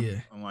seen that. And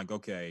I'm like,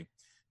 okay.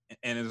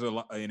 And it's a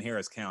lot in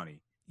Harris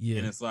County. Yeah.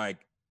 And it's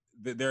like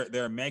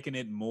they're making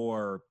it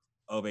more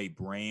of a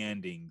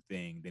branding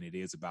thing than it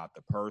is about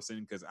the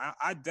person. Because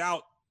I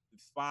doubt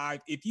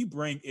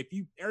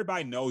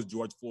everybody knows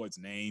George Floyd's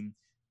name,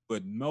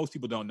 but most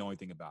people don't know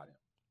anything about him.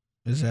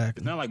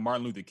 Exactly. It's not like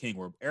Martin Luther King,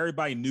 where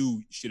everybody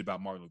knew shit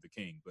about Martin Luther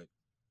King, but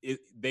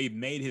they've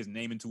made his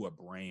name into a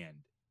brand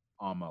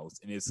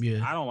almost, and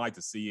I don't like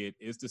to see it.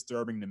 It's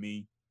disturbing to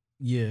me.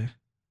 Yeah,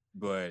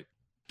 but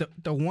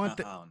the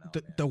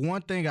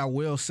one thing I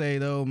will say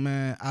though,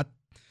 man,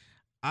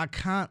 I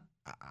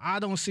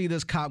don't see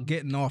this cop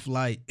getting off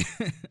light.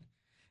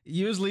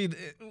 Usually,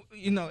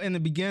 in the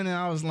beginning,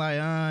 I was like,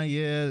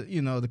 yeah,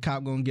 the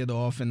cop gonna get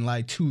off in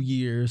like 2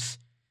 years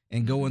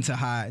and go into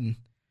hiding.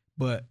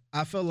 But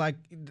I feel like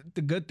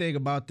the good thing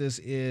about this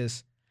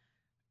is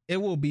it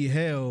will be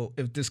hell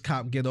if this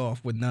cop get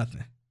off with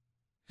nothing.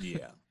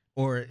 Yeah.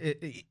 Or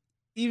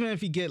even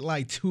if he get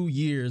like 2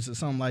 years or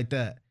something like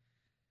that,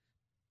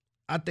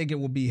 I think it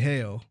will be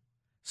hell.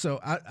 So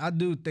I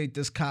do think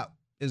this cop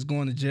is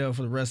going to jail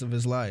for the rest of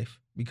his life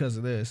because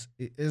of this.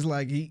 It's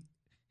like he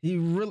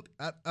really,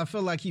 I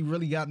feel like he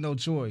really got no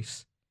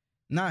choice.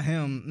 Not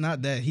him,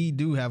 not that he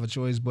do have a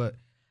choice, but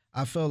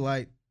I feel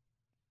like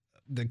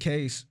the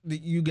case,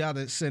 you got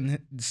to send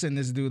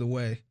this dude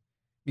away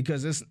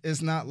because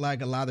it's not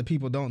like a lot of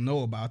people don't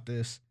know about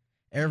this.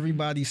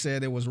 Everybody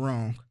said it was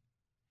wrong.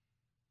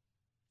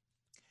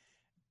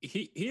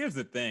 Here's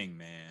the thing,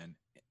 man.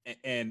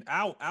 And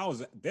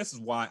this is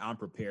why I'm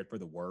prepared for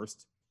the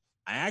worst.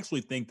 I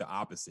actually think the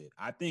opposite.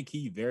 I think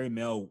he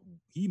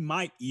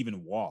might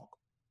even walk,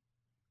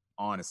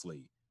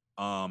 honestly.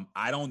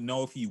 I don't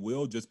know if he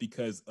will just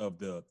because of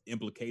the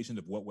implications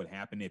of what would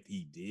happen if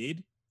he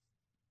did.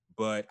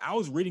 But I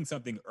was reading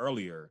something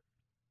earlier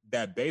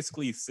that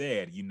basically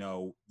said,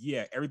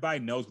 yeah, everybody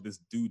knows what this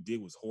dude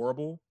did was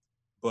horrible,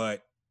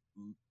 but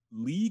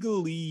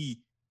legally,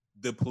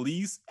 the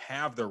police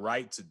have the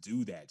right to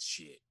do that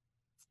shit.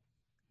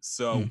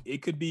 So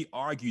it could be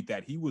argued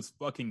that he was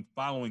fucking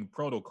following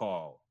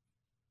protocol.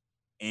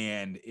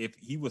 And if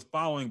he was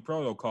following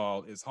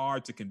protocol, it's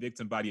hard to convict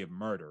somebody of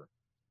murder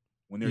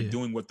when they're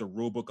doing what the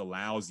rule book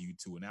allows you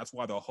to. And that's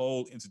why the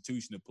whole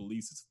institution of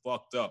police is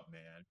fucked up,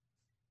 man.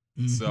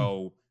 Mm-hmm.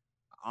 So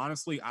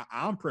honestly,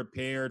 I'm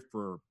prepared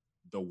for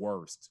the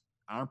worst.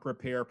 I'm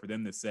prepared for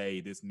them to say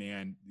this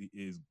man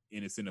is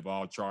innocent of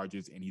all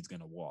charges and he's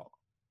going to walk.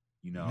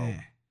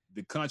 Man.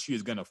 The country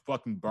is going to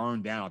fucking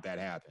burn down if that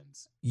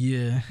happens.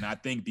 Yeah. And I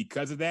think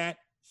because of that,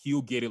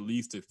 he'll get at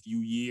least a few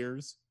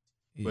years,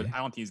 but I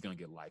don't think he's going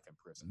to get life in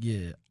prison.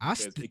 Yeah.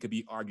 It could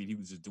be argued he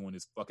was just doing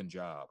his fucking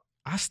job.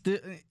 I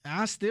still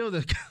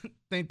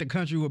think the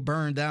country would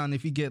burn down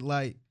if he get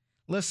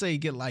let's say he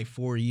get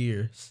 4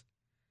 years.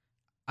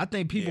 I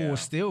think people will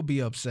still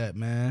be upset,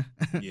 man.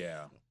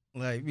 Yeah.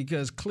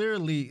 Because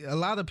clearly a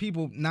lot of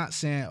people not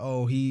saying,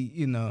 oh,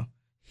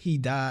 he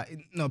died.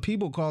 No,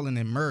 people calling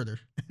it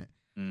murder.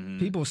 Mm-hmm.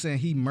 People saying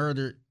he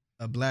murdered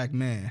a black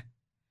man.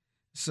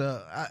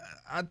 So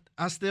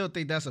I still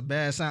think that's a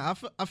bad sign.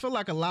 I feel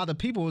like a lot of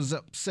people was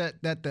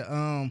upset that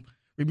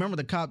remember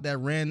the cop that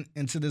ran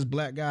into this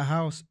black guy's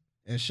house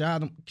and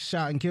shot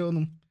and killed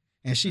him,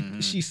 and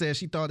she said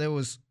she thought it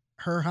was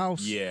her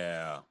house.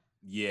 Yeah.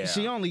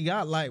 She only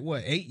got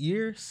 8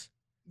 years.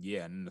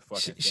 Yeah, and the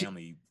fucking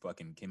family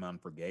fucking came out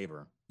and forgave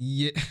her.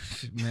 Yeah,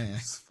 man,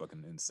 it's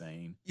fucking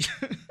insane.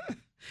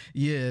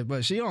 Yeah,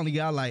 but she only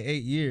got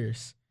 8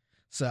 years.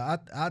 So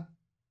I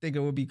think it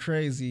would be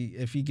crazy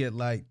if he get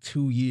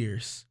 2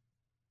 years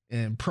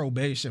and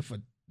probation for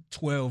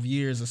 12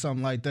 years or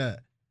something like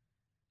that.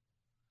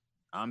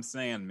 I'm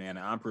saying, man,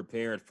 I'm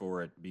prepared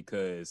for it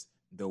because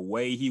the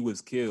way he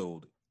was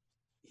killed,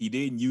 he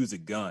didn't use a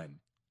gun.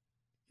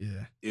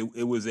 Yeah.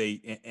 It was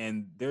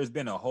and there's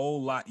been a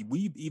whole lot.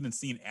 We've even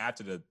seen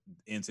after the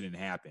incident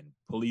happened,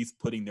 police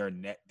putting their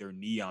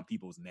knee on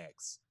people's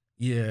necks.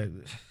 Yeah.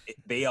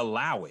 They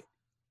allow it.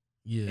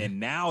 Yeah. And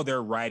now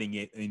they're writing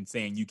it and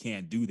saying you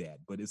can't do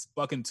that, but it's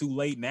fucking too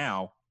late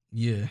now.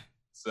 Yeah.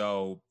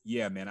 So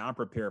yeah, man, I'm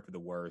prepared for the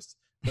worst.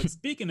 But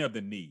speaking of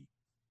the knee,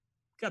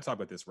 we gotta talk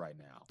about this right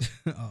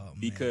now. Oh,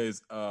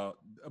 because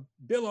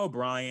Bill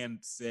O'Brien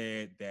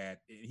said that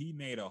he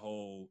made a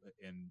whole,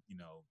 and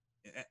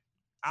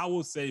I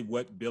will say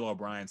what Bill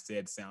O'Brien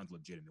said sounds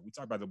legitimate. We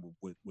talked about it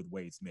with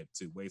Wade Smith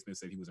too. Wade Smith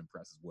said he was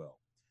impressed as well.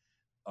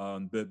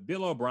 But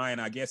Bill O'Brien,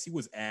 I guess he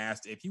was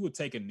asked if he would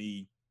take a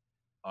knee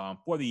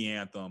for the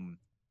anthem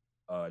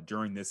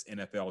during this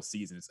NFL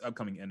season, this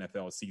upcoming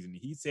NFL season.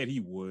 He said he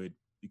would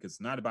because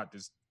it's not about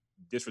just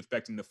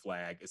disrespecting the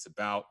flag. It's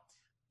about,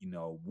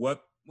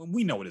 what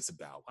we know what it's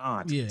about.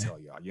 I don't have to tell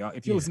y'all.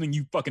 If you're listening,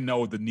 you fucking know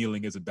what the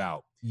kneeling is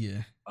about.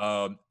 Yeah.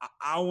 I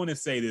want to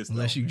say this.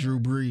 Unless you Drew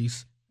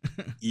Brees.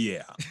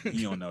 Yeah.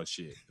 You don't know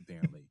shit,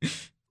 apparently.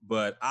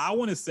 But I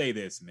want to say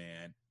this,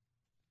 man.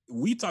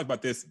 We talked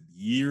about this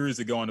years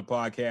ago on the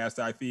podcast,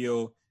 I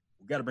feel.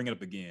 We got to bring it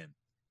up again.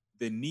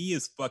 The knee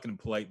is fucking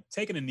played.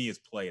 Taking a knee is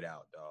played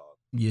out, dog.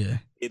 Yeah.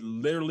 It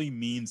literally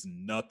means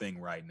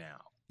nothing right now.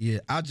 Yeah,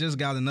 I just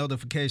got a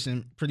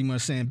notification pretty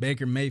much saying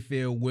Baker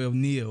Mayfield will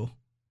kneel.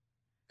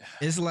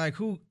 It's like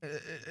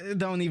it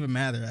don't even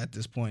matter at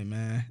this point,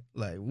 man.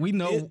 Like we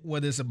know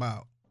what it's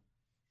about.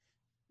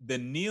 The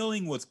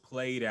kneeling was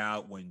played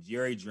out when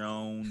Jerry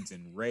Jones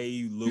and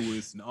Ray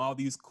Lewis and all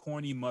these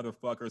corny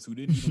motherfuckers who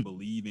didn't even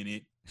believe in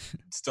it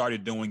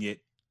started doing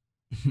it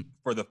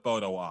for the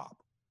photo op.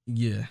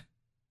 Yeah.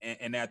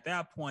 And at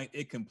that point,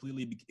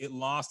 it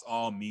lost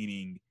all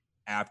meaning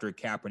after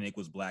Kaepernick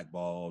was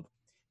blackballed.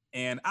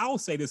 And I'll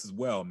say this as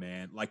well,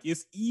 man. Like,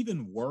 it's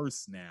even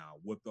worse now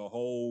with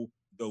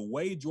the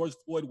way George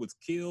Floyd was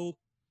killed.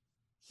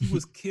 He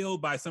was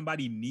killed by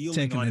somebody kneeling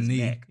Taking on his knee.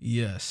 neck.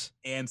 Yes.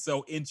 And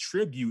so in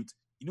tribute,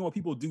 you know what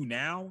people do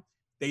now?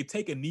 They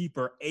take a knee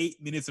for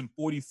 8 minutes and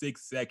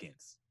 46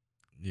 seconds.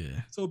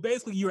 Yeah. So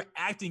basically, you're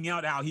acting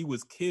out how he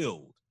was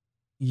killed.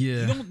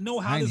 Yeah. You don't know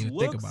how this looks. I didn't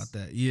even think about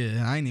that.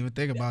 Yeah, I didn't even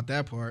think about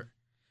that part.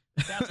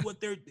 That's what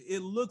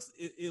it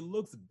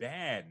looks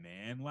bad,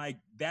 man. Like,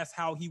 that's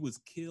how he was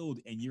killed,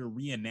 and you're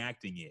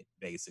reenacting it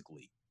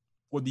basically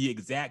for the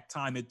exact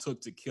time it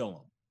took to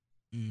kill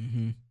him.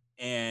 Mm-hmm.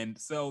 And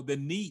so the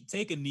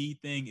take a knee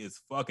thing is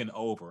fucking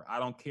over. I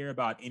don't care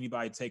about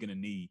anybody taking a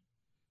knee.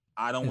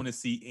 I don't want to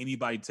see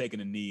anybody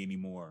taking a knee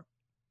anymore.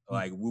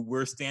 Like,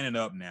 we're standing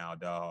up now,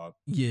 dog.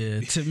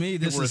 Yeah, to me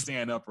we're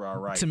standing up for our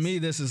rights. To me,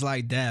 this is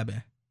like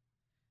dabbing.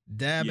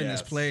 Dabbing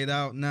is played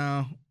out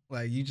now.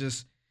 Like, you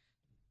just,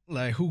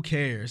 like, who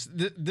cares?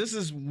 This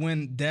is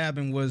when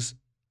dabbing was,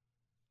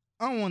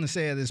 I don't want to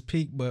say at its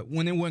peak, but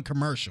when it went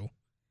commercial.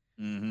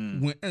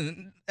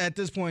 Mm-hmm. At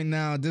this point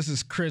now, this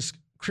is Chris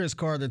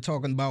Carter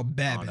talking about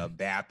babbing. On a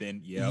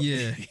bapping, yep.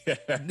 Yeah.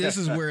 This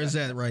is where it's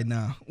at right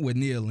now with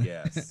kneeling.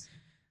 Yes.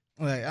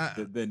 Like,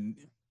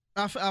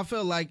 I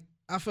feel like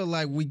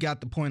we got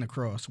the point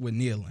across with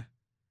kneeling.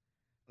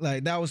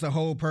 Like, that was the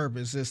whole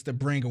purpose, is to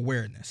bring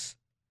awareness.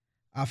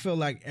 I feel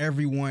like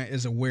everyone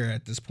is aware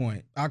at this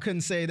point. I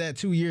couldn't say that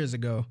 2 years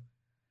ago,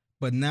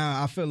 but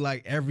now I feel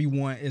like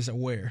everyone is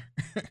aware.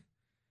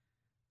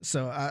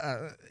 So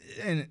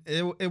and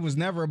it was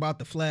never about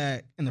the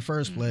flag in the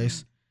first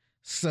place.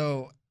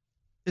 So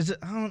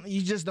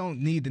you just don't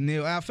need to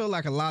kneel. I feel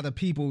like a lot of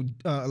people,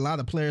 a lot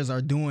of players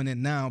are doing it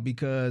now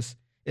because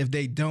if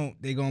they don't,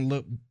 they're gonna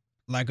look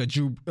like a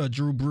Drew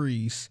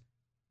Brees.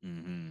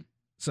 Mm-hmm.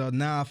 So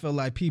now I feel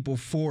like people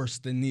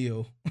forced to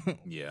kneel.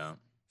 Yeah.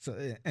 So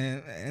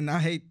and I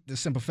hate the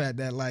simple fact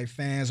that, like,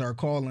 fans are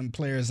calling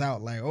players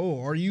out like,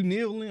 "Oh, are you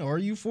kneeling? Are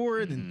you for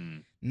it?"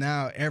 And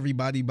now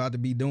everybody about to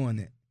be doing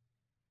it.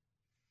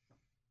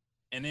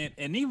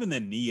 And even the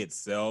knee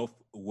itself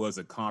was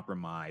a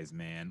compromise,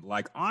 man.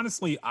 Like,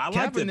 honestly, I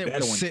liked it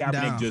better when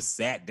Kaepernick just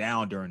sat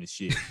down during the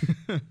shit.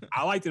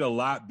 I liked it a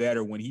lot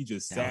better when he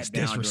just sat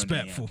down during the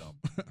anthem.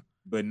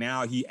 But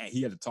now he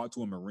had to talk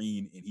to a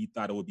Marine, and he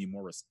thought it would be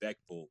more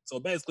respectful.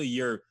 So basically,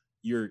 you're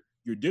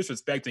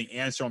disrespecting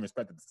and showing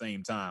respect at the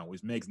same time,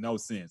 which makes no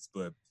sense.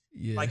 But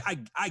yeah. Like,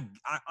 I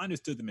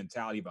understood the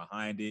mentality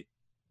behind it,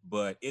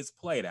 but it's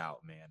played out,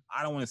 man.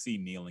 I don't want to see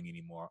kneeling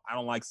anymore. I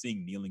don't like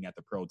seeing kneeling at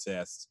the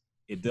protests.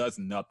 It does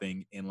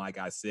nothing. And like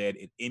I said,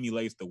 it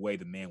emulates the way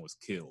the man was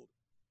killed.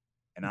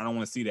 And I don't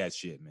want to see that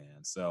shit,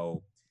 man.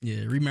 So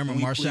yeah, remember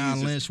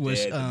Marshawn Lynch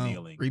was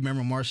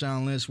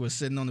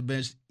sitting on the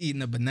bench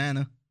eating a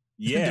banana?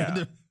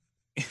 Yeah.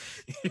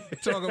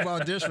 Talk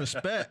about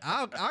disrespect.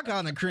 I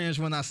kind of cringe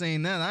when I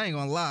seen that. I ain't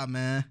gonna lie,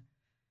 man.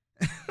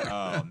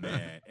 Oh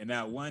man. And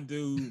that one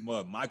dude,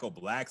 Michael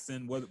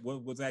Blackson, what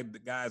was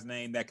that guy's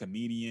name? That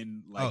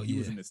comedian, like, he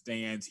was in the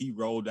stands. He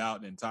rolled out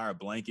an entire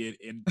blanket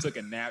and took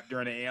a nap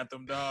during the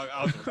anthem, dog.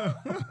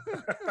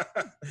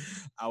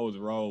 I was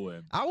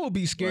rolling. I would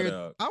be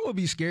scared. I would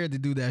be scared to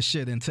do that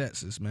shit in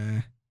Texas,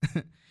 man.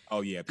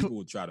 Oh yeah, people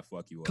would try to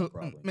fuck you up,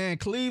 probably. Man,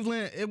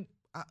 Cleveland,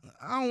 I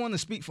don't want to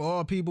speak for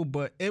all people,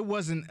 but it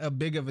wasn't a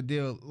big of a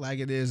deal like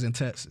it is in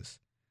Texas.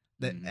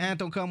 The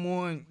anthem come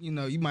on,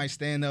 you might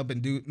stand up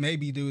and do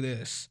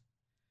this.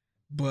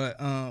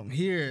 But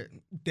here,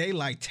 they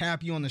like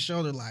tap you on the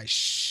shoulder like,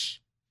 shh.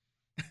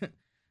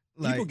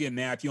 Like, people get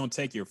mad if you don't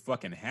take your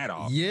fucking hat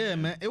off. Yeah,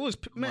 man. It was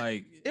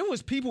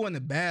people in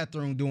the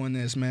bathroom doing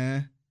this,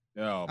 man.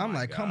 Oh, I'm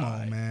like, God. Come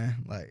on, man.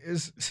 Like,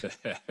 it's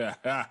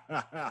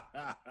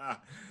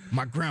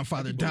my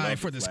grandfather died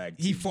for this.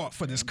 He fought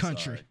for this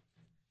country. Sorry.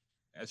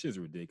 That shit's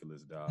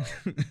ridiculous, dog.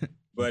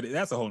 But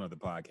that's a whole nother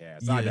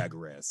podcast. Yeah. I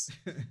digress.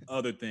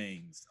 Other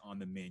things on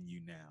the menu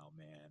now,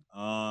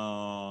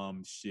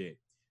 man. Shit.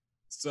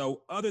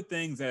 So other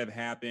things that have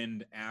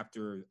happened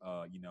after,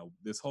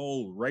 this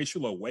whole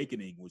racial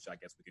awakening, which I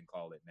guess we can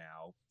call it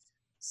now.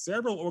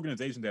 Several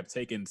organizations have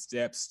taken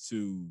steps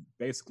to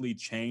basically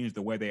change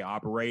the way they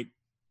operate.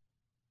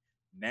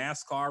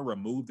 NASCAR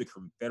removed the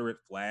Confederate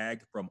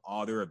flag from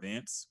all their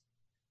events,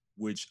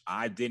 which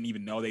I didn't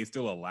even know they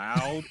still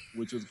allowed,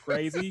 which was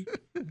crazy.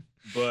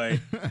 But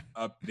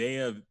they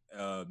have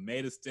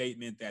made a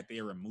statement that they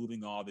are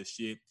removing all this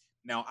shit.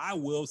 Now, I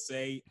will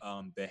say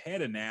the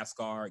head of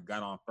NASCAR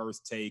got on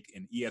First Take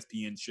and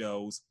ESPN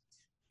shows,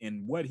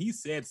 and what he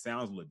said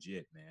sounds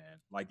legit, man.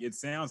 Like, it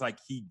sounds like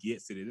he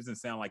gets it. It doesn't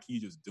sound like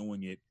he's just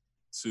doing it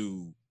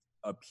to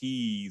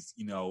appease,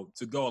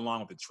 to go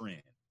along with the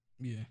trend.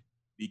 Yeah.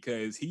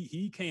 Because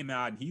he came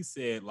out and he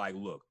said, like,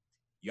 look,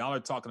 y'all are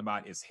talking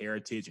about his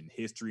heritage and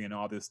history and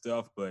all this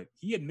stuff, but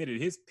he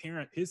admitted his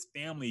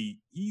family,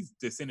 he's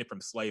descended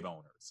from slave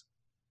owners.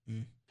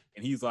 Mm.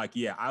 And he's like,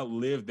 yeah, I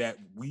lived that.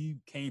 We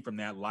came from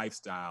that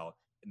lifestyle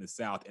in the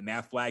South, and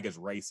that flag is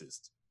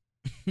racist.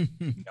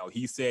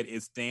 He said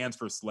it stands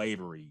for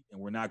slavery,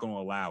 and we're not going to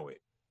allow it.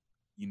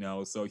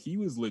 So he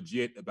was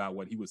legit about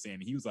what he was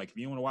saying. He was like, if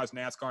you don't want to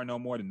watch NASCAR no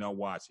more, then don't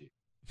watch it.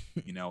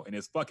 And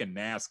it's fucking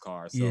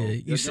NASCAR, so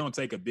it's gonna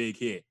take a big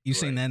hit. You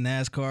seen that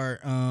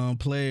NASCAR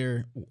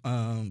player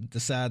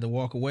decide to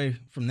walk away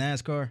from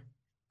NASCAR?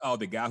 Oh,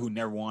 the guy who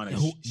never won a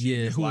who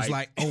was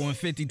like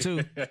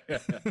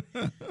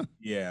 0-52.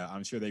 Yeah,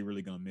 I'm sure they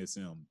really gonna miss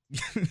him.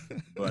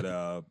 But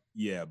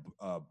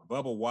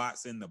Bubba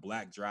Watson, the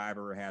black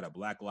driver, had a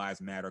Black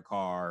Lives Matter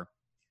car,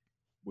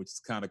 which is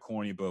kind of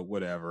corny, but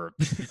whatever.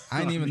 I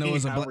didn't even know it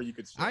was I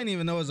didn't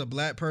even know it was a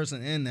black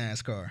person in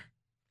NASCAR.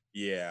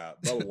 Yeah,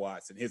 Bubba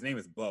Watson. His name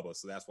is Bubba,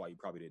 so that's why you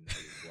probably didn't know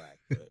he was black.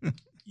 But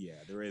yeah,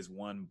 there is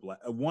one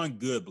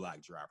good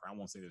black driver. I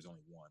won't say there's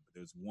only one, but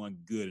there's one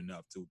good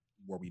enough to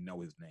where we know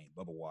his name,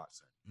 Bubba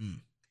Watson. Mm.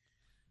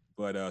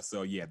 But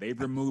so yeah, they've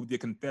removed the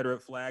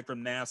Confederate flag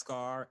from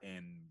NASCAR,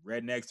 and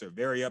rednecks are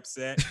very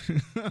upset.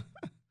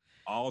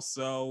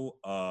 Also,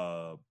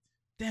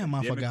 damn,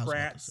 I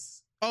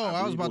Democrats.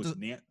 I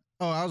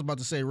was about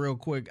to say real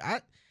quick.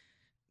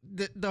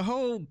 The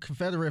whole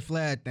Confederate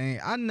flag thing,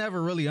 I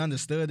never really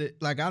understood it.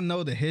 Like, I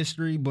know the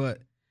history, but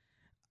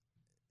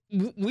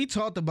we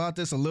talked about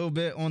this a little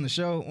bit on the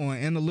show on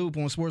In the Loop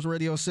on Sports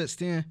Radio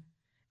 610,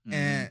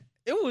 and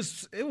it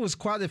was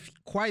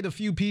quite a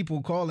few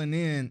people calling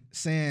in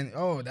saying,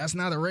 "Oh, that's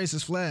not a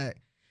racist flag."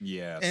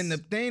 Yes. And the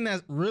thing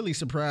that really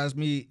surprised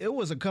me, it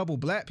was a couple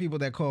black people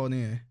that called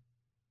in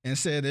and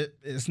said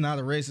it's not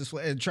a racist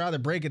flag and tried to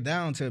break it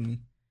down to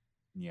me.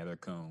 Yeah, they're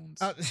cones.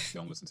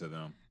 Don't listen to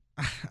them.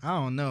 I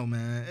don't know,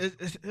 man.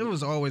 It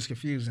was always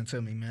confusing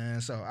to me,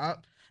 man. So I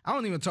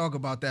don't even talk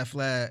about that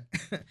flag.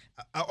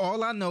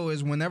 All I know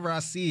is whenever I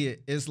see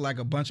it, it's like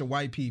a bunch of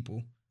white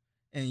people,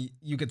 and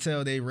you could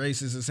tell they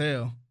racist as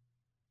hell.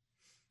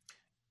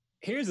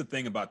 Here's the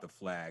thing about the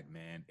flag,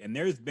 man. And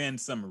there's been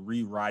some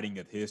rewriting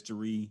of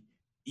history.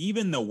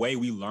 Even the way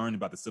we learned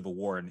about the Civil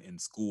War in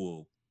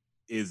school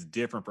is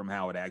different from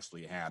how it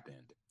actually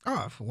happened.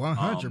 Oh,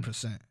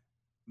 100%.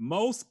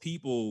 Most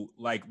people,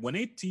 like, when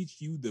they teach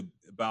you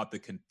about the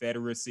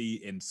Confederacy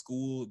in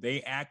school,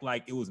 they act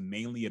like it was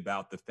mainly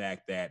about the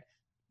fact that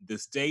the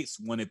states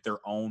wanted their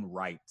own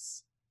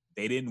rights.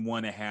 They didn't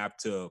want to have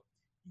to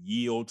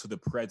yield to the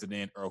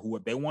president or who.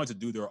 They wanted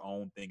to do their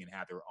own thing and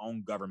have their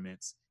own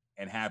governments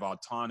and have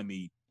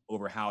autonomy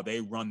over how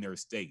they run their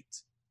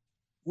states,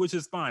 which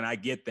is fine. I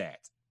get that.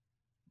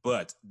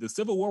 But the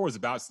Civil War was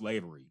about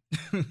slavery.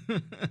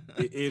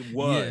 It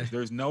was. Yeah.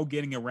 There's no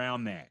getting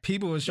around that.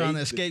 People was trying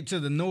to escape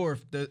to the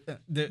north to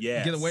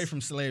get away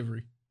from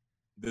slavery.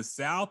 The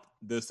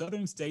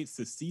southern states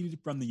seceded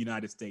from the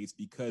United States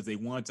because they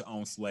wanted to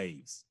own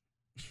slaves.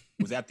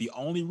 Was that the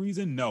only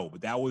reason? No,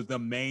 but that was the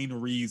main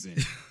reason.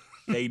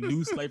 They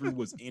knew slavery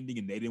was ending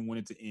and they didn't want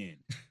it to end.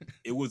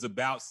 It was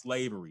about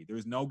slavery.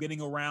 There's no getting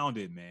around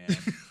it, man.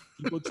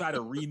 People try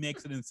to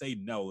remix it and say,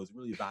 no, it's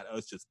really about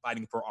us just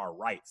fighting for our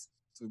rights.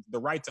 So the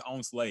right to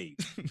own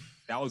slaves.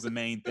 That was the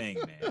main thing,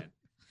 man.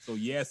 So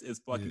yes, it's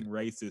fucking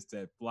racist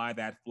to fly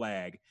that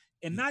flag.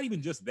 And not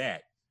even just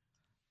that.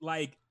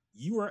 Like,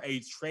 you are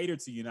a traitor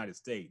to the United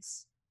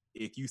States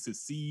if you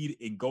secede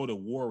and go to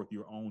war with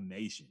your own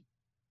nation.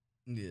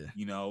 Yeah.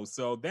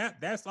 So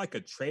that's like a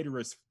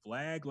traitorous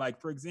flag. Like,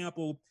 for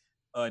example,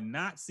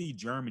 Nazi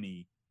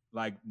Germany,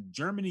 like,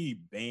 Germany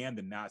banned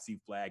the Nazi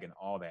flag and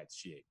all that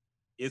shit.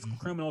 It's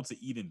criminal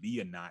to even be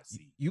a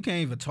Nazi. You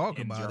can't even talk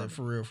about Germany. It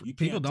for real.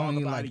 People don't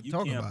even like to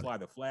talk about it. You can't fly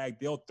the flag.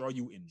 They'll throw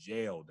you in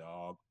jail,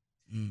 dog.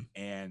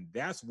 And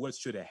that's what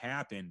should have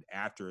happened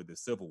after the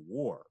Civil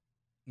War.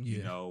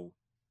 Yeah.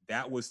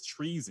 That was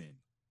treason.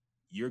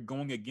 You're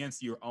going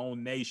against your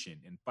own nation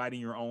and fighting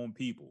your own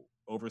people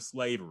over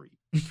slavery.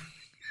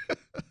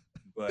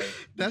 But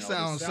that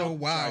sounds so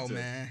wild,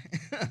 man.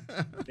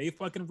 They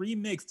fucking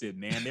remixed it,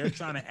 man. They're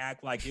trying to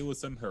act like it was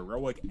some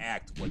heroic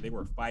act where they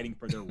were fighting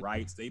for their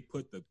rights. They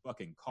put the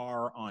fucking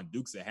car on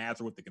Dukes of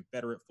Hazzard with the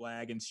Confederate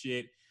flag and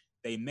shit.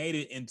 They made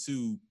it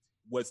into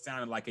what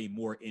sounded like a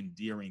more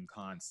endearing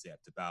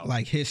concept about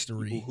like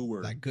history, people who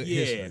were like good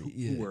history,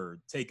 who were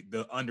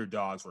the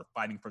underdogs were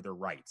fighting for their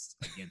rights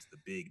against the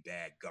big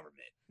bad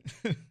government.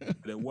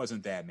 But it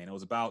wasn't that, man. It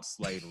was about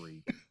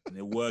slavery, and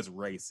it was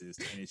racist,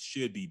 and it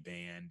should be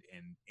banned.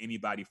 And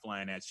anybody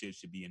flying that shit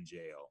should be in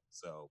jail.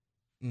 So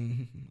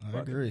I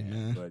agree,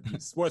 man.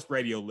 But sports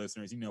radio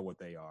listeners, you know what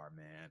they are,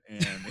 man,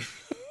 and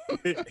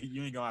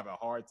you ain't gonna have a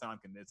hard time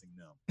convincing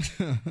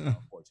them.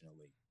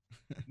 Unfortunately,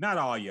 not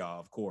all y'all,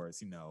 of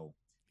course,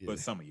 but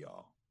some of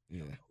y'all. I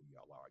don't know who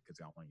y'all are because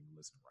y'all aren't even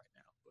listening right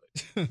now.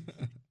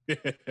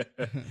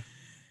 But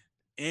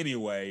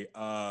anyway,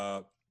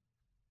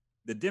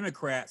 the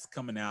Democrats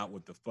coming out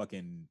with the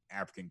fucking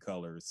African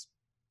colors.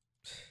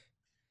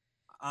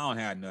 I don't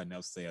have nothing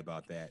else to say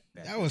about that.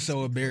 That was so speech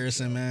for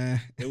embarrassing, itself.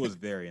 man. It was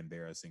very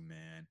embarrassing,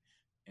 man.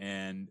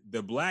 And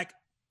the Black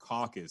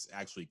Caucus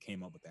actually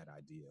came up with that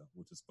idea,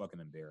 which is fucking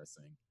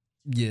embarrassing.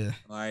 Yeah.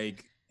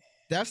 Like,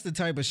 that's the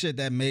type of shit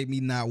that made me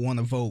not want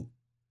to vote.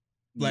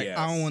 Like, yes.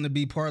 I don't want to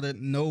be part of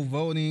no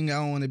voting. I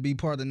don't want to be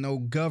part of no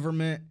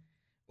government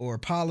or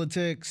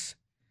politics.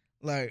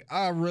 Like,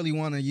 I really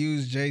want to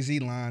use Jay-Z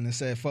line and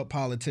say, fuck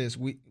politics.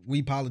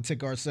 We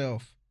politic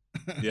ourselves.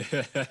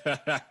 Yeah.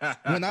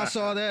 When I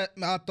saw that,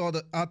 I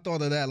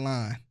thought of that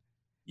line.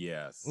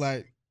 Yes.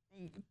 Like,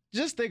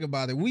 just think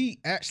about it. We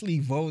actually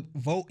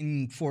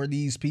voting for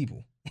these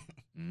people.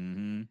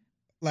 Mm-hmm.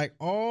 Like,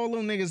 all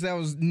them niggas that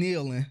was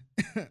kneeling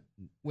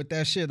with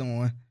that shit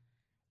on,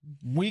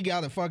 we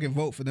got to fucking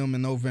vote for them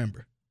in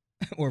November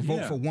or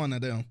vote for one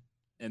of them.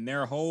 And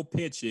their whole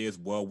pitch is,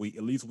 well,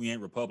 at least we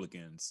ain't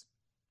Republicans.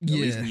 At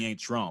least we ain't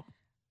Trump.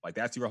 Like,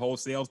 that's your whole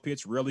sales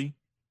pitch, really?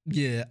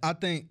 Yeah, I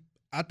think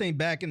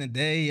back in the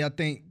day, I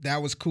think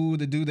that was cool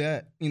to do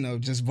that. You know,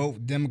 just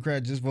vote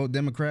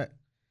Democrat.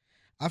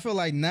 I feel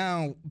like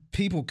now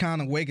people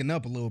kind of waking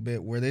up a little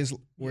bit where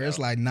it's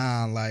like,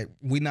 nah, like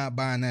we not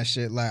buying that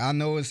shit. Like, I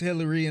know it's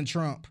Hillary and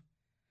Trump,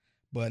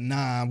 but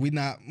we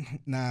not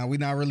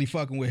really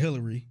fucking with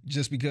Hillary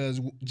just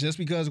because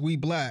we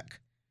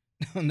black.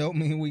 Don't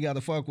mean we got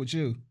to fuck with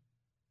you.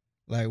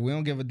 Like, we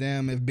don't give a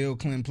damn if Bill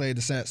Clinton played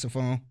the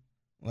saxophone.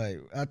 Like,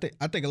 I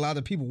think a lot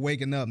of people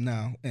waking up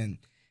now and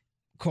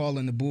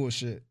calling the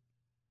bullshit.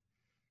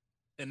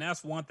 And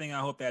that's one thing I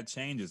hope that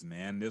changes,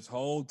 man. This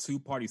whole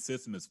two-party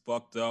system is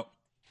fucked up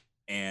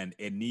and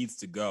it needs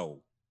to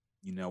go.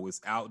 You know, it's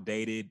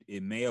outdated.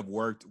 It may have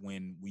worked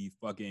when we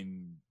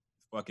fucking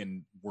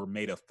were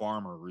made of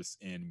farmers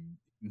and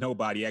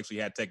nobody actually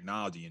had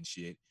technology and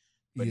shit.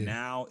 But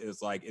now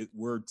it's like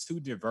we're too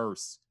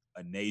diverse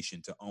a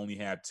nation to only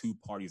have two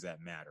parties that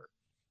matter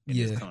in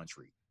this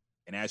country.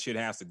 And that shit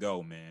has to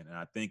go, man. And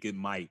I think it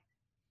might,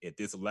 if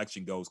this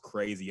election goes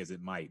crazy as it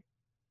might.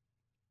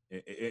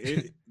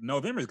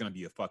 November is going to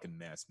be a fucking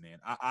mess, man.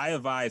 I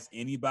advise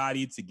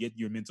anybody to get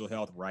your mental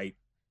health right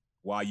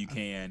while you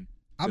can.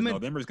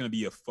 November is going to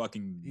be a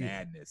fucking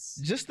madness.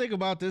 Just think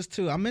about this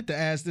too. I meant to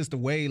ask this to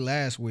Wade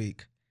last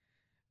week.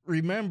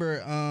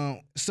 Remember,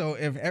 so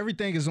if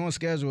everything is on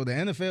schedule, the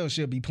NFL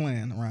should be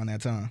playing around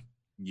that time.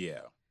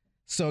 Yeah.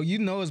 So you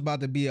know it's about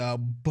to be a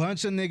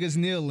bunch of niggas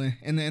kneeling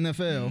in the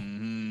NFL.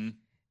 Mm-hmm.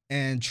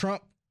 And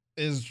Trump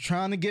is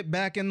trying to get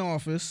back in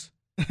office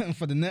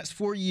for the next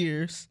 4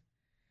 years.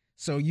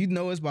 So you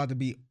know it's about to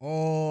be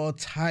all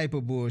type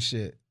of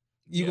bullshit.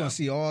 You're going to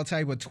see all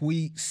type of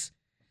tweets.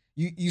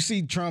 You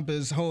see Trump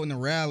is holding a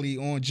rally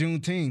on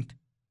Juneteenth.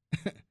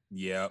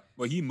 Yeah.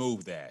 Well, he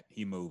moved that.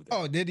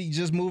 Oh, did he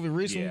just move it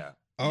recently? Yeah.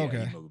 Okay.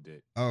 Yeah, he moved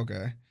it.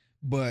 Okay.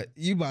 But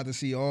you about to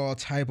see all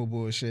type of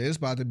bullshit. It's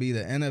about to be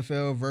the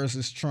NFL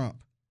versus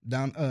Trump.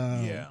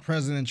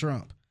 President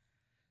Trump.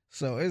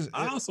 So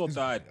I also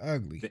thought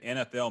ugly. The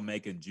NFL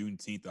making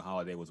Juneteenth a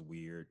holiday was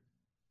weird.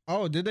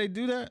 Oh, did they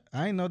do that?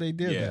 I didn't know they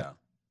did that. Yeah.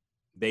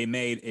 They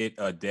made it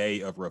a day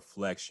of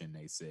reflection,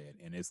 they said.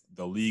 And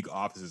the league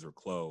offices are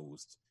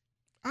closed.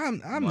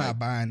 I'm not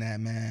buying that,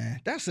 man.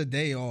 That's a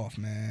day off,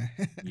 man.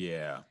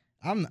 Yeah.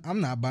 I'm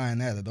not buying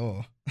that at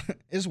all.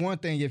 It's one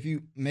thing if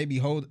you maybe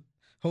host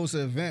an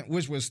event,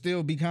 which would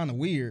still be kind of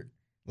weird.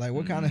 Like,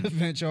 what kind of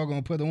event y'all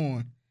gonna put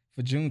on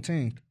for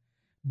Juneteenth?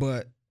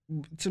 But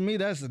to me,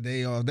 that's a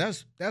day off.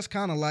 That's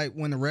kind of like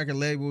when the record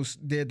labels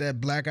did that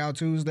Blackout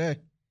Tuesday.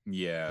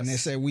 Yes. And they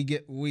said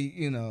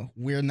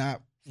we're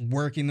not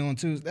working on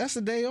Tuesday. That's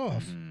a day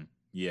off. Mm-hmm.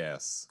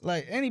 Yes.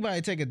 Like,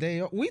 anybody take a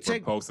day off. We're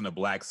posting a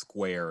black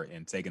square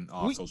and taking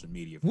off social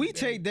media. We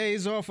take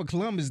days off for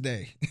Columbus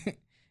Day.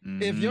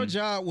 If your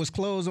job was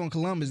closed on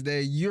Columbus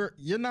Day, you're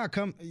not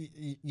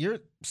you're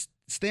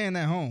staying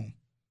at home.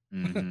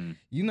 Mm-hmm.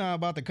 You're not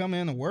about to come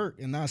in to work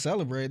and not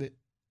celebrate it.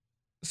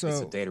 So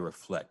it's a day to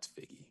reflect,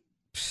 Figgy.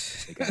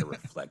 They got to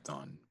reflect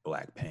on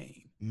black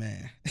pain,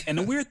 man. And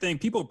the weird thing,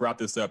 people brought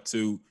this up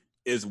too.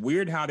 It's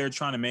weird how they're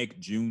trying to make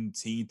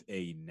Juneteenth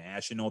a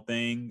national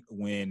thing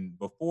when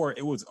before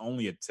it was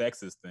only a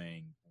Texas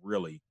thing,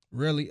 really.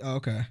 Really? Oh,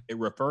 okay. It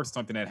refers to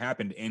something that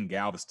happened in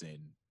Galveston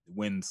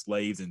when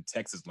slaves in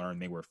Texas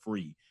learned they were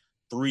free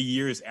 3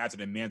 years after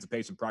the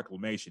Emancipation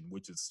Proclamation,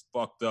 which is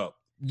fucked up.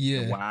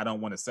 Yeah. And why I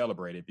don't want to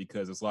celebrate it,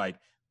 because it's like,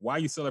 why are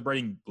you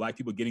celebrating black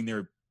people getting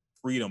their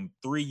freedom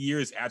 3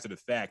 years after the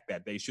fact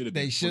that they should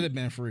have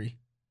been free?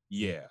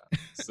 Yeah.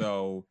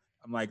 So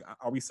I'm like,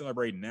 are we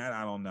celebrating that?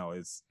 I don't know.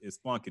 It's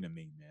funky to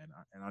me, man.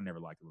 And I never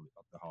liked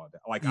the holiday.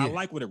 Like, I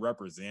like what it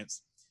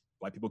represents,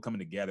 like people coming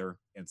together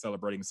and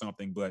celebrating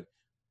something, but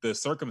the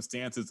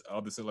circumstances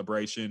of the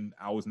celebration,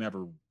 I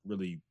never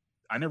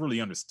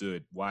really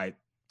understood why it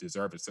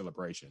deserved a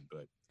celebration,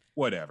 but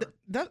whatever.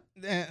 This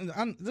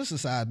is a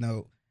side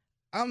note.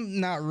 I'm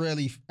not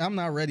ready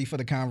for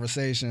the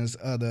conversations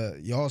of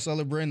y'all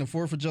celebrating the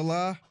 4th of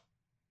July.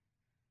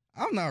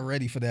 I'm not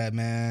ready for that,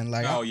 man.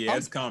 Like,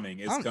 it's coming.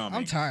 It's coming.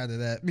 I'm tired of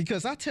that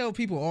because I tell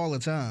people all the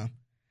time.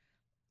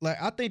 Like,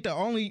 I think the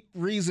only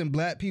reason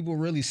black people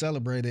really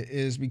celebrate it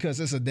is because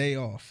it's a day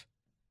off.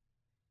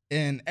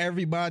 and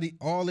everybody,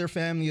 all their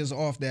family is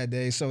off that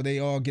day, so they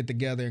all get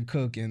together and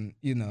cook and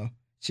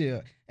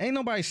chill. Ain't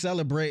nobody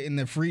celebrating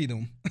the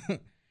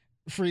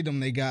freedom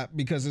they got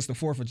because it's the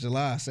 4th of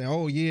July. Saying,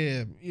 oh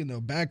yeah,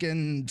 back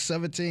in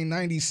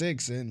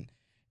 1796 and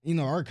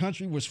our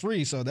country was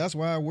free, so that's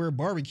why we're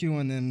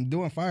barbecuing and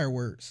doing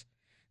fireworks.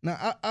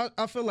 Now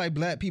I feel like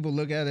black people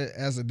look at it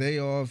as a day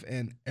off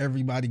and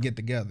everybody get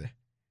together.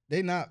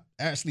 They not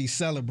actually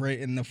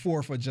celebrating the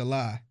 4th of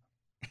July.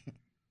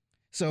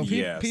 So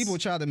people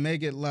try to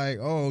make it like,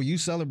 oh, you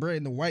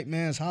celebrating the white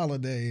man's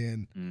holiday,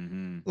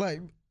 and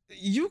like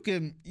you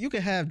can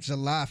have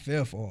July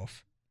 5th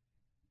off,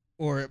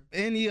 or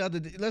any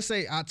other. Let's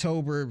say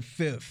October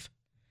 5th,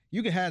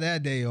 you can have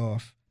that day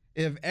off.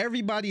 If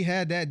everybody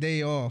had that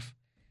day off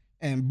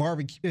and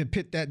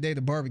pick that day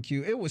to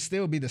barbecue, it would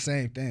still be the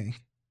same thing.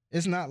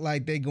 It's not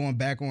like they going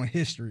back on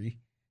history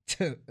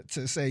to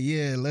say,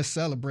 yeah, let's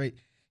celebrate.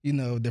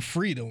 The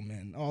freedom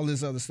and all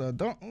this other stuff.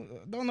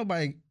 Don't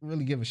nobody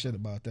really give a shit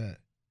about that.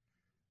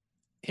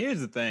 Here's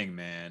the thing,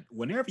 man.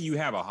 Whenever you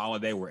have a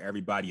holiday where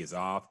everybody is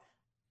off,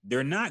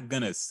 they're not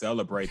gonna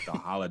celebrate the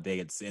holiday.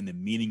 It's in the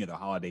meaning of the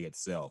holiday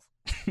itself.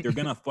 They're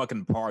gonna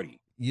fucking party.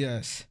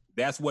 Yes.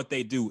 That's what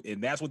they do.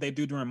 And that's what they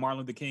do during Martin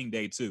Luther King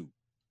Day too.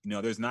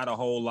 There's not a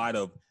whole lot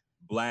of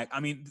black.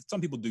 I mean,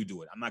 some people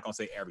do it. I'm not gonna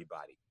say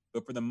everybody,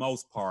 but for the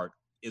most part,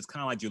 it's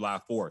kind of like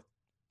July 4th.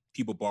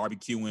 People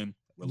barbecuing,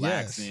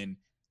 relaxing,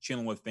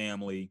 chilling with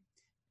family.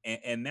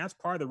 And that's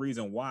part of the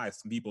reason why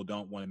some people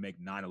don't want to make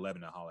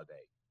 9/11 a holiday.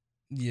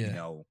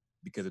 Yeah.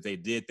 Because if they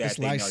did that, it's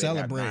like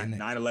celebrating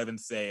 9/11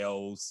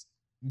 sales.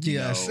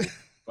 Yes.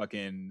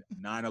 Fucking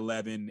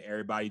 9/11,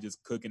 everybody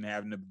just cooking,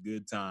 having a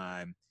good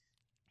time.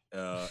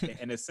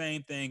 And the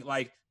same thing,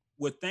 like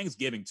with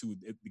Thanksgiving too,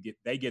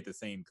 they get the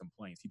same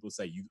complaints. People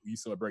say, you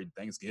celebrating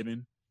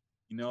Thanksgiving?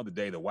 The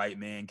day the white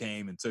man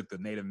came and took the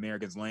Native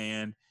Americans'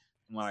 land.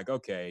 I'm like,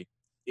 okay.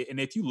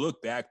 And if you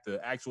look back, the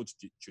actual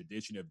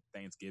tradition of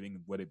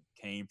Thanksgiving, what it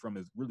came from,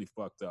 is really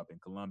fucked up.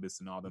 And Columbus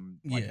and all them,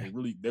 like,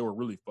 they were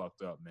really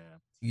fucked up,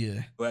 man.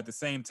 Yeah. But at the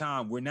same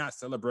time, we're not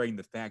celebrating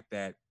the fact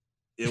that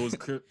it was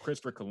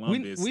Christopher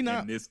Columbus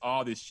and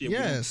all this shit.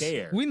 Yes. We don't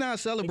care. We're not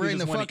celebrating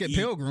the fucking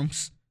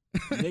pilgrims.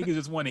 Niggas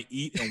just want to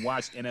eat and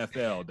watch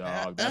NFL,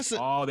 dog. That's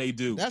all they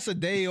do. That's a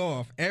day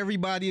off.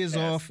 Everybody is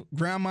off.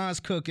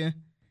 Grandma's cooking.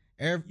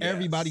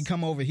 Everybody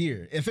come over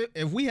here.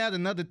 If we had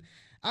another...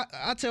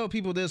 I tell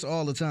people this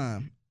all the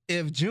time.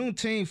 If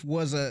Juneteenth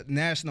was a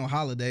national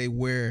holiday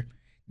where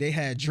they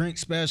had drink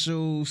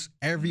specials,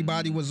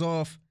 everybody was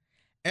off,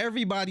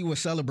 everybody would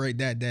celebrate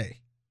that day.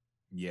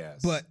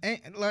 Yes. But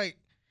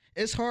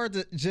it's hard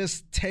to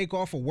just take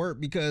off of work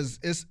because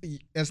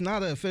it's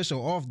not an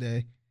official off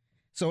day.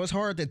 So it's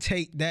hard to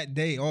take that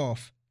day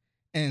off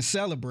and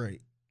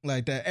celebrate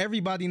like that.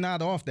 Everybody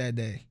not off that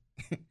day.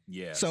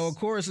 Yes. So of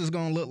course it's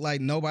going to look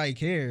like nobody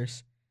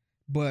cares.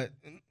 But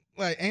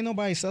ain't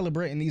nobody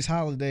celebrating these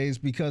holidays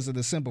because of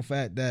the simple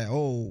fact that,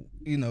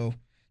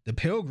 the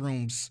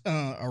pilgrims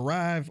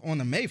arrive on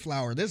the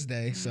Mayflower this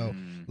day, so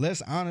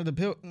let's honor the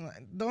pilgrims.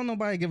 Don't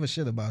nobody give a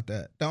shit about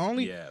that. The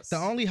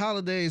only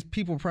holidays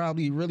people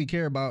probably really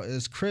care about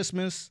is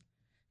Christmas,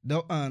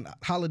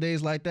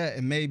 holidays like that,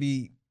 and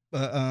maybe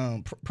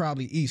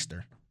probably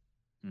Easter.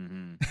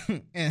 Mm-hmm.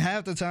 And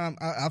half the time,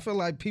 I feel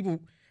like people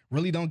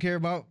really don't care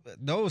about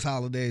those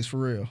holidays for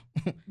real.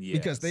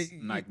 Because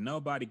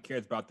nobody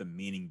cares about the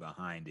meaning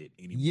behind it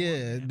anymore.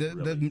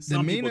 Yeah,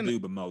 some people do,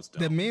 but most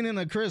don't. The meaning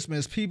of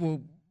Christmas,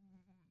 people,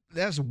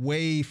 that's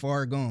way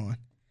far gone.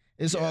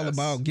 It's all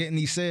about getting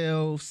these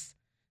sales,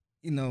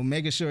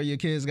 making sure your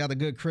kids got a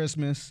good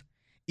Christmas.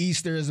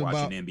 Easter is watching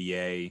about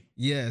NBA.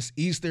 Yes,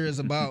 Easter is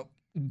about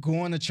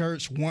going to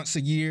church once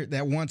a year,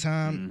 that one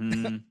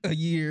time a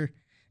year,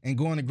 and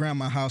going to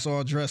grandma's house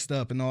all dressed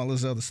up and all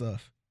this other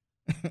stuff.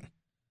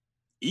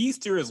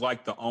 Easter is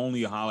like the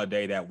only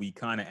holiday that we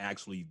kind of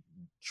actually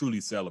truly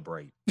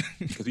celebrate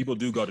because people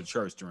do go to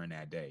church during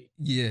that day.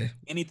 Yeah.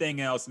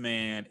 Anything else,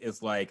 man,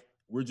 it's like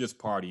we're just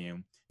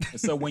partying.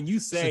 And so when you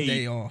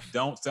say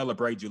don't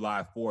celebrate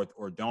July 4th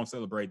or don't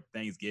celebrate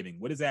Thanksgiving,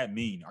 what does that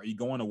mean? Are you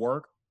going to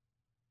work?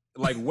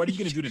 Like, what are you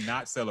going to do to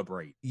not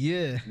celebrate?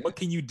 Yeah. What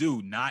can you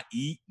do? Not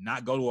eat?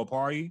 Not go to a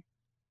party?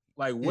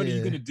 Like, what are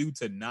you going to do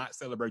to not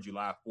celebrate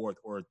July 4th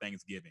or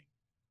Thanksgiving?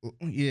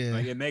 Yeah.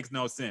 Like, it makes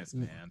no sense,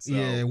 man. So,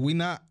 yeah, we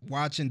not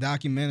watching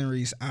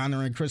documentaries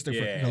honoring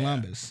Christopher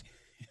Columbus.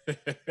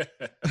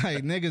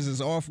 Like, niggas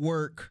is off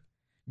work,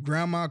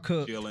 grandma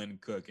cook, chilling,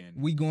 cooking.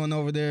 We going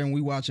over there and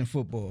we watching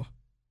football.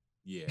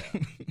 Yeah.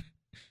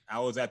 I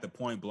was at the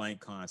Point Blank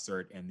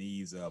concert and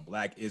these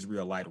black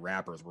Israelite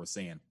rappers were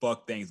saying,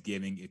 fuck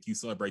Thanksgiving. If you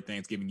celebrate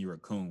Thanksgiving, you're a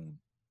coon.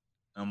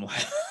 I'm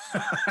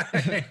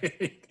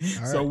like,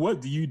 so what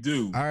do you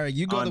do? All right,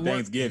 you go to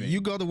Thanksgiving? You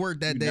go to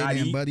work that day,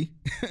 then, buddy.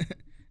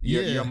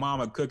 Your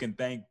mama cooking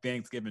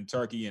Thanksgiving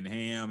turkey and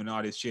ham and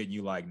all this shit, and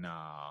you like,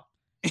 nah.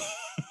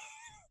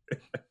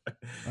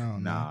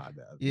 Nah.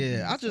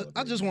 Yeah,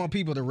 I just want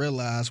people to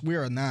realize we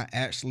are not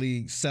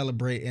actually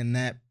celebrating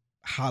that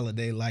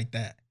holiday like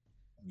that.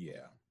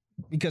 Yeah.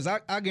 Because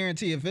I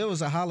guarantee if it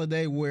was a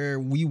holiday where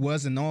we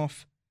wasn't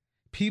off,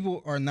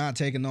 people are not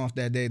taking off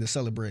that day to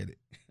celebrate it.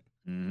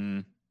 Mm-hmm.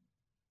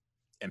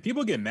 And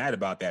people get mad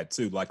about that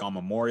too. Like on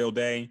Memorial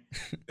Day,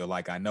 they're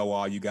like, I know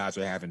all you guys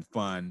are having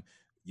fun.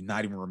 You're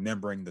not even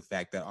remembering the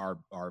fact that our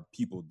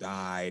people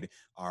died,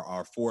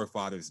 our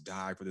forefathers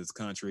died for this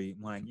country.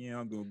 I'm like,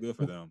 yeah, good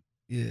for them.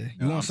 Yeah,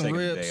 you want some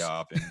ribs? The day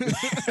off and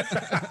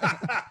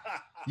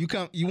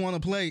you want a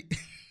plate?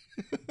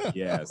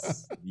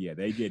 Yes, yeah,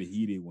 they get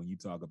heated when you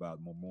talk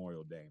about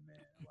Memorial Day,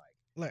 man.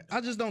 Like I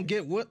just don't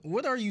get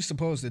what are you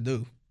supposed to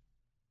do?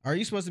 Are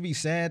you supposed to be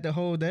sad the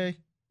whole day?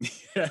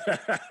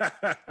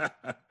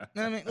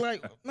 I mean,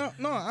 like, no.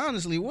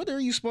 Honestly, what are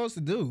you supposed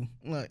to do?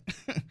 Like,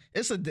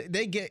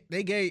 they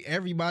gave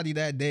everybody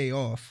that day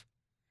off.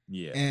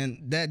 Yeah, and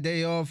that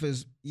day off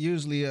is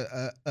usually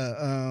a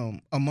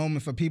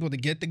moment for people to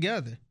get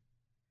together.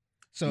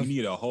 So you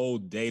need a whole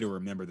day to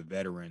remember the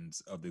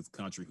veterans of this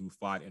country who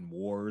fought in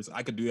wars.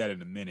 I could do that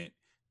in a minute,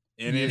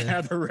 and then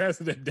have the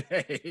rest of the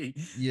day,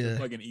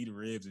 fucking eat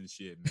ribs and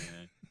shit,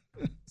 man.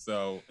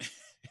 So.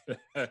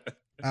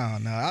 I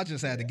don't know. I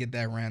just had to get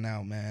that rant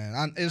out, man.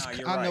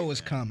 I know it's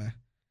coming,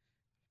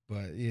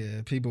 but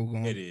yeah, people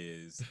going. It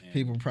is.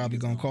 People probably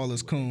gonna call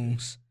us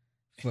coons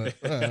for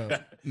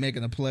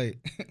making a plate.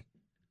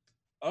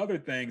 Other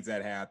things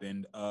that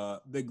happened: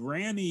 the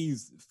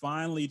Grammys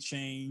finally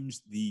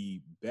changed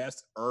the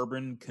Best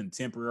Urban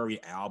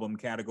Contemporary Album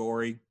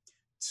category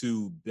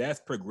to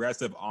Best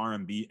Progressive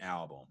R&B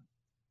Album.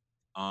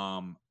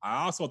 I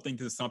also think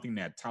this is something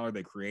that Tyler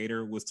the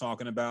Creator was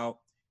talking about.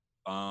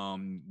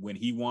 When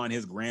he won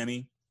his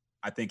Grammy,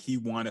 I think he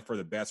won it for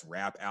the best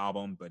rap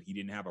album, but he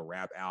didn't have a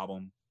rap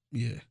album.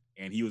 Yeah.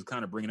 And he was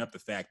kind of bringing up the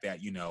fact that,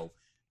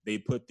 they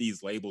put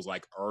these labels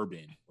like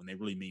urban when they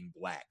really mean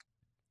black.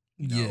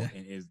 And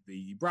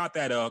he brought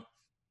that up.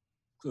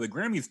 So the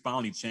Grammys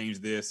finally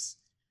changed this.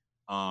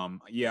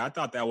 I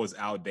thought that was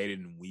outdated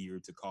and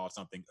weird to call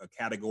something a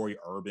category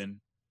urban.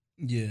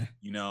 Yeah.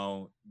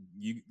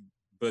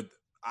 But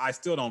I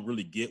still don't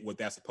really get what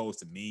that's supposed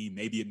to mean.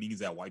 Maybe it means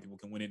that white people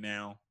can win it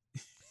now.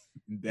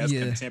 That's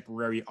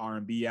contemporary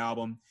R&B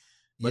album.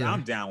 But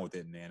I'm down with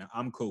it, man.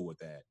 I'm cool with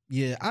that.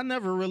 Yeah, I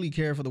never really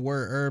care for the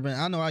word urban.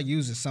 I know I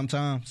use it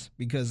sometimes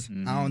because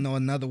I don't know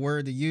another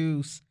word to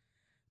use.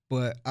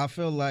 But I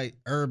feel like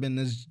urban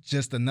is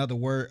just another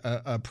word,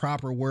 a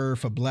proper word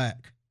for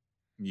black.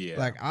 Yeah.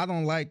 Like, I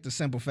don't like the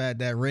simple fact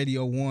that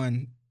Radio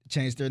 1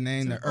 changed their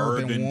name to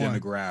Urban One.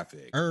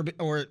 Demographic. Urban,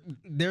 or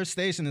their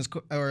station is,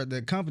 or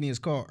the company is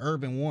called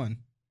Urban One.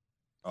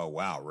 Oh,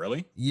 wow.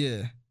 Really?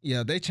 Yeah.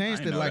 Yeah, they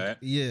changed it like,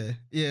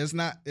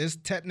 it's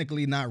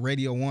technically not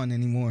Radio 1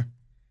 anymore.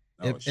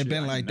 It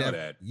been like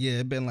that. Yeah,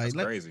 it been like,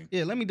 crazy.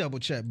 Yeah, let me double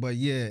check. But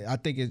yeah, I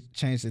think it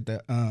changed it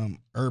to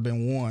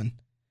Urban One.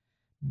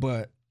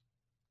 But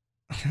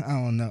I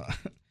don't know.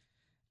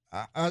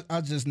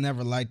 I just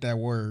never liked that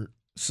word.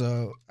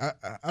 So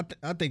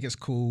I think it's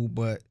cool,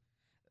 but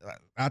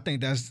I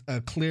think that's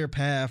a clear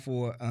path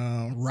for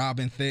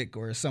Robin Thicke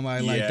or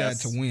somebody like that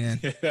to win,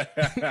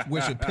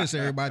 which would piss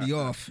everybody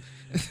off.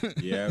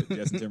 Yeah,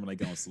 Justin Timberlake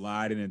gonna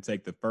slide in and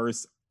take the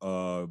first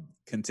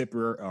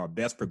contemporary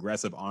best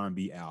progressive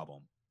R&B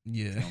album.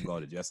 Yeah, it's gonna go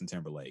to Justin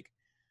Timberlake.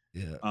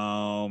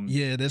 Yeah.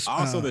 This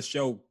also the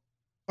show.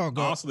 Oh,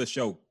 go. Also the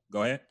show.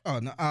 Go ahead. Oh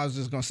no, I was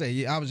just gonna say.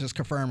 Yeah, I was just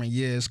confirming.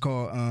 Yeah, it's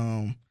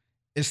called.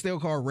 It's still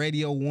called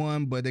Radio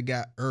One, but it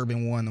got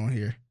Urban One on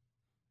here.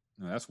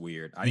 No, that's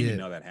weird. I didn't even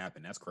know that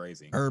happened. That's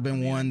crazy.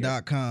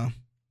 Urban1.com.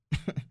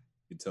 You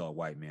can tell a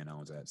white man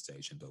owns that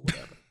station, but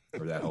whatever.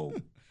 Or that whole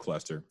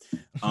cluster.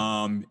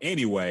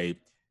 Anyway,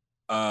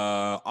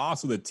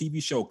 also the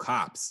TV show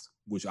Cops,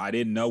 which I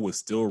didn't know was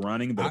still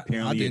running, but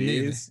apparently it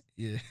is.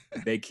 Yeah.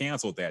 They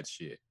canceled that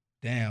shit.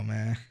 Damn,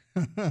 man.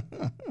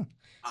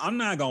 I'm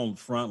not going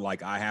to front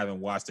like I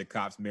haven't watched a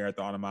Cops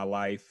marathon in my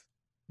life.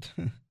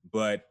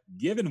 But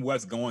given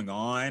what's going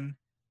on,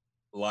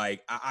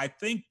 like, I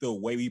think the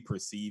way we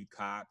perceive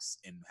cops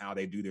and how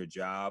they do their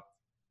job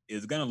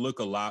is going to look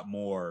a lot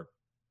more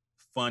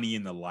funny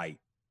in the light,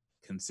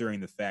 considering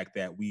the fact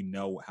that we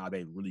know how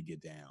they really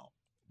get down,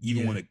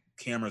 even when the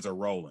cameras are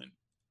rolling.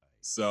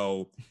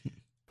 So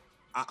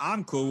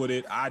I'm cool with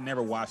it. I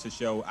never watched the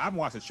show. I haven't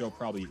watched the show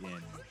probably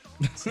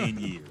in 10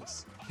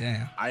 years.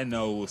 Damn. I didn't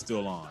know it was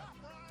still on.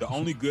 The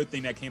only good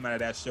thing that came out of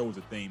that show was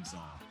the theme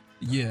song.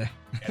 Yeah.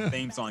 That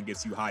theme song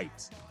gets you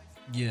hyped.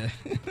 Yeah.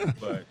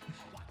 But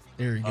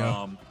there you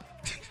go.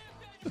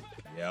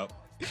 Yep.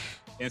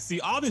 And see,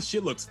 all this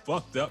shit looks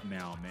fucked up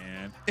now,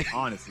 man.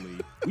 Honestly.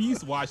 We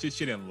used to watch this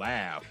shit and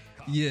laugh.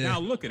 Yeah. Now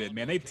look at it,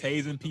 man. They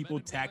tasing people,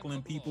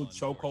 tackling people,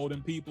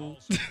 chokeholding people.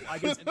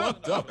 Like, it's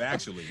fucked up,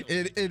 actually.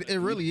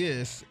 It really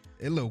is.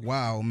 It look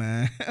wild,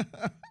 man.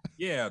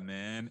 Yeah,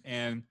 man.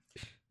 And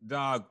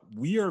dog,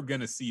 we are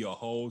gonna see a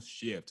whole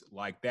shift.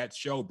 Like that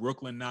show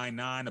Brooklyn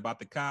Nine-Nine about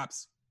the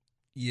cops.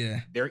 Yeah.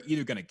 They're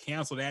either gonna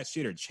cancel that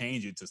shit or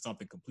change it to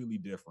something completely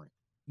different.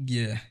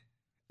 Yeah.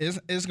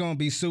 It's gonna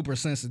be super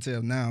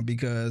sensitive now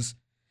because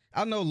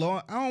I know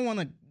I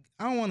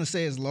don't wanna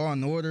say it's Law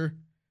and Order,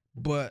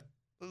 but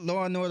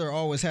Law and Order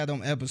always had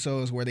them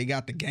episodes where they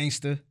got the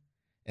gangster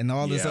and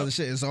all this Yeah. other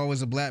shit. It's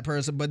always a black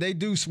person, but they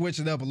do switch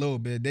it up a little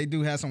bit. They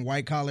do have some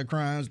white collar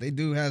crimes. They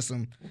do have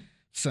some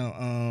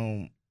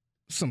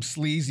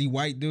sleazy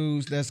white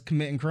dudes that's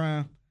committing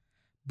crime.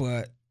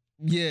 But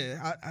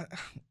yeah,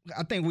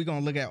 I think we're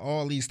gonna look at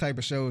all these type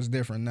of shows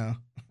different now.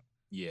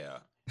 Yeah.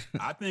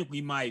 I think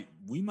we might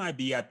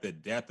be at the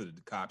death of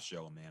the cop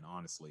show, man,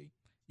 honestly.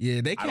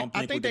 Yeah, they I don't I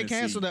think think we're they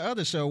gonna canceled see- the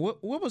other show.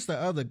 What was the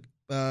other?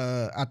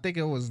 I think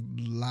it was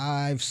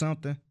Live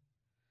something.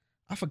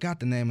 I forgot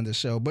the name of the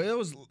show, but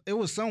it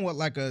was somewhat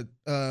like a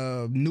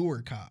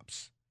newer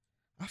cops.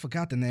 I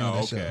forgot the name of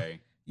Oh, the show. okay.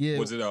 Yeah,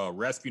 Was it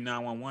Rescue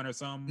 911 or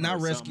something? Not or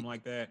Rescue- something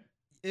like that?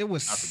 it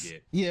was. I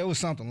forget. Yeah, it was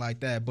something like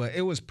that. But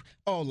it was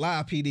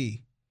Live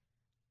PD.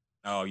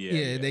 Oh yeah.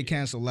 Yeah, they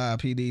canceled Live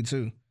PD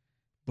too.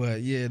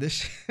 But yeah, this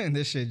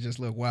shit just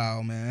look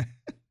wild, man.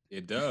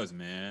 It does,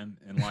 man.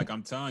 And like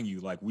I'm telling you,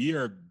 like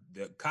the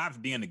cops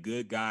being the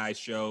good guy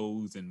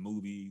shows and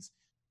movies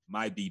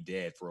might be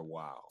dead for a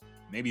while,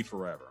 maybe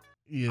forever. I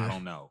Yeah.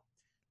 don't know,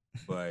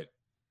 but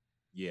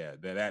yeah,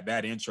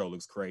 that intro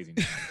looks crazy.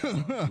 Now,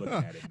 looking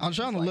at it, I'm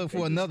trying to It's like look they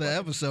for just another fucking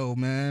episode,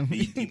 man.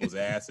 beat people's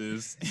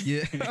asses.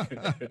 Yeah.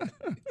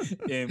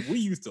 And we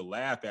used to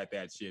laugh at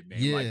that shit, man.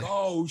 Yeah. Like,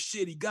 oh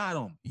shit, he got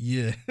him.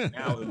 Yeah.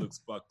 Now it looks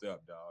fucked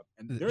up, dog.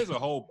 And there's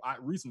I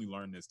recently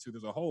learned this too.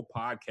 There's a whole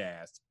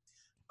podcast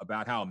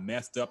about how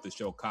messed up the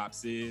show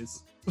Cops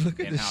is Look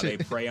at and this how shit.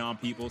 they prey on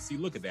people. See,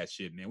 look at that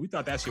shit, man. We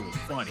thought that shit was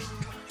funny.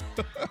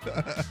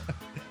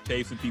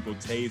 Chasing people,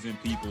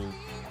 tasing people.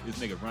 This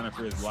nigga running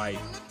for his life.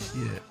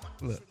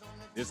 Yeah. Look.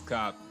 This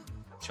cop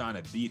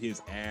trying to beat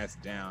his ass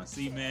down.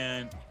 See,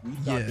 man, we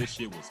thought Yeah. this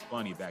shit was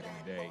funny back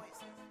in the day.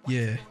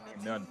 Yeah.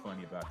 Ain't nothing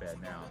funny about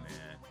that now,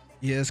 man.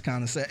 Yeah, it's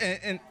kind of sad.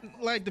 And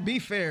like, to be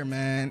fair,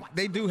 man,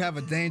 they do have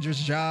a dangerous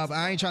job.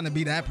 I ain't trying to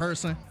be that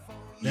person.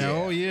 Yeah.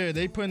 Oh yeah,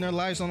 they putting their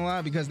lives on the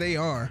line because they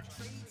are.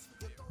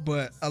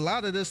 But a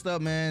lot of this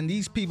stuff, man,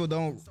 these people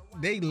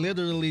they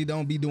literally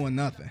don't be doing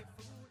nothing.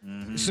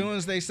 Mhm. As soon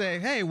as they say,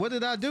 hey, what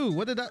did I do?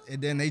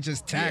 And then they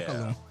just tackle Yeah.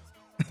 them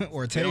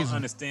or They don't tase them.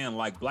 understand,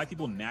 like, black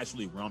people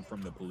naturally run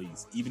from the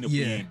police. Even if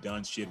we Yeah. ain't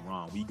done shit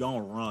wrong, we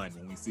gonna run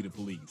when we see the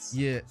police.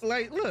 Yeah,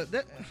 like, look,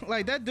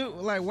 that dude,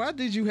 like, why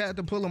did you have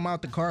to pull him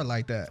out the car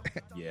like that?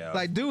 Yeah.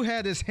 Like, dude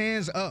had his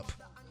hands up.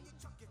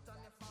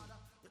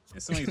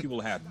 And some of these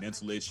people have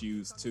mental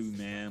issues too,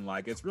 man.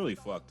 Like, it's really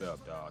fucked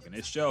up, dog. And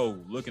this show,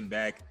 looking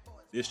back,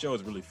 this show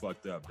is really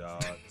fucked up,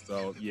 dog.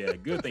 So yeah,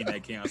 good thing they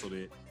canceled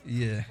it.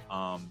 Yeah,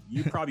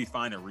 You probably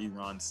find a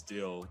rerun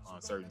still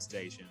on certain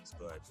stations,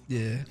 but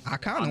yeah. I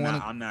kind of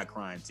want I'm not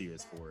crying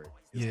tears for it.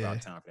 It's Yeah.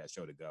 about time for that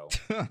show to go.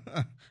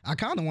 to. I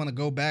kind of want to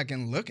go back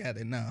and look at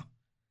it now.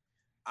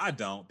 I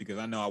don't, because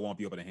I know I won't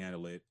be able to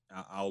handle it.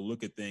 I'll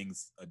look at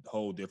things a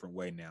whole different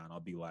way now, and I'll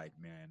be like,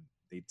 man,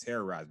 they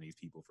terrorize these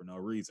people for no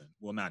reason.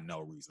 Well, not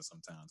no reason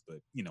sometimes, but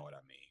you know what I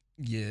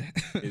mean. Yeah,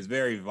 It's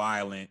very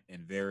violent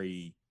and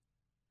very,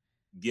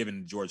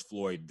 given George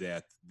Floyd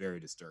death,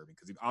 very disturbing.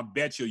 Because I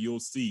bet you'll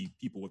see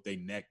people with their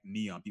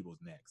knee on people's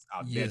necks.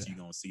 I Yeah. bet you're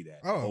gonna see that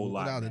Oh, a whole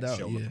lot without in a that doubt,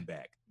 show yeah. looking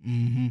back.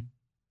 mm-hmm.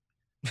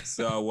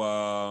 So,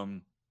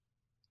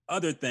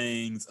 other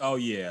things. Oh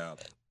yeah,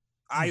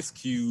 Ice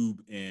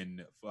Cube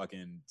and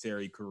fucking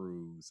Terry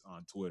Crews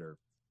on Twitter.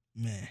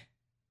 Man.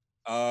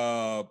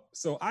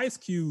 So Ice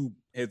Cube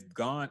has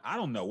gone. I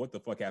don't know what the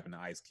fuck happened to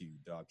Ice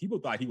Cube, dog. People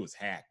thought he was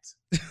hacked,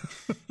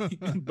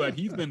 but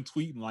he's been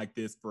tweeting like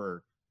this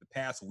for the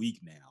past week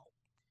now.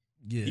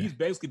 Yeah, He's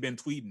basically been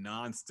tweeting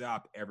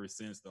nonstop ever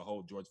since the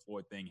whole George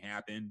Floyd thing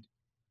happened.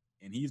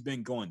 And he's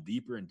been going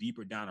deeper and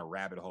deeper down a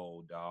rabbit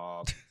hole,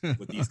 dog,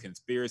 with these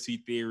conspiracy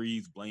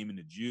theories, blaming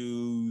the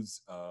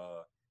Jews,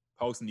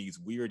 posting these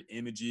weird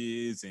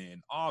images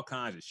and all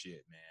kinds of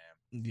shit,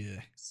 man.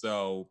 yeah,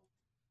 So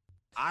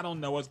I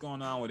don't know what's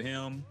going on with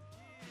him.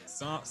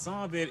 Some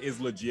of it is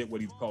legit what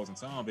he's posting.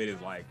 Some of it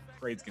is like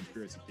crazy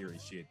conspiracy theory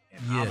shit.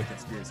 And I'm a Yeah.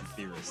 conspiracy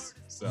theorist.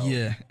 So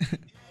yeah.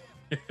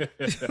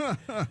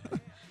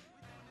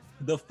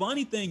 The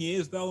funny thing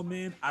is, though,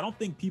 man, I don't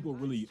think people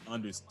really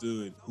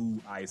understood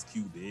who Ice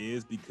Cube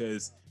is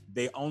because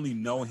they only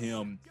know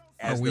him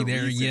as Are we the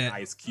there recent yet?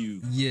 Ice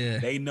Cube. Yeah,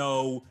 They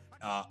know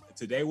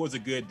today was a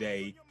good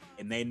day,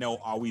 and they know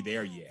Are We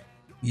There Yet?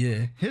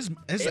 yeah. His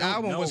They don't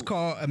album was know.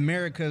 called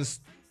America's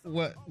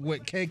what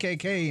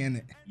KKK in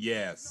it.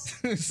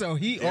 Yes, So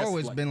he That's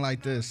always like- been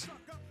like this.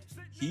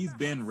 he's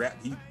been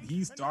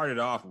he started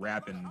off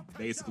rapping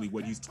basically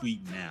what he's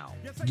tweeting now.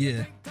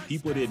 Yeah,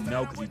 People didn't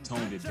know because he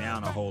toned it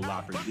down a whole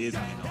lot for Disney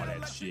and all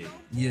that shit.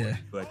 yeah,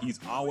 But he's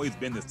always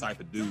been this type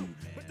of dude,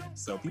 man.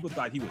 So people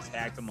thought he was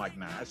hacked. I'm like,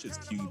 nah, that's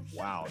just Cube.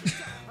 Wow.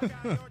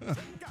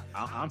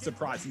 I'm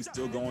surprised he's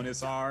still going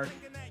this hard.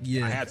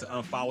 yeah. I had to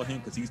unfollow him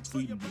because he's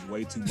tweeting just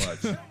way too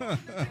much.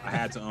 I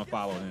had to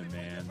unfollow him,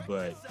 man.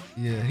 But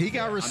Yeah, he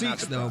got I'm not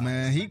receipts though, surprised.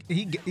 man.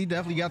 He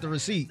definitely got the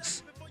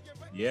receipts.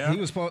 yeah.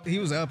 He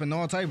was up in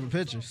all type of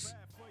pictures.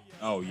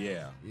 Oh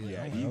yeah.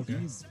 Yeah, Yeah. okay.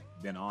 He's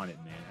been on it,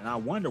 man. And I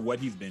wonder what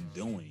he's been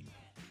doing.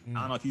 I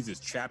don't know if he's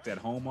just trapped at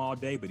home all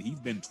day, but he's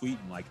been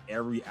tweeting like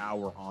every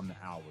hour on the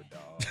hour,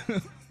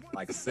 dog.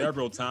 Like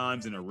several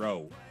times in a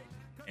row.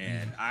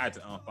 And I had to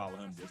unfollow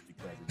him just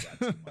because he got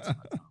too much of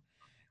my time.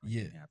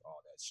 Yeah. Have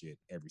all that shit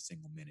every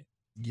single minute.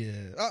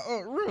 Yeah.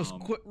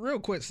 Real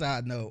quick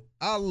side note.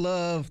 I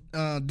love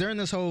during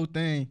this whole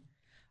thing,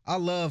 I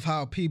love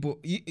how people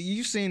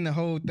you seen the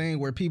whole thing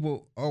where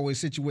people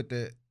always hit you with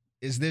the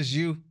 "Is this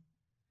you?"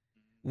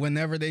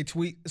 Whenever they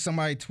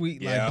somebody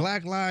tweet like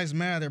Black Lives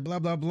Matter, blah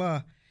blah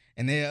blah,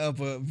 and they up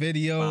a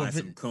video of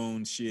some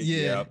coon shit.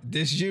 Yeah,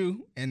 this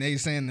you, and they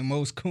saying the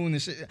most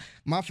coonest shit.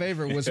 My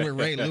favorite was with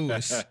Ray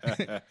Lewis.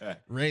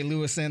 Ray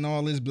Lewis saying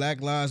all this Black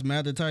Lives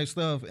Matter type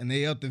stuff, and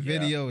they up the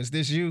video. Is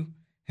this you?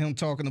 Him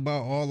talking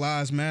about all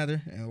lives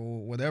matter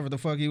and whatever the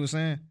fuck he was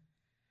saying.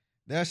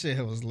 That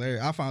shit was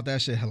hilarious. I found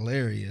that shit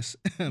hilarious.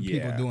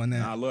 People doing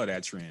that. I love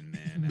that trend,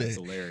 man. That's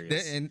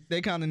hilarious. And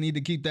they kind of need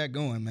to keep that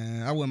going,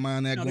 man. I wouldn't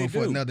mind that going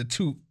for another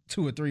two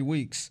or 3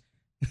 weeks.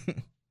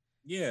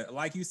 Yeah,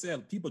 like you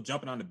said, people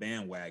jumping on the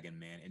bandwagon,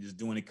 man, and just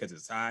doing it because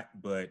it's hot.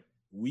 But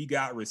we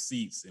got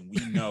receipts, and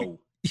we know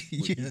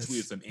when you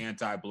tweeted some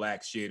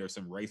anti-black shit or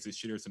some racist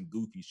shit or some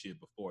goofy shit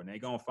before, and they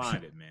gonna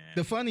find it, man.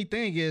 The funny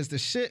thing is, the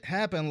shit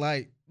happened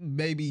like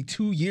maybe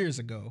 2 years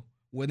ago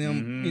with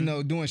them,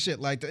 doing shit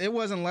like that. It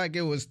wasn't like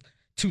it was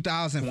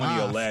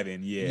 2005.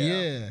 2011,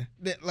 yeah.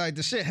 Like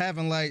the shit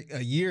happened like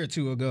a year or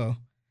two ago.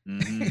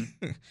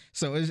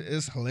 So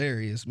it's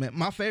hilarious, man.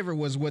 My favorite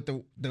was with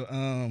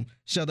the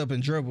shut up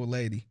and dribble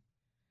lady.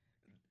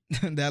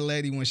 That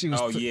lady when she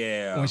was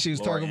when she was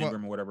Laura talking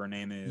Ingraham, whatever her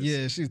name is.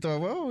 Yeah, she thought,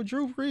 well,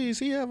 Drew Brees,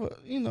 he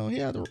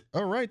had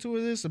a right to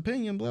his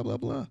opinion, blah blah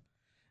blah.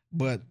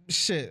 But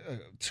shit,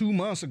 2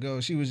 months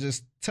ago, she was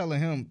just telling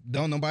him,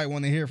 "Don't nobody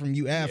want to hear from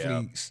you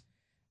athletes."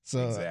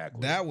 So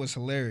that was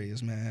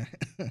hilarious, man.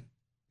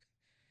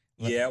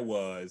 Yeah, it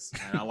was,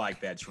 and I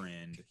like that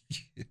trend.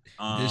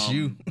 It's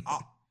you.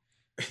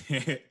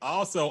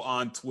 Also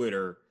on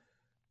Twitter,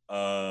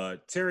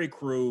 Terry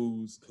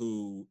Crews,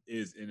 who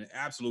is an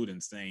absolute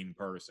insane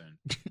person.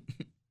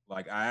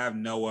 Like, I have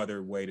no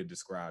other way to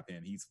describe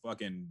him. He's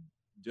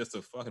just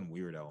a fucking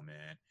weirdo,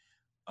 man.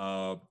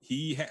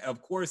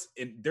 Of course,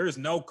 there's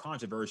no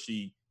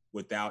controversy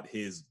without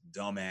his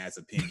dumbass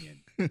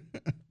opinion.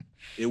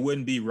 It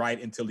wouldn't be right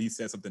until he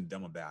said something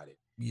dumb about it.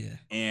 Yeah.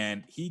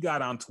 And he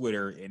got on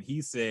Twitter and he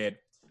said,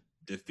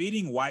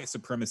 defeating white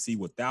supremacy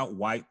without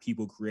white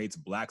people creates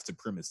black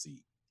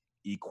supremacy.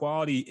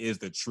 Equality is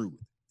the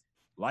truth.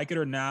 Like it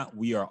or not,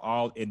 we are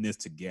all in this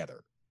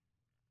together.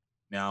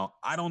 Now,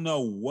 I don't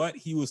know what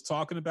he was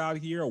talking about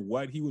here, or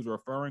what he was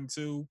referring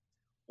to,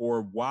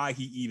 or why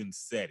he even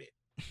said it.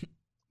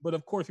 But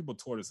of course, people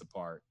tore us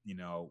apart.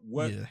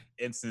 What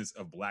instance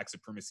of black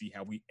supremacy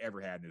have we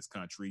ever had in this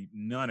country?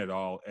 None at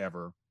all,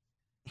 ever.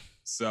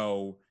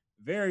 So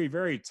very,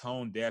 very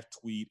tone-deaf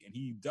tweet, and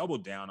he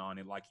doubled down on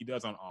it like he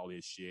does on all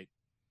his shit.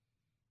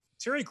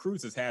 Terry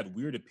Crews has had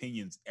weird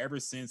opinions ever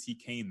since he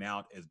came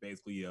out as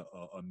basically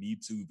a Me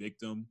Too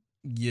victim.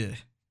 Yeah.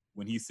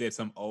 When he said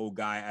some old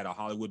guy at a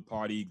Hollywood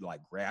party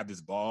like grabbed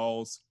his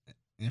balls.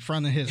 In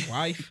front of his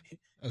wife?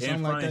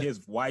 In front of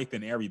his wife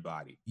and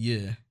everybody.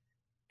 Yeah.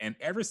 And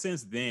ever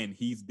since then,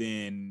 he's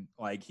been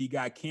like, he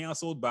got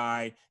canceled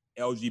by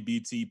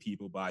LGBT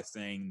people by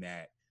saying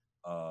that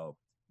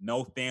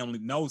no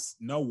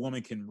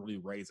woman can really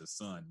raise a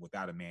son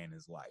without a man in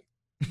his life,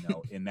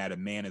 and that a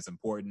man is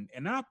important.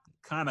 And I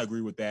kind of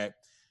agree with that.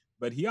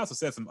 But he also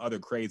said some other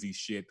crazy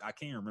shit. I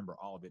can't remember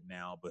all of it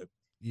now, but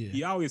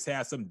he always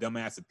has some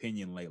dumbass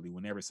opinion lately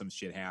whenever some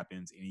shit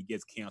happens, and he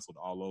gets canceled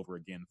all over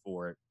again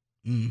for it.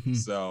 Mm-hmm.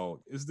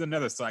 So this is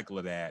another cycle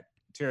of that.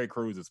 Terry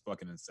Crews is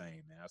fucking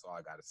insane, man. That's all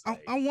I gotta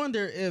say. I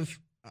wonder if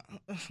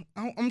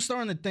I'm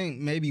starting to think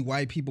maybe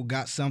white people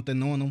got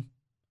something on them,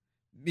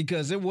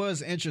 because it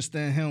was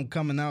interesting him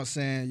coming out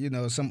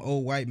saying, some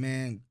old white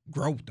man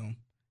groped him,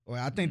 or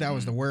I think that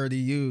was the word he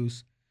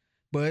used.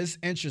 But it's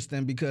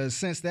interesting because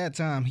since that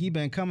time he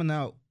been coming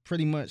out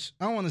pretty much.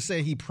 I don't want to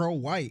say he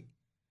pro-white,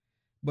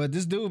 but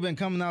this dude been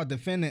coming out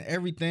defending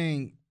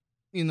everything.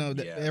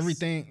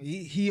 Everything.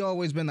 He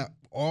always been a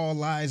all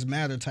lives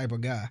matter type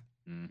of guy.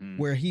 Mm-hmm.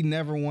 Where he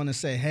never want to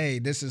say, hey,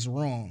 this is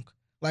wrong.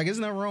 Like, it's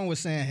not wrong with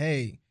saying,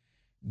 hey,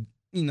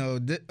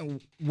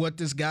 what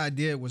this guy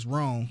did was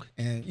wrong,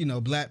 and,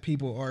 black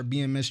people are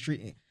being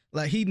mistreated.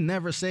 Like, he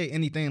never say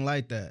anything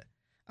like that.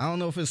 I don't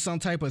know if it's some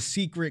type of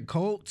secret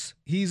cult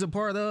he's a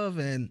part of,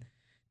 and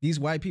these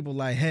white people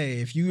like, hey,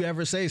 if you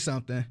ever say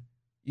something,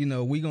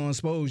 we gonna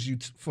expose you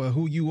for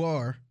who you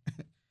are.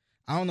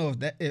 I don't know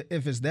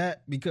if it's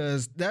that,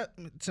 because that,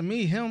 to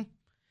me,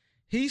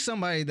 he's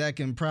somebody that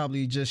can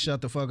probably just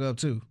shut the fuck up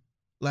too.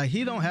 Like,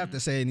 he don't have to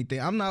say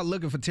anything. I'm not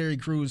looking for Terry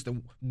Crews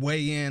to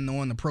weigh in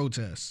on the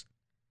protests.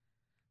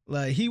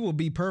 Like, he will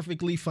be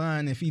perfectly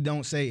fine if he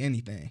don't say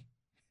anything.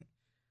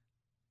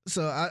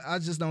 So I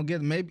just don't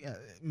get it.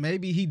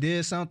 Maybe he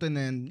did something,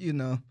 and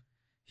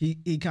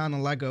he kind of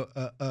like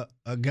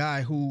a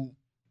guy who,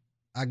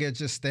 I guess,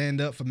 just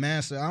stand up for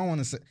master. I don't want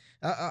to say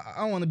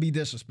I want to be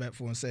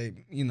disrespectful and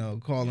say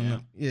call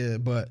him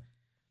but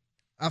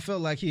I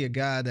felt like he a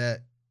guy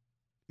that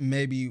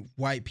maybe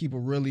white people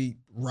really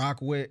rock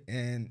with,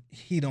 and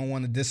he don't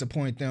want to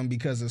disappoint them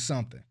because of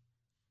something.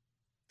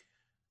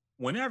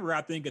 Whenever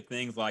I think of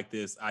things like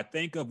this, I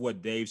think of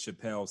what Dave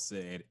Chappelle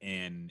said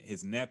in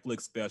his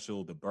Netflix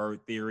special, The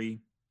Bird Theory.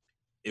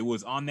 It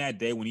was on that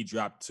day when he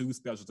dropped 2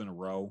 specials in a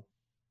row.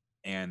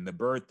 And The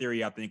Bird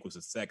Theory, I think, was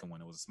the second one.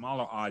 It was a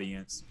smaller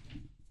audience.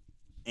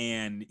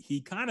 And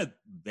he kind of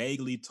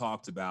vaguely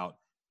talked about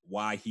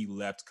why he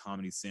left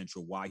Comedy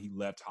Central, why he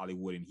left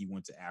Hollywood, and he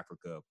went to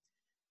Africa.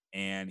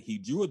 And he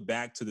drew it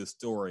back to the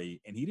story.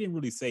 And he didn't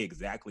really say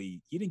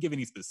exactly, he didn't give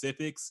any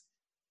specifics,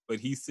 but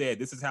he said,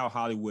 this is how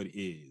Hollywood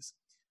is.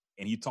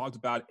 And he talked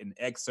about an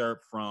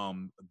excerpt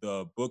from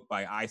the book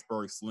by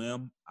Iceberg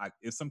Slim.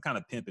 It's some kind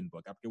of pimping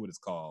book. I forget what it's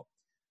called.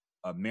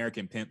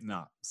 American Pimp,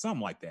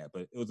 something like that.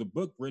 But it was a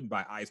book written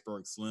by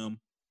Iceberg Slim.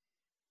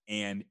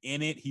 And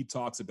in it, he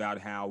talks about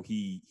how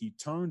he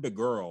turned a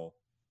girl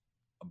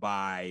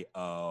by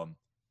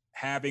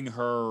having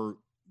her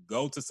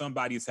go to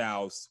somebody's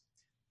house,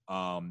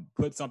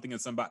 put something in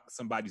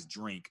somebody's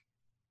drink,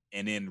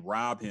 and then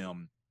rob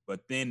him,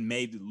 but then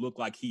made it look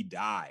like he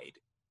died.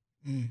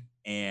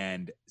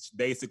 And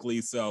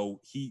basically,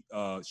 so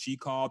she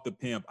called the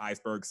pimp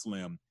Iceberg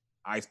Slim.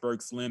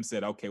 Iceberg Slim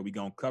said, okay, we're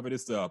gonna cover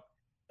this up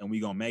and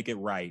we're gonna make it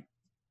right.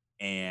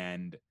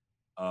 And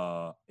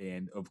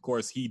of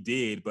course he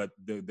did, but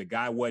the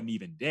guy wasn't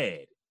even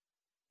dead.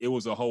 It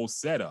was a whole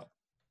setup.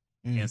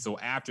 And so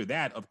after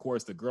that, of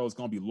course, the girl's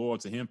gonna be loyal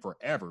to him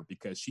forever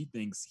because she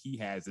thinks he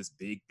has this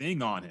big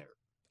thing on her.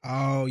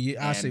 Oh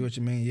yeah, I see what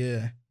you mean.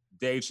 Yeah.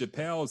 Dave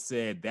Chappelle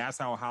said that's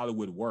how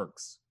Hollywood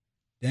works.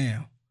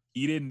 Damn.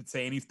 He didn't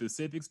say any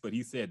specifics, but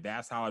he said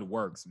that's how it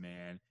works,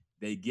 man.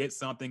 They get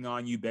something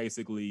on you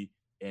basically,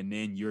 and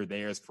then you're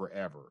theirs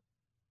forever.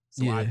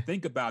 So I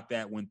think about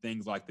that when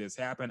things like this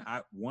happen.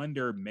 I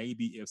wonder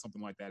maybe if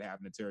something like that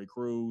happened to Terry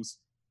Crews.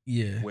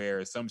 Yeah.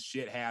 Where some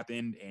shit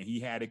happened and he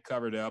had it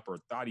covered up or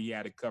thought he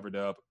had it covered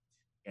up.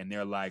 And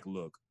they're like,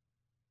 look,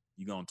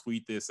 you're going to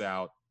tweet this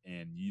out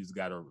and you just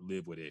got to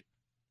live with it.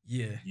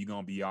 Yeah. You're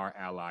going to be our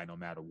ally no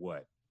matter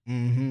what.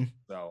 Mm-hmm.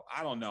 So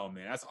I don't know,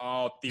 man. That's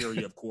all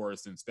theory, of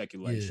course, and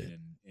speculation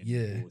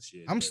and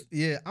bullshit.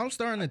 I'm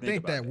starting to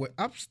think that.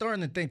 I'm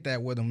starting to think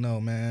that with him,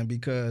 though, man,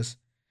 because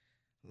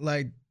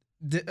like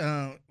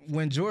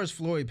when George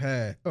Floyd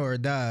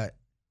died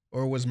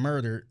or was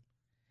murdered,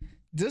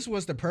 this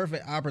was the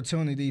perfect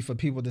opportunity for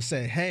people to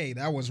say, "Hey,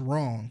 that was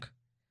wrong,"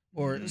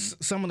 or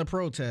some of the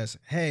protests,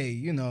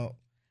 "Hey,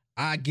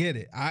 I get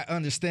it. I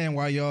understand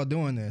why y'all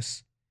doing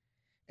this."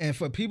 And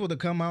for people to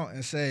come out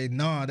and say,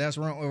 no, that's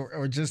wrong,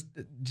 or just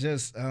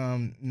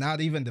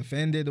not even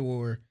defend it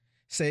or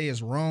say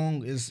it's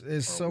wrong is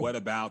so. What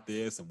about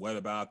this and what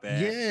about that?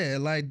 Yeah,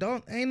 like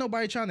ain't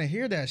nobody trying to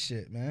hear that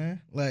shit,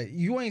 man. Like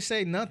you ain't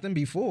say nothing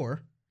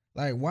before.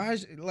 Like why?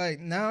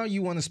 Now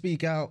you want to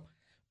speak out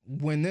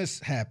when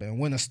this happened,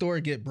 when the store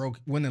get broke,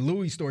 when the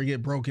Louis store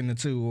get broken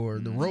into two, or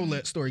the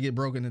Rolex store get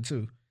broken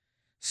into two.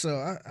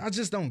 So I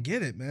just don't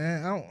get it,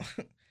 man.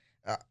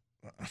 I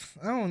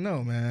don't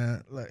know,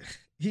 man. Like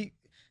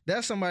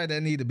that's somebody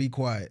that need to be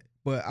quiet.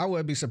 But I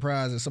wouldn't be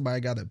surprised if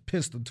somebody got a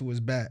pistol to his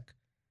back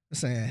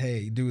saying,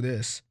 "Hey, do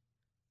this."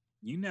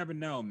 You never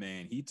know,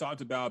 man. He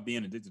talked about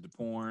being addicted to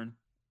porn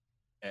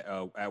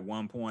at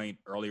one point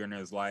earlier in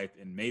his life,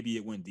 and maybe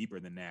it went deeper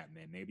than that,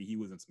 man. Maybe he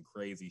was in some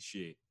crazy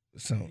shit.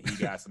 So he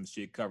got some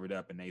shit covered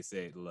up, and they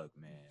said, "Look,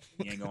 man,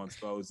 we ain't gonna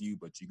expose you,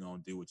 but you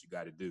gonna do what you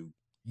got to do."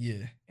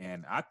 Yeah.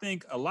 And I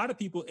think a lot of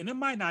people, and it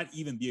might not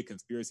even be a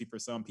conspiracy for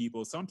some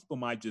people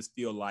might just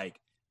feel like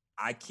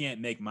I can't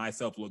make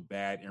myself look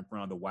bad in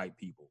front of the white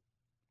people.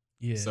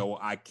 Yeah. So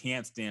I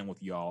can't stand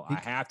with y'all. I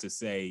have to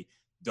say,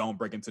 don't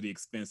break into the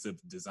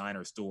expensive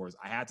designer stores.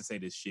 I have to say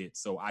this shit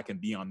so I can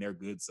be on their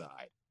good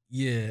side.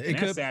 Yeah.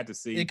 That's sad to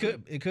see.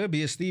 It could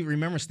be a Steve.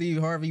 Remember Steve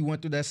Harvey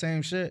went through that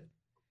same shit?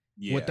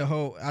 Yeah. With the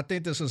whole, I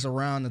think this was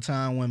around the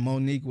time when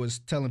Monique was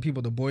telling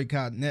people to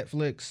boycott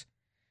Netflix.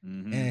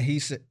 Mm-hmm.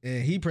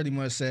 And he pretty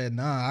much said,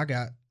 nah, I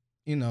got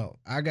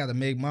to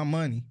make my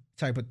money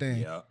type of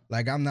thing. Yeah.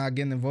 Like I'm not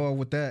getting involved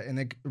with that, and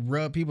it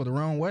rubbed people the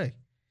wrong way.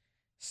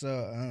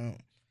 So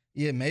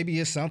maybe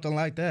it's something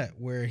like that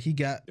where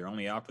they're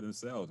only out for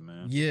themselves,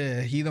 man.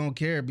 Yeah, he don't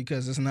care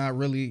because it's not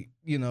really,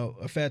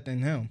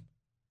 affecting him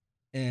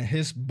and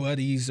his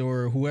buddies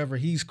or whoever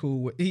he's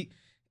cool with. He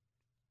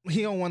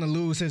don't want to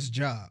lose his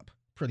job,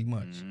 pretty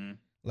much. Mm-hmm.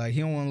 Like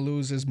he don't want to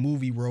lose his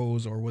movie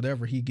roles or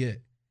whatever he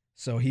get.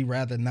 So he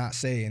rather not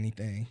say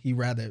anything. He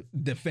rather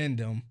defend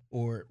them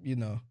or,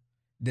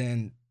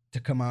 than to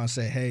come out and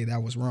say, hey,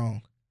 that was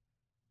wrong.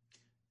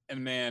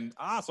 And man,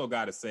 I also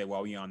got to say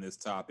while we on this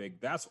topic,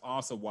 that's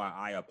also why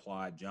I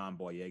applaud John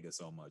Boyega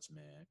so much,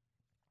 man.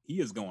 He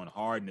is going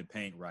hard in the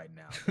paint right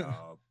now,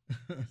 dog.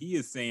 He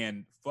is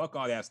saying, fuck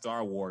all that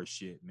Star Wars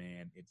shit,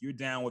 man. If you're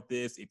down with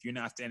this, if you're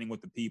not standing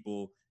with the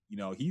people,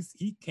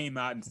 he came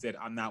out and said,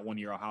 I'm not one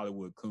of your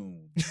Hollywood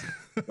coons.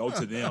 Go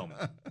to them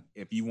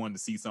if you wanted to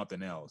see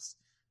something else.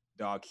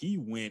 Dog, he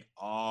went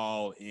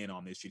all in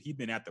on this shit. He'd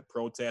been at the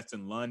protest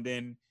in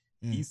London.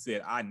 He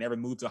said, "I never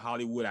moved to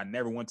Hollywood. I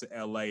never went to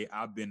LA.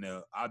 I've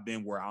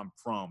been where I'm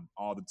from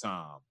all the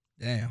time."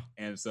 Damn.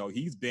 And so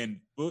he's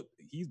been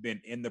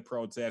in the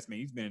protest, man.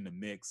 He's been in the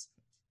mix,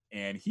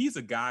 and he's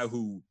a guy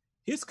who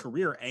his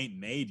career ain't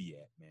made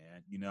yet,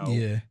 man. You know,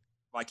 Yeah.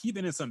 like he's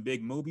been in some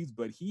big movies,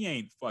 but he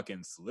ain't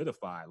fucking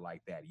solidified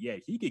like that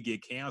yet. He could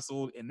get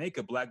canceled, and they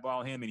could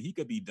blackball him, and he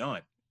could be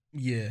done.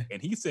 Yeah.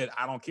 And he said,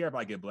 "I don't care if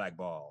I get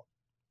blackballed."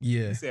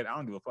 Yeah. He said, "I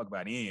don't give a fuck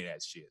about any of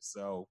that shit."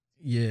 So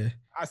Yeah.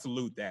 I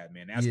salute that,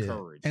 man. That's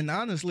courage. And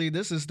honestly,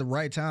 this is the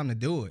right time to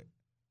do it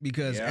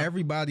because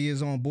everybody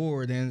is on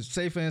board. And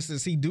say, for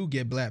instance, he do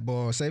get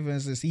blackballed. Say, for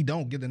instance, he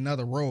don't get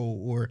another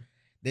role, or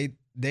they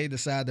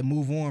decide to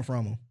move on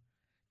from him.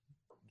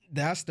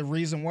 That's the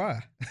reason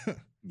why.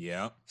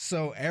 Yeah.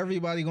 So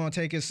everybody gonna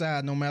take his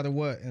side no matter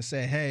what and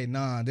say, hey,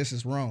 nah, this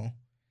is wrong.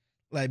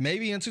 Like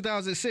maybe in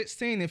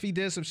 2016, if he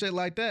did some shit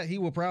like that, he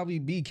will probably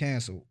be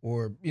canceled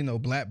or,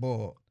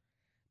 blackballed.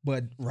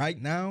 But right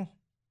now,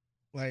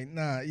 like,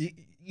 nah,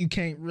 you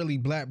can't really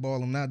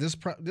blackball him now. This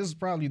is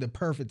probably the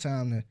perfect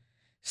time to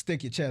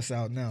stick your chest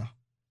out now.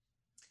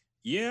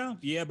 Yeah,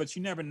 but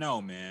you never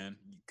know, man.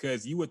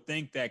 Because you would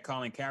think that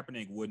Colin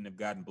Kaepernick wouldn't have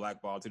gotten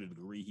blackballed to the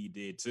degree he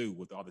did too,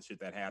 with all the shit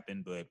that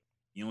happened. But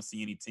you don't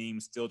see any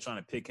teams still trying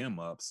to pick him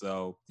up.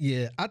 So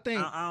yeah, I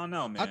think I don't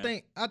know, man.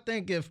 I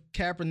think if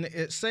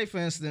Kaepernick, say for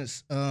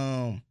instance,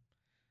 I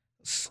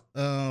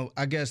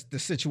guess the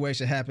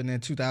situation happened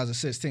in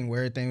 2016 where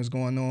everything was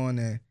going on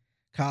and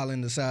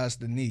Colin decides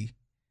to knee.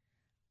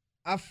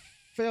 I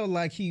feel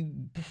like he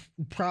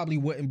probably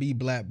wouldn't be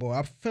blackballed.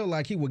 I feel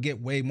like he would get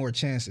way more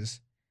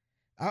chances.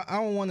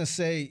 I don't want to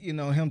say,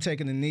 him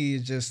taking the knee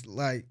is just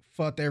like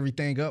fucked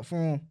everything up for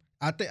him.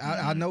 I think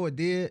I know it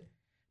did,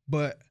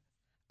 but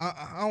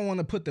I don't want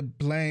to put the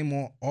blame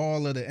on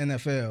all of the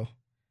NFL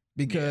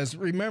because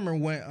remember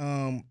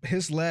when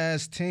his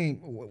last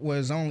team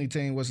was only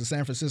team was the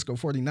San Francisco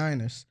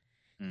 49ers.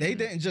 They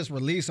didn't just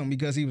release him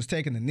because he was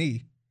taking the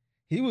knee.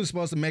 He was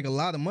supposed to make a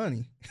lot of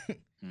money.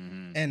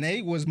 And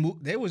they was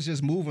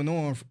just moving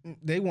on.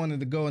 They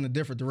wanted to go in a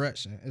different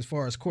direction as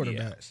far as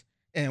quarterbacks.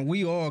 And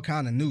we all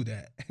kind of knew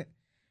that.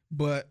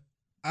 But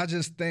I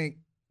think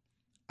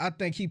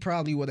he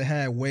probably would have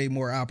had way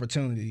more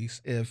opportunities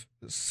if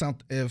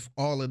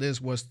all of this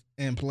was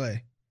in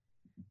play.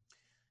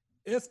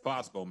 It's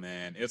possible,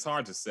 man. It's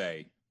hard to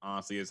say.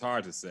 Honestly, it's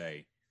hard to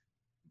say.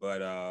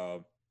 But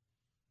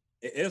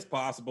it is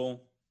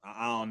possible.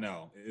 I don't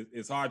know.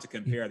 It's hard to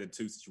compare the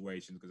two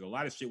situations because a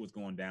lot of shit was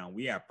going down.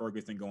 We had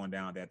Ferguson going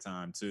down at that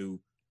time too.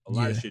 A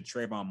lot of shit.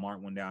 Trayvon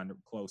Martin went down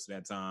close to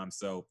that time.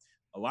 So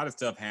a lot of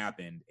stuff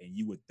happened, and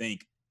you would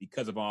think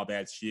because of all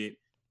that shit,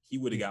 he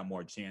would have got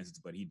more chances,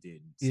 but he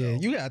didn't. So, yeah,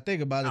 you got to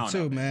think about it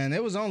too, man.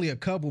 There was only a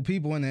couple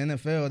people in the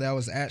NFL that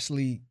was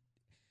actually,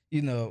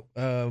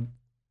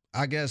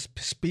 I guess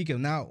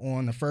speaking out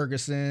on the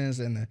Fergusons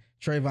and the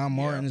Trayvon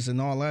Martins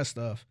and all that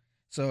stuff.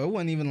 So it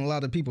wasn't even a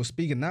lot of people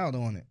speaking out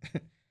on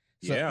it.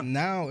 So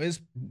now it's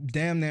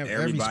damn near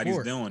everybody's every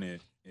sport. doing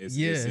it. It's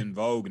in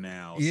vogue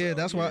now. Yeah,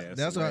 so,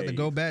 that's why to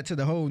go back to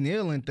the whole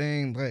kneeling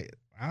thing. Like,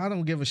 I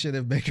don't give a shit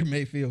if Baker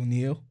Mayfield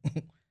kneel.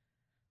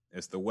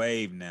 It's the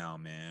wave now,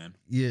 man.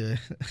 Yeah.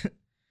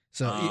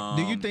 So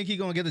do you think he's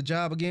gonna get a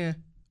job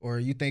again, or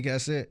you think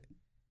that's it?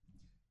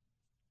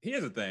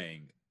 Here's the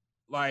thing,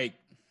 like,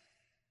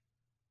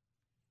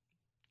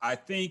 I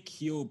think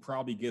he'll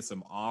probably get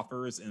some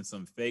offers and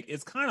some fake.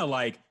 It's kind of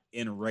like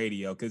in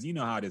radio, because you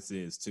know how this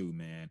is too,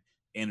 man.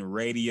 In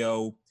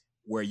radio,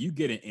 where you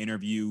get an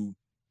interview,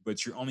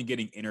 but you're only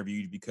getting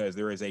interviewed because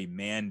there is a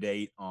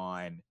mandate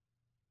on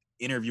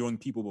interviewing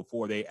people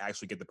before they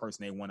actually get the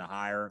person they want to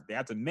hire. They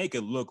have to make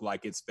it look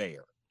like it's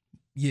fair.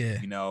 Yeah.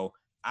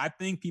 I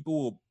think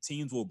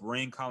teams will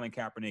bring Colin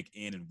Kaepernick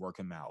in and work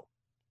him out.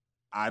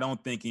 I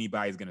don't think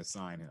anybody's going to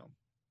sign him.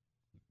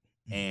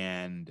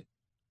 And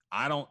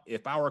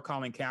if I were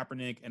Colin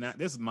Kaepernick, and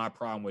this is my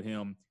problem with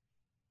him,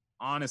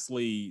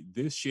 honestly,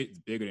 this shit is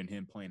bigger than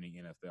him playing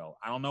in the NFL.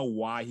 I don't know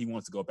why he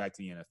wants to go back to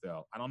the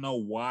NFL. I don't know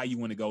why you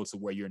want to go to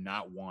where you're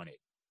not wanted.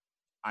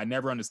 I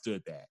never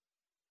understood that.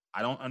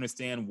 I don't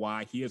understand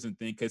why he doesn't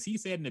think, because he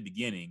said in the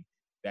beginning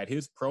that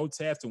his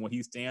protest and what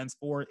he stands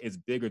for is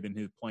bigger than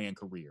his playing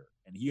career.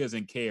 And he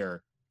doesn't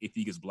care if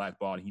he gets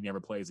blackballed and he never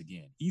plays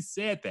again. He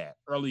said that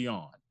early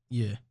on.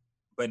 Yeah.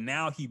 But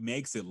now he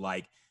makes it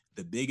like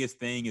the biggest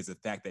thing is the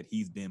fact that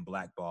he's been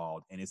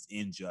blackballed and it's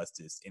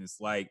injustice. And it's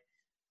like,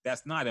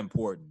 that's not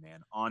important,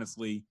 man.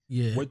 Honestly,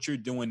 what you're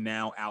doing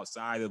now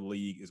outside of the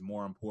league is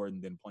more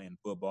important than playing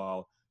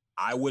football.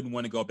 I wouldn't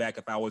want to go back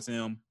if I was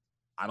him.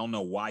 I don't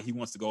know why he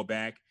wants to go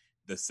back.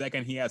 The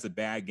second he has a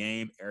bad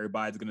game,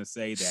 everybody's going to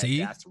say that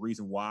that's the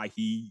reason why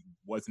he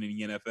wasn't in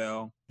the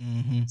NFL.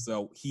 Mm-hmm.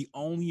 So he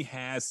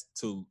has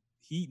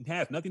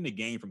nothing to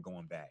gain from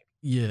going back.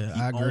 Yeah,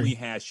 I agree. He only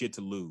has shit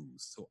to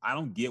lose. So I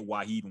don't get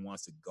why he even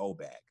wants to go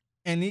back.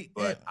 And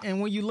and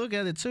when you look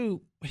at it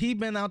too, he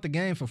been out the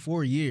game for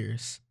 4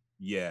 years.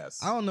 Yes.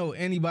 I don't know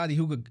anybody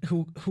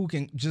who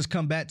can just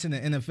come back to the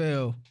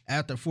NFL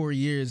after 4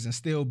 years and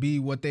still be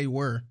what they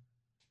were.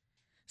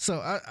 So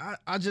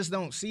I just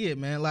don't see it,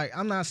 man. Like,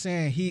 I'm not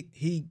saying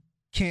he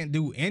can't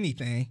do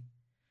anything,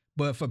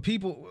 but for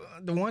people,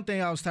 the one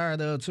thing I was tired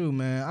of too,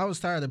 man, I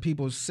was tired of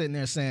people sitting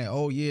there saying,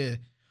 "Oh yeah,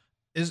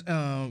 it's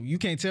you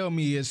can't tell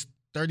me it's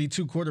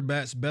 32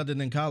 quarterbacks better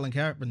than Colin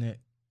Kaepernick."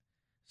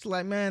 It's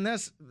like, man,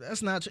 that's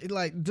not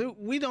like, dude,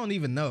 we don't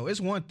even know. It's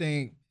one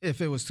thing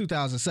if it was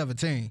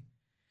 2017,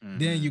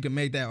 then you can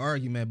make that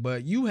argument,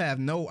 but you have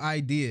no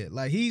idea.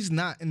 Like, he's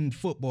not in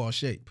football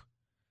shape.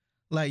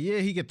 Like, yeah,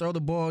 he can throw the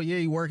ball. Yeah,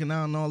 he working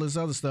out and all this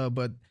other stuff.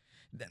 But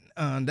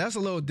that's a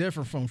little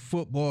different from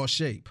football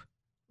shape.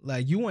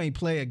 Like, you ain't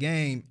play a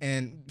game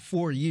in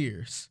 4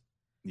 years.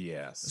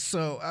 Yes.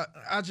 So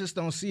I just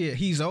don't see it.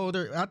 He's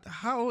older.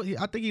 How old?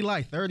 I think he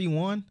like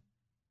 31.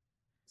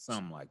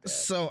 Something like that.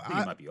 So I think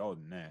he might be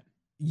older than that.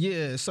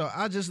 Yeah. So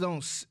I just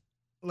don't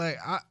like.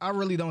 I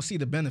really don't see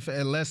the benefit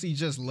unless he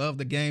just loved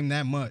the game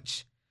that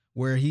much,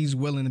 where he's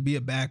willing to be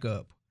a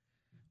backup.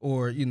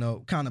 Or, you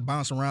know, kind of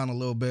bounce around a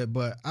little bit.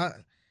 But I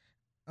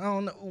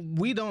don't know.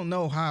 We don't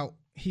know how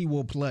he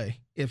will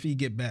play if he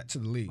get back to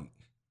the league.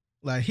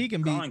 Like, he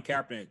can Colin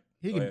Kaepernick.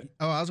 He can.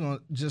 I was gonna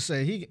just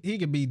say he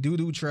could be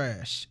doo-doo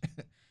trash.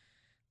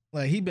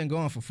 Like, he been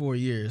going for 4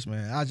 years,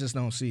 man. I just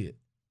don't see it.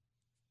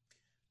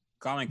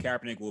 Colin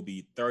Kaepernick will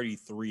be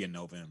 33 in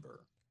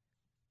November.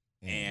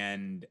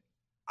 And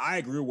I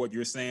agree with what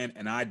you're saying.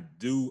 And I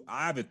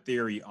have a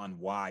theory on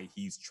why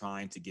he's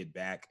trying to get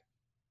back.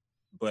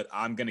 But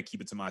I'm going to keep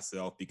it to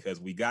myself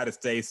because we got to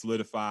stay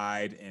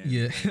solidified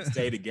and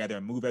stay together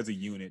and move as a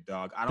unit,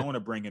 dog. I don't want to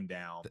bring him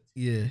down.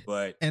 Yeah.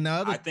 But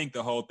I think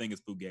the whole thing is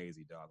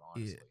fugazi, dog,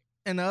 honestly. Yeah.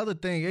 And the other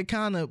thing, it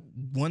kind of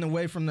went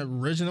away from the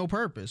original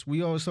purpose.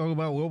 We always talk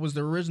about what was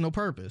the original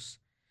purpose.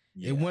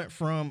 Yeah. It went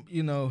from,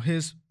 you know,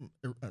 his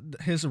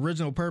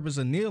original purpose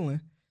of kneeling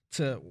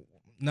to,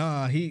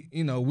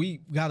 we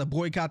got to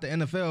boycott the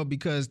NFL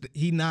because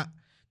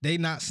they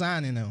not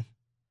signing him.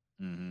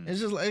 Mm-hmm. It's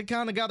just like, it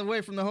kind of got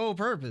away from the whole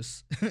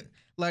purpose.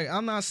 Like,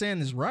 I'm not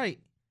saying it's right,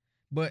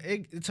 but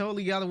it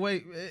totally got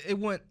away. It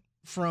went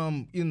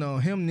from, you know,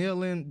 him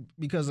kneeling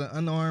because of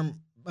unarmed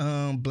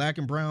black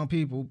and brown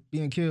people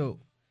being killed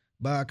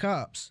by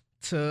cops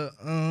to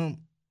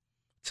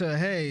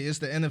hey, it's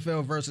the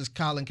NFL versus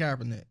Colin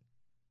Kaepernick.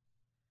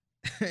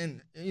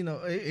 And, you know,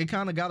 it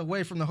kind of got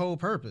away from the whole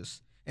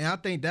purpose. And I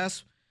think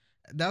that's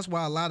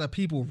why a lot of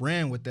people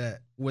ran with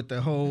that, with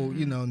the whole,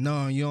 you know,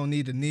 no, you don't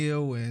need to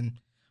kneel and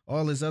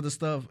all this other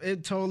stuff.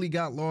 It totally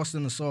got lost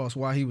in the sauce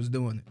while he was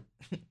doing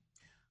it.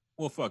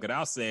 Well, fuck it.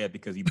 I'll say it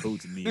because he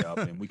booted me up,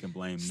 and we can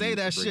blame say you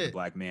that for bringing the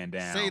black man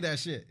down. Say that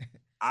shit.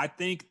 I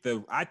think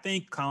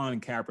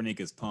Colin Kaepernick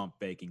is pump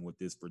faking with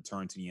this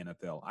return to the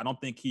NFL. I don't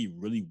think he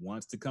really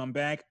wants to come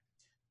back,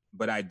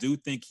 but I do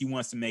think he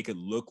wants to make it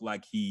look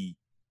like he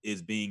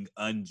is being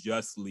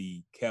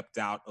unjustly kept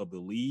out of the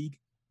league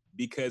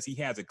because he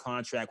has a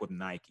contract with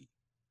Nike.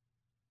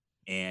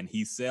 And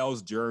he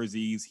sells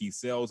jerseys, he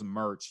sells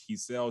merch, he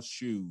sells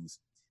shoes.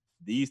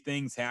 These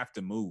things have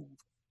to move.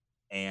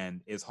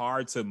 And it's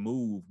hard to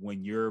move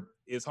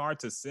it's hard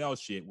to sell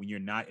shit when you're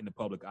not in the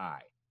public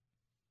eye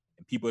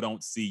and people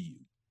don't see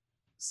you.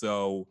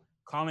 So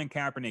Colin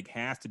Kaepernick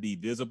has to be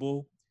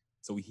visible.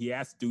 So he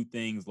has to do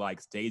things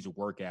like stage a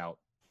workout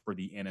for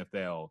the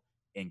NFL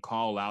and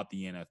call out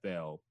the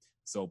NFL.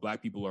 So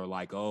black people are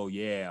like, oh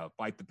yeah,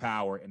 fight the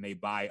power. And they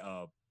buy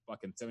a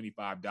fucking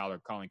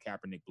 $75 Colin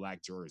Kaepernick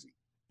black jersey.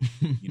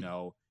 You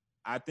know,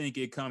 I think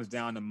it comes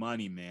down to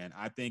money, man.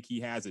 I think he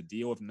has a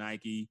deal with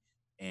Nike,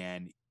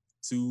 and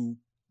to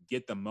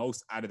get the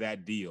most out of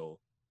that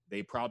deal,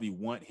 they probably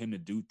want him to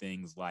do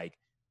things like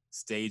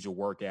stage a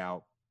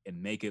workout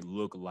and make it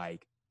look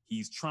like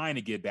he's trying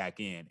to get back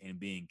in and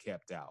being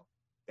kept out.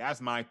 That's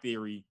my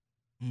theory.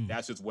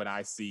 That's just what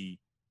I see.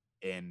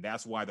 And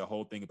that's why the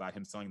whole thing about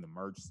him selling the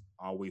merch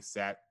always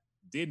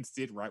didn't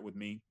sit right with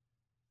me.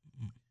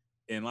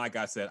 And like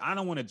I said, I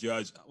don't want to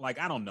judge. Like,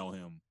 I don't know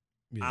him.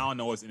 Yeah. I don't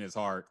know what's in his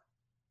heart,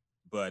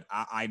 but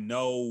I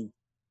know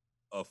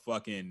a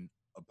fucking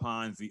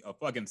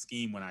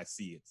scheme when I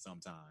see it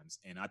sometimes.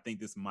 And I think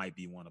this might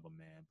be one of them,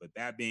 man. But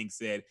that being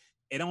said,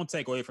 it don't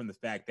take away from the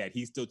fact that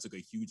he still took a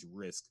huge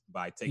risk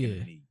by taking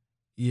the knee.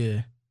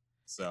 Yeah.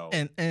 So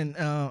and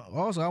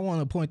also I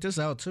want to point this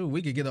out too.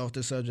 We could get off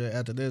this subject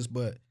after this,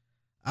 but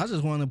I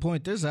just want to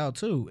point this out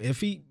too. If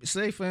he,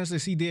 say for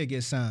instance, he did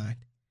get signed,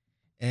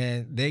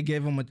 and they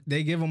give him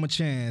a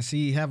chance.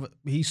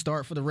 He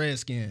start for the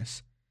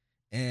Redskins,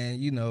 and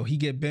you know he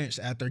get benched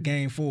after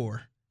game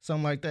 4,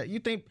 something like that. You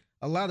think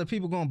a lot of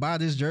people gonna buy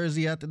this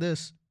jersey after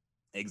this?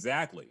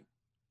 Exactly.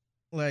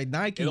 Like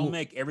Nike, it'll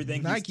make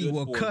everything. Nike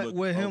will cut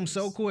with him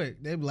so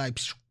quick. They be like,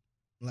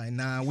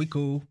 nah, we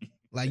cool.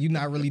 Like, you're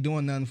not really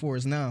doing nothing for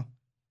us now.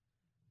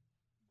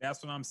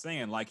 That's what I'm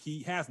saying. Like,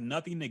 he has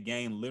nothing to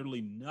gain,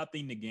 literally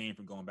nothing to gain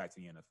from going back to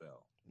the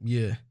NFL.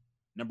 Yeah.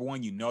 Number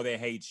one, you know they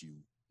hate you.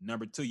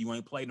 Number two, you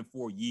ain't played in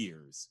 4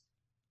 years.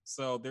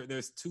 So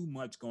there's too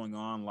much going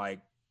on. Like,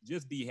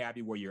 just be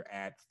happy where you're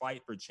at.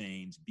 Fight for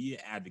change. Be an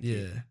advocate.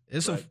 Yeah.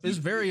 It's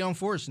very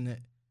unfortunate.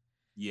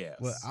 Yes.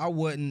 But I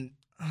wouldn't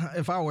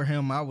If I were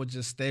him, I would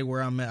just stay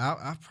where I'm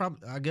at.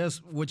 I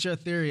guess with your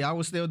theory, I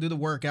would still do the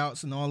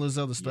workouts and all this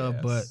other stuff,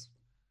 but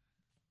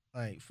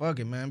like, fuck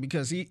it, man,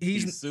 because he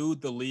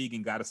sued the league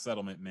and got a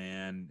settlement,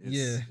 man.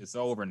 It's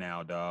over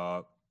now,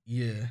 dog.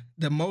 Yeah,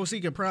 the most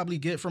he could probably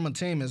get from a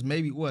team is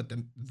maybe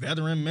the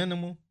veteran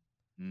minimum.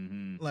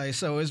 Mm-hmm. Like,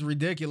 so it's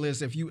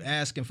ridiculous if you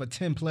asking for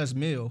 10 plus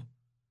mil.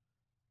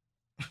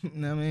 I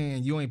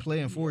mean, you ain't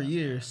playing 4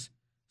 years,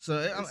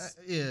 so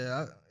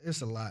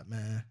it's a lot,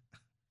 man.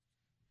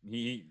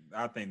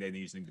 I think they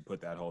need to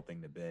put that whole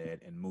thing to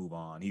bed and move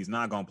on. He's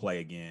not going to play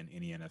again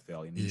in the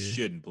NFL, and he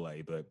shouldn't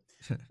play, but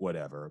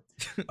whatever.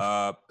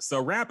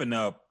 So wrapping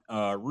up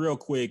real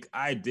quick,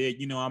 I'm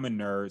a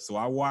nerd, so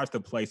I watched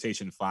the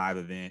PlayStation 5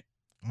 event.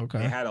 Okay.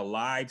 They had a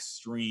live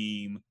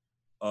stream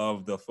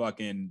of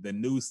the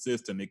new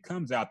system. It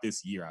comes out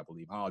this year, I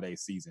believe, holiday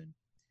season.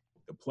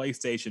 The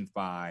PlayStation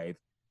 5.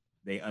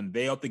 They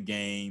unveiled the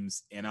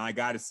games, and I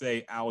got to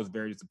say, I was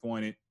very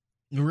disappointed.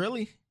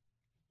 Really?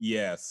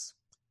 Yes.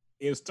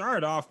 It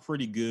started off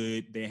pretty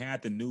good. They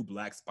had the new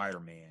Black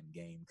Spider-Man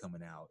game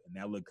coming out, and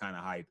that looked kind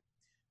of hype.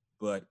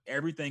 But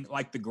everything,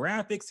 like the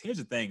graphics, here's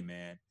the thing,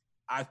 man.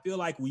 I feel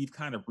like we've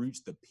kind of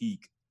reached the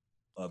peak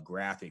of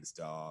graphics,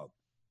 dog.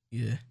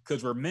 Yeah.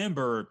 Because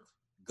remember,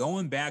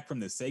 going back from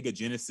the Sega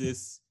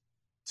Genesis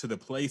to the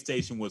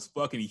PlayStation was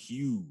fucking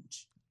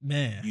huge.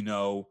 Man.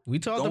 We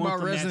talked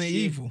about Resident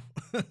Evil.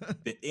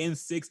 The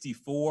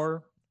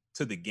N64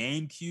 to the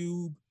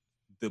GameCube,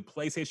 the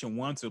PlayStation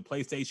 1 to the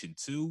PlayStation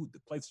 2, the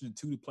PlayStation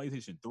 2 to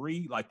PlayStation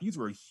 3. Like, these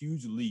were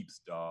huge leaps,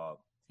 dog.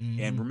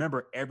 Mm-hmm. And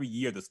remember, every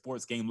year the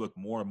sports game looked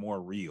more and more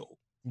real.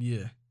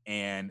 Yeah.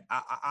 And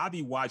I'll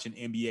be watching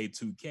NBA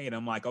 2K, and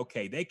I'm like,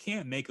 okay, they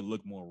can't make it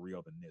look more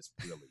real than this,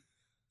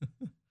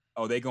 really.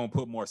 Oh, they gonna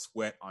put more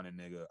sweat on a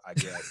nigga, I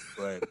guess.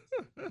 But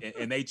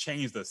and they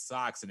changed the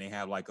socks, and they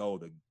have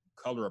the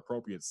color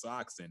appropriate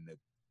socks, and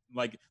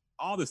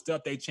all the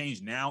stuff they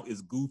changed now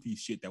is goofy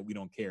shit that we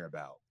don't care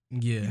about.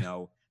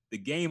 Yeah. The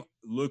game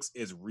looks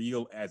as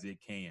real as it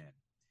can.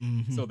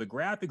 Mm-hmm. So the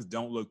graphics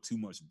don't look too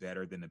much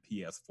better than the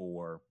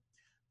PS4.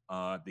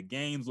 The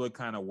games look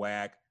kind of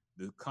whack.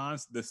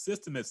 The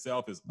system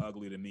itself is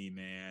ugly to me,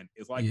 man.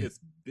 It's like this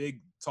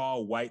big,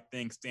 tall, white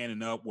thing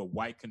standing up with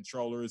white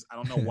controllers. I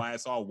don't know why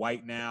it's all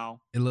white now.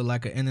 It looked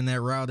like an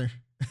internet router.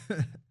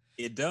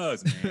 It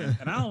does, man.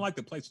 And I don't like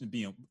the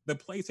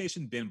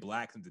PlayStation been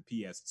black since the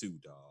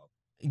PS2, dog.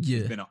 Yeah.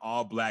 It's been an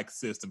all-black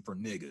system for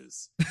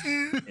niggas.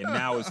 And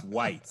now it's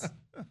white.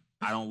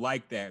 I don't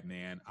like that,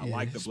 man. I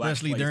like the black,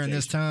 especially during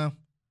this time.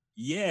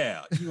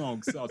 Yeah. You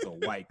don't sell us a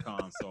white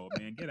console,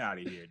 man. Get out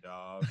of here,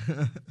 dog.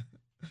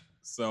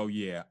 So,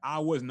 yeah, I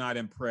was not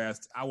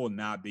impressed. I will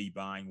not be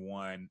buying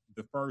one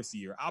the first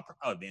year. I'll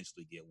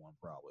eventually get one,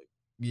 probably.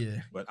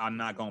 Yeah. But I'm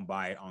not going to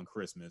buy it on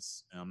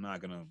Christmas. And I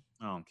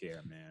don't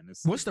care, man.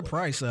 What's the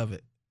price of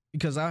it?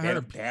 Because I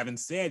heard. They haven't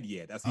said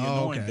yet. That's the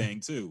annoying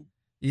thing, too.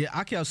 Yeah,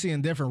 I kept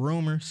seeing different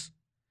rumors,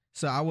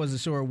 so I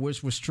wasn't sure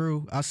which was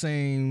true. I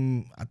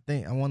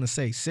want to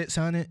say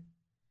 600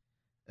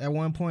 at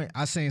one point.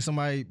 I seen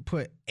somebody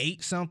put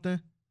 8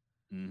 something.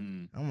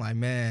 Mm-hmm. I'm like,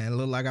 man, it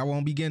look like I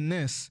won't be getting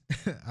this.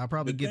 I'll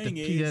probably get the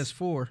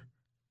PS4.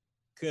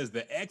 Because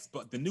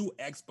the new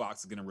Xbox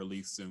is gonna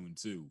release soon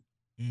too,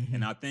 mm-hmm.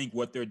 and I think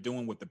what they're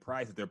doing with the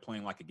price is they're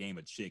playing like a game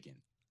of chicken.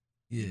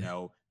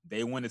 Yeah.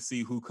 They want to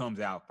see who comes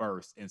out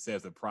first and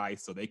says the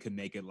price, so they could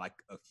make it like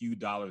a few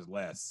dollars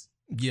less.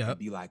 Yeah.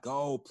 Be like,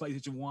 oh,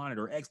 PlayStation wanted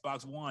or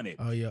Xbox wanted.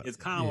 Oh, yeah. It's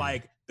kind of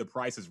like The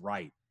Price is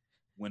Right.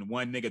 When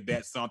one nigga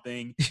bets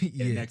something and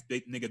the next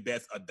nigga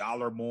bets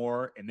 $1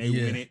 more and they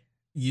win it.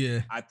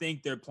 Yeah. I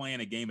think they're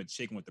playing a game of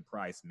chicken with the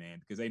price, man,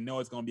 because they know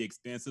it's going to be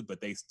expensive, but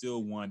they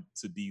still want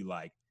to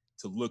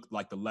look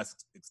like the less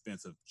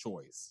expensive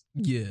choice.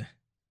 Yeah.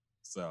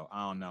 So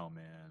I don't know,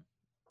 man.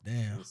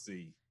 Damn. We'll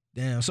see.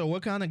 Damn. So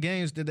what kind of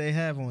games did they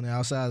have on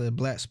outside of the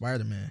Black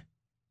Spider-Man?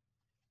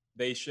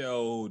 They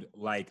showed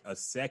like a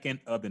second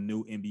of the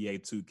new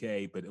NBA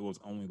 2K, but it was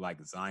only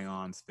like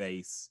Zion's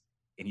face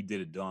and he did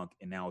a dunk,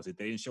 and that was it.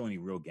 They didn't show any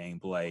real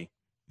gameplay.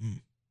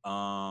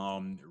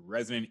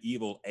 Resident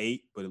Evil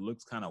 8, but it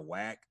looks kind of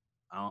whack.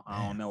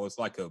 I don't know. It's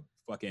like a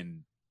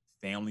fucking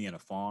family and a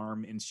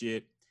farm and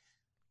shit.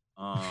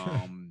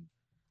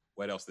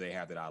 What else do they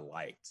have that I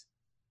liked?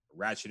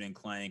 Ratchet and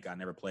Clank. I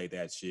never played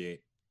that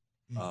shit.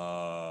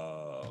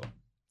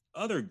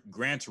 Other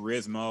Gran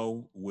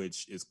Turismo,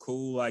 which is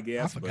cool, I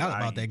guess. I forgot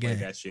about that game.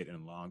 Played that shit in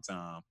a long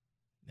time.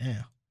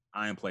 Damn.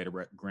 I ain't played a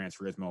Gran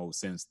Turismo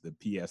since the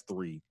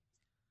PS3.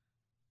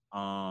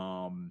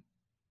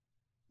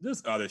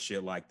 There's other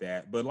shit like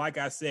that. But like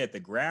I said, the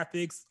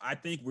graphics, I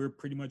think we're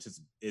pretty much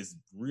as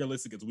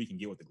realistic as we can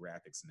get with the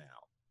graphics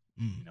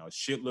now.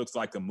 Shit looks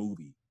like a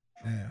movie.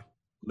 Yeah.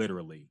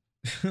 Literally.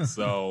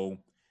 So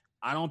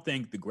I don't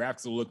think the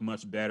graphics will look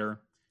much better.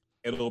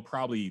 It'll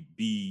probably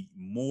be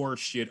more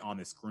shit on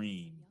the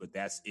screen, but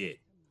that's it.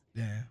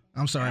 Yeah.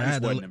 I'm sorry. I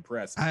wasn't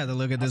impressed. I had to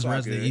look at this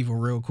Resident Evil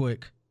real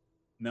quick.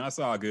 No, it's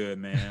all good,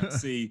 man.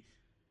 See,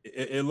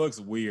 it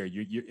looks weird.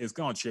 It's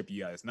going to trip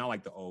you out. It's not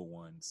like the old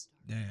ones.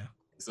 Damn.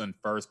 It's in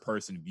first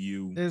person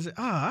view. Is it?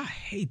 Oh, I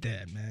hate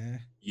that, man.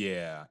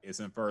 Yeah,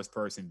 it's in first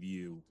person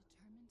view.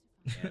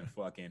 And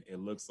fucking, it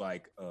looks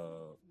like I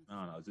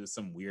don't know, just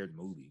some weird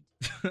movie,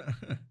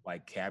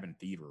 like Cabin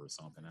Fever or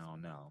something. I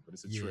don't know, but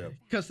it's a trip.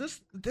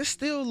 Because this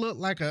still looked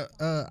like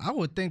I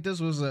would think this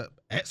was a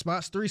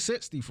Xbox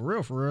 360 for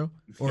real,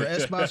 or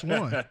Xbox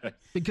One,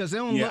 because it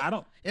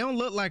don't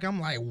look like I'm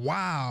like,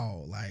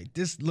 wow, like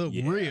this look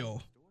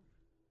real.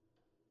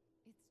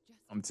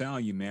 I'm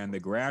telling you, man, the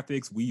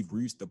graphics, we've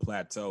reached the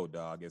plateau,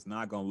 dog. It's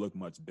not gonna look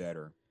much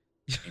better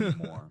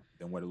anymore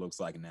than what it looks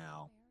like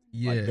now.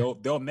 Yeah,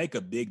 like they'll make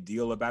a big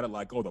deal about it,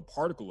 like, oh, the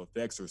particle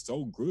effects are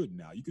so good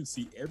now. You can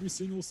see every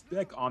single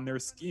speck on their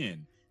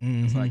skin.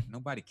 Mm-hmm. It's like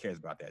nobody cares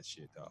about that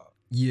shit, dog.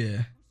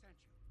 Yeah,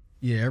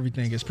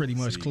 everything is pretty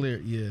much clear.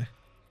 Yeah.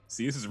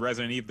 See, this is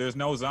Resident Evil. There's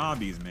no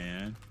zombies,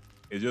 man.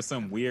 It's just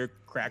some weird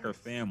cracker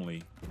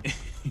family.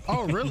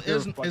 Oh, really?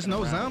 It's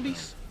no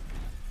zombies?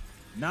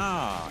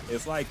 Nah,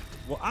 it's like,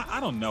 well,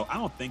 I don't know. I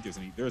don't think there's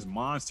any. There's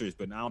monsters,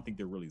 but I don't think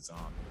they're really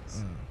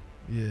zombies.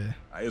 Yeah.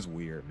 It's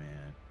weird,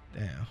 man.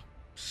 Damn.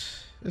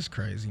 It's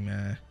crazy,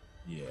 man.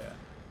 Yeah.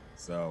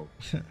 So,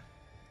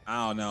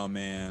 I don't know,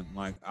 man.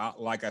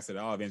 Like I said,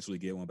 I'll eventually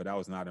get one, but I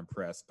was not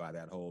impressed by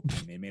that whole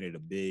thing. They made it a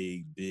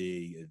big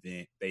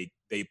event.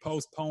 They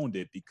postponed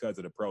it because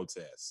of the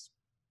protests,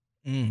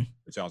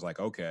 which I was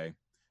like, okay.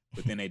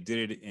 But then they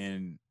did it,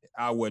 and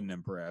I wasn't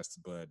impressed,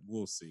 but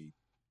we'll see.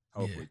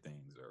 Hopefully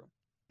things are.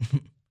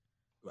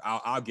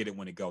 I'll get it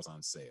when it goes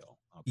on sale.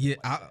 Yeah,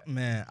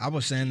 I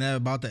was saying that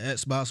about the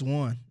Xbox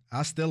One.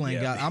 I still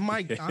ain't got. I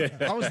might.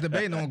 I was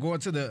debating on going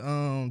to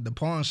the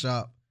pawn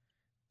shop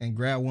and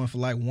grab one for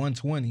like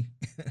 $120.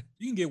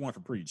 You can get one for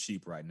pretty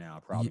cheap right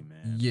now, probably,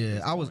 man. Yeah,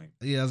 I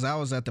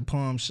was at the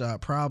pawn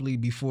shop probably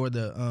before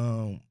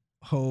the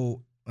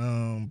whole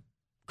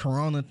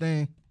Corona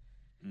thing,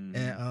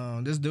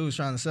 and this dude was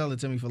trying to sell it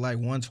to me for like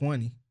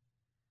 $120.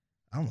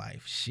 I'm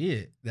like,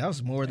 shit, that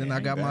was more than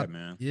I got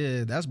man.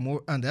 Yeah, that's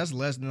more. That's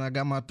less than I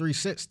got my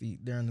 360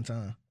 during the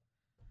time.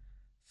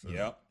 So,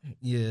 yep.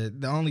 Yeah,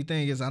 the only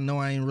thing is I know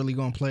I ain't really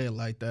gonna play it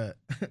like that.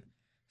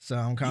 So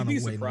I'm kind of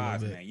waiting. You'd be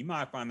surprised, man. You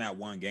might find that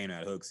one game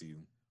that hooks you.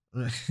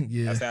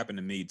 Yeah, that's happened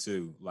to me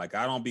too. Like,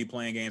 I don't be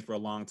playing games for a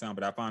long time,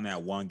 but I find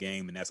that one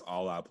game and that's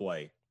all I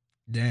play.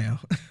 Damn.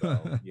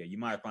 So yeah, you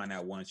might find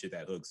that one shit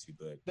that hooks you,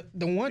 but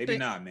the one maybe thing,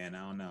 not, man.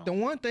 I don't know. The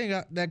one thing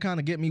that kind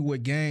of get me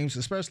with games,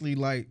 especially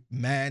like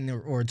Madden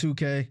or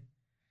 2K,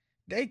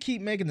 they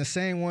keep making the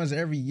same ones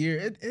every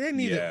year. They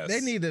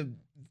need to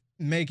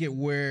make it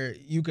where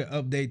you can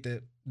update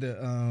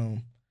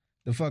the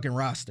fucking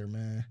roster,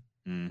 man.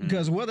 Mm-hmm.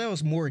 Because what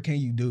else more can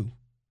you do?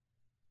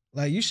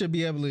 Like, you should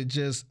be able to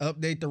just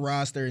update the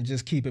roster and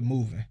just keep it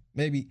moving.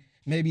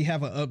 Maybe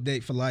have an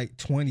update for like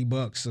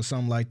 $20 or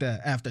something like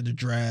that after the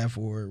draft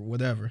or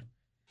whatever.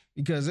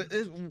 Because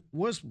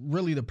what's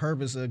really the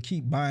purpose of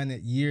keep buying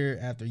it year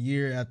after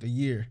year after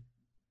year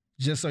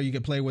just so you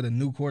can play with a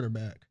new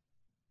quarterback?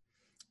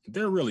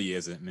 There really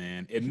isn't,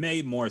 man. It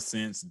made more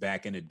sense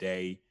back in the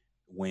day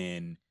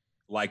when,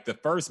 like, the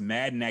first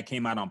Madden that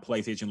came out on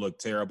PlayStation looked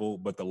terrible,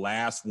 but the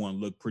last one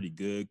looked pretty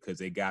good because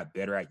they got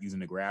better at using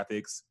the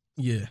graphics.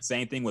 Yeah.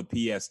 Same thing with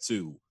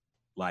PS2.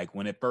 Like,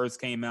 when it first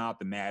came out,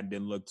 the Madden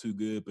didn't look too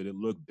good, but it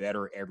looked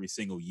better every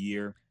single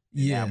year.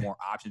 It had more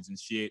options and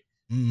shit.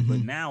 Mm-hmm. But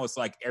now it's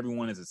like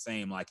everyone is the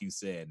same, like you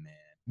said, man.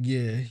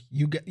 Yeah,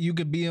 you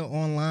could be an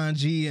online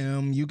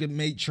GM, you could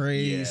make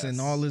trades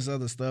and all this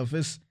other stuff.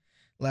 It's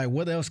like,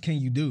 what else can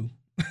you do?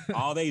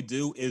 All they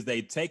do is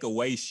they take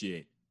away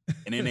shit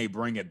and then they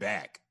bring it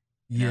back.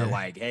 Yeah. They're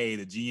like, hey,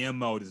 the GM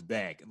mode is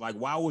back. Like,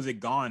 why was it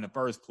gone in the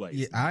first place?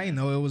 Yeah, I didn't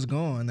know it was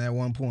gone at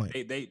one point.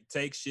 They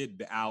take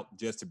shit out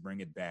just to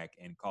bring it back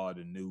and call it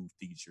a new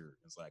feature.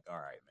 It's like, all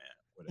right, man.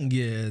 Whatever.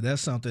 Yeah,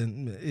 that's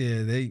something.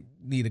 Yeah, they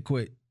need to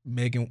quit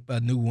making a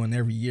new one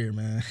every year,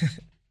 man.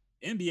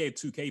 NBA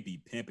 2K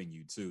be pimping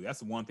you too. That's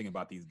the one thing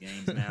about these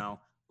games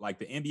now. Like,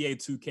 the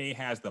NBA 2K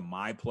has the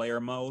My Player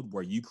mode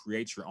where you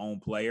create your own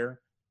player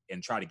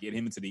and try to get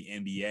him into the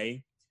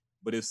NBA.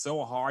 But it's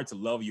so hard to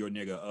level your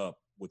nigga up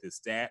with his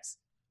stats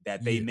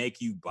that they make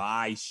you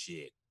buy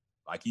shit.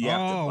 Like, you have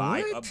to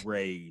buy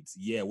upgrades.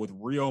 Yeah, with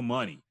real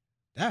money.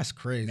 That's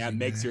crazy. That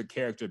makes your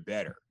character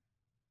better.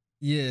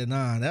 Yeah,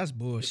 nah, that's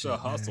bullshit. It's a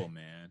hustle,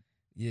 man.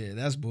 Yeah,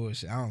 that's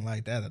bullshit. I don't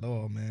like that at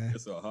all, man.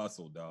 It's a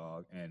hustle,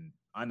 dog. And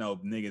I know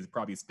niggas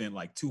probably spent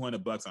like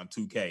 $200 on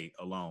 2K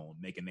alone,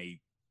 making a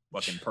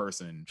fucking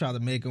person. Try to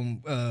make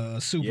them a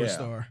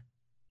superstar. Yeah.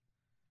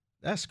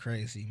 That's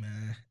crazy,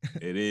 man.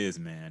 It is,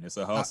 man. It's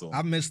a hustle.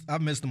 I miss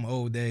them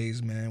old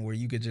days, man, where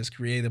you could just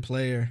create a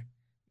player,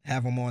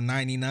 have them on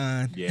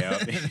 99. Yeah.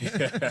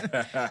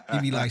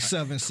 He'd be like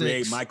 7'6".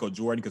 Create Michael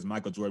Jordan, because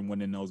Michael Jordan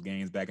won in those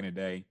games back in the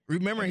day.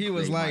 Remember he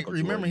was like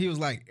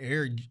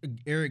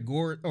Eric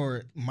Gordon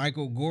or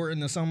Michael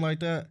Gordon or something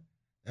like that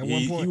at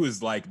one point? He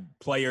was like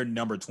player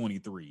number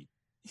 23.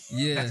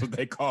 Yeah. That's what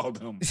they called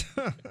him.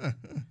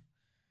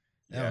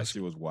 That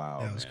shit was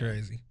wild. That was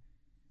crazy.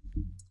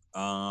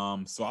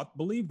 So I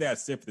believe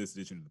that's it for this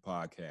edition of the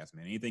podcast,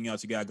 man. Anything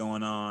else you got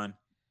going on?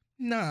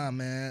 Nah,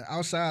 man.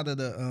 Outside of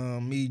the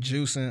me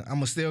juicing,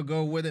 I'ma still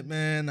go with it,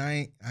 man.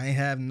 I ain't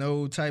have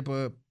no type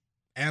of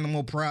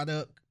animal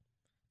product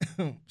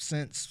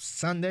since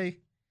Sunday.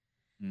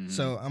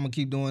 So I'm gonna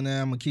keep doing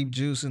that. I'm gonna keep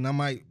juicing. I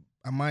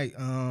might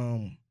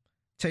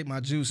take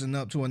my juicing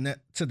up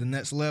to the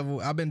next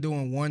level. I've been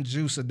doing 1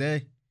 juice a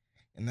day,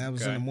 and that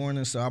was in the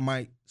morning. So I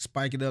might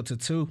spike it up to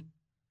 2.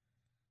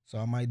 So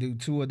I might do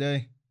 2 a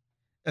day.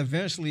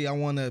 Eventually, I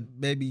want to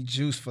maybe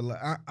juice for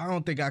like I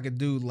don't think I could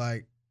do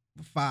like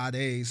 5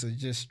 days of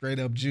just straight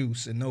up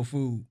juice and no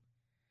food.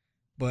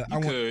 But you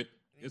could.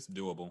 It's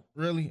doable.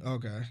 Really?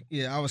 Okay.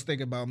 Yeah, I was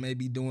thinking about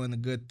maybe doing a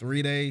good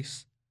 3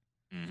 days.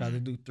 Try to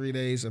do 3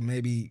 days or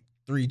maybe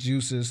 3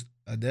 juices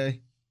a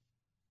day.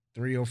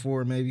 3 or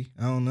 4 maybe.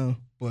 I don't know.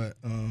 But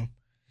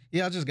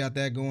yeah, I just got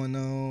that going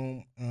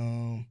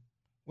on.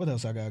 What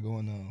else I got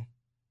going on?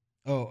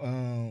 Oh,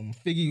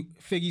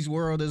 Figgy's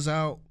World is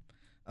out.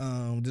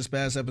 This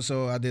past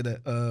episode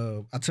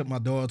I took my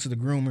dog to the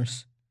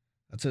groomers.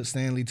 I took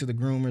Stanley to the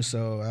groomers,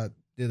 so I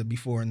did a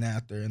before and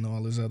after and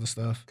all this other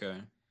stuff. Okay.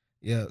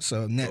 Yeah,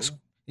 so next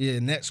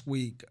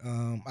week,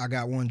 I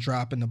got one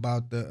dropping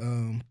about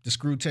the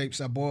screw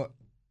tapes I bought.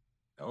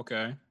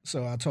 Okay.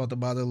 So I talked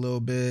about it a little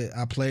bit.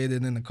 I played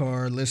it in the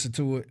car, listened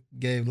to it,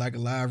 gave like a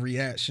live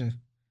reaction.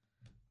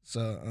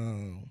 So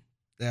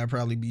that'll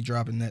probably be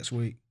dropping next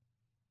week.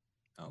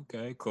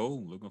 Okay,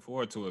 cool. Looking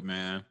forward to it,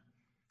 man.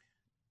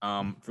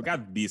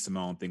 Forgot the B.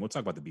 Simone thing. We'll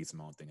talk about the B.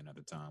 Simone thing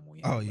another time when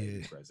we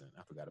have present.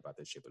 I forgot about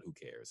that shit, but who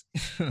cares?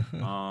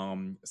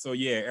 So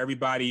yeah,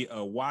 everybody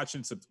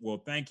watching.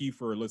 Well, thank you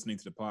for listening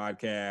to the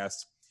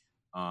podcast.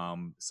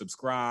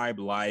 Subscribe,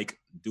 like,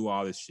 do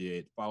all this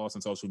shit. Follow us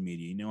on social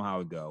media. You know how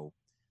it go.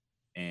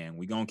 And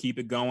we gonna keep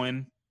it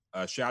going.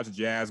 Shout out to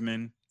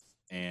Jasmine.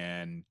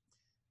 And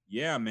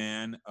yeah,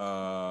 man.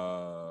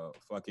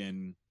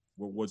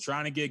 We're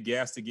trying to get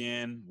guests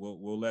again.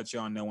 We'll let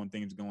y'all know when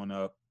things are going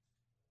up.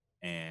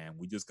 And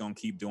we just gonna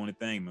keep doing the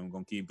thing, man. We're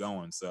gonna keep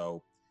going.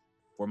 So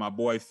for my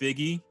boy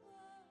Figgy,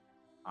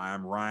 I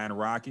am Ryan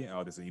Rocket.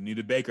 Oh, this is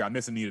Anita Baker. I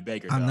miss Anita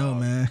Baker. I know,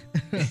 man.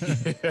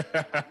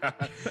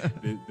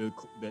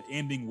 the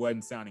ending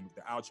wasn't sounding,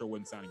 the outro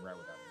wasn't sounding right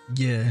without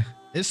me. Yeah,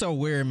 it's so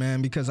weird,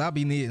 man, because I'll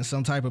be needing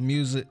some type of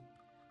music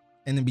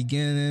in the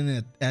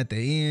beginning, at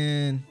the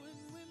end.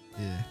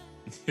 Yeah.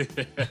 Yeah,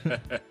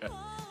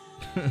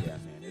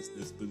 man.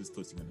 This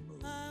puts you in the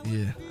mood.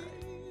 Yeah.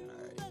 All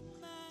right.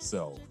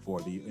 So for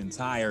the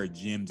entire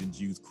Gems and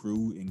Juice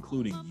crew,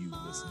 including you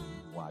listening,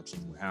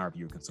 watching, however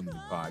you're consuming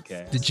the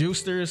podcast. The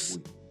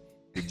Juicers.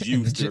 The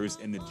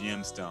Juicers and the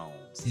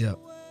Gemstones. Yep.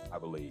 I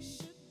believe.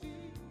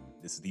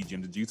 This is the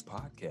Gems and Juice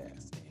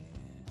podcast.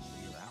 And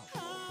we're out,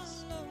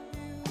 folks.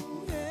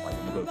 Like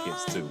the little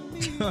kids,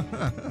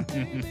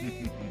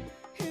 too.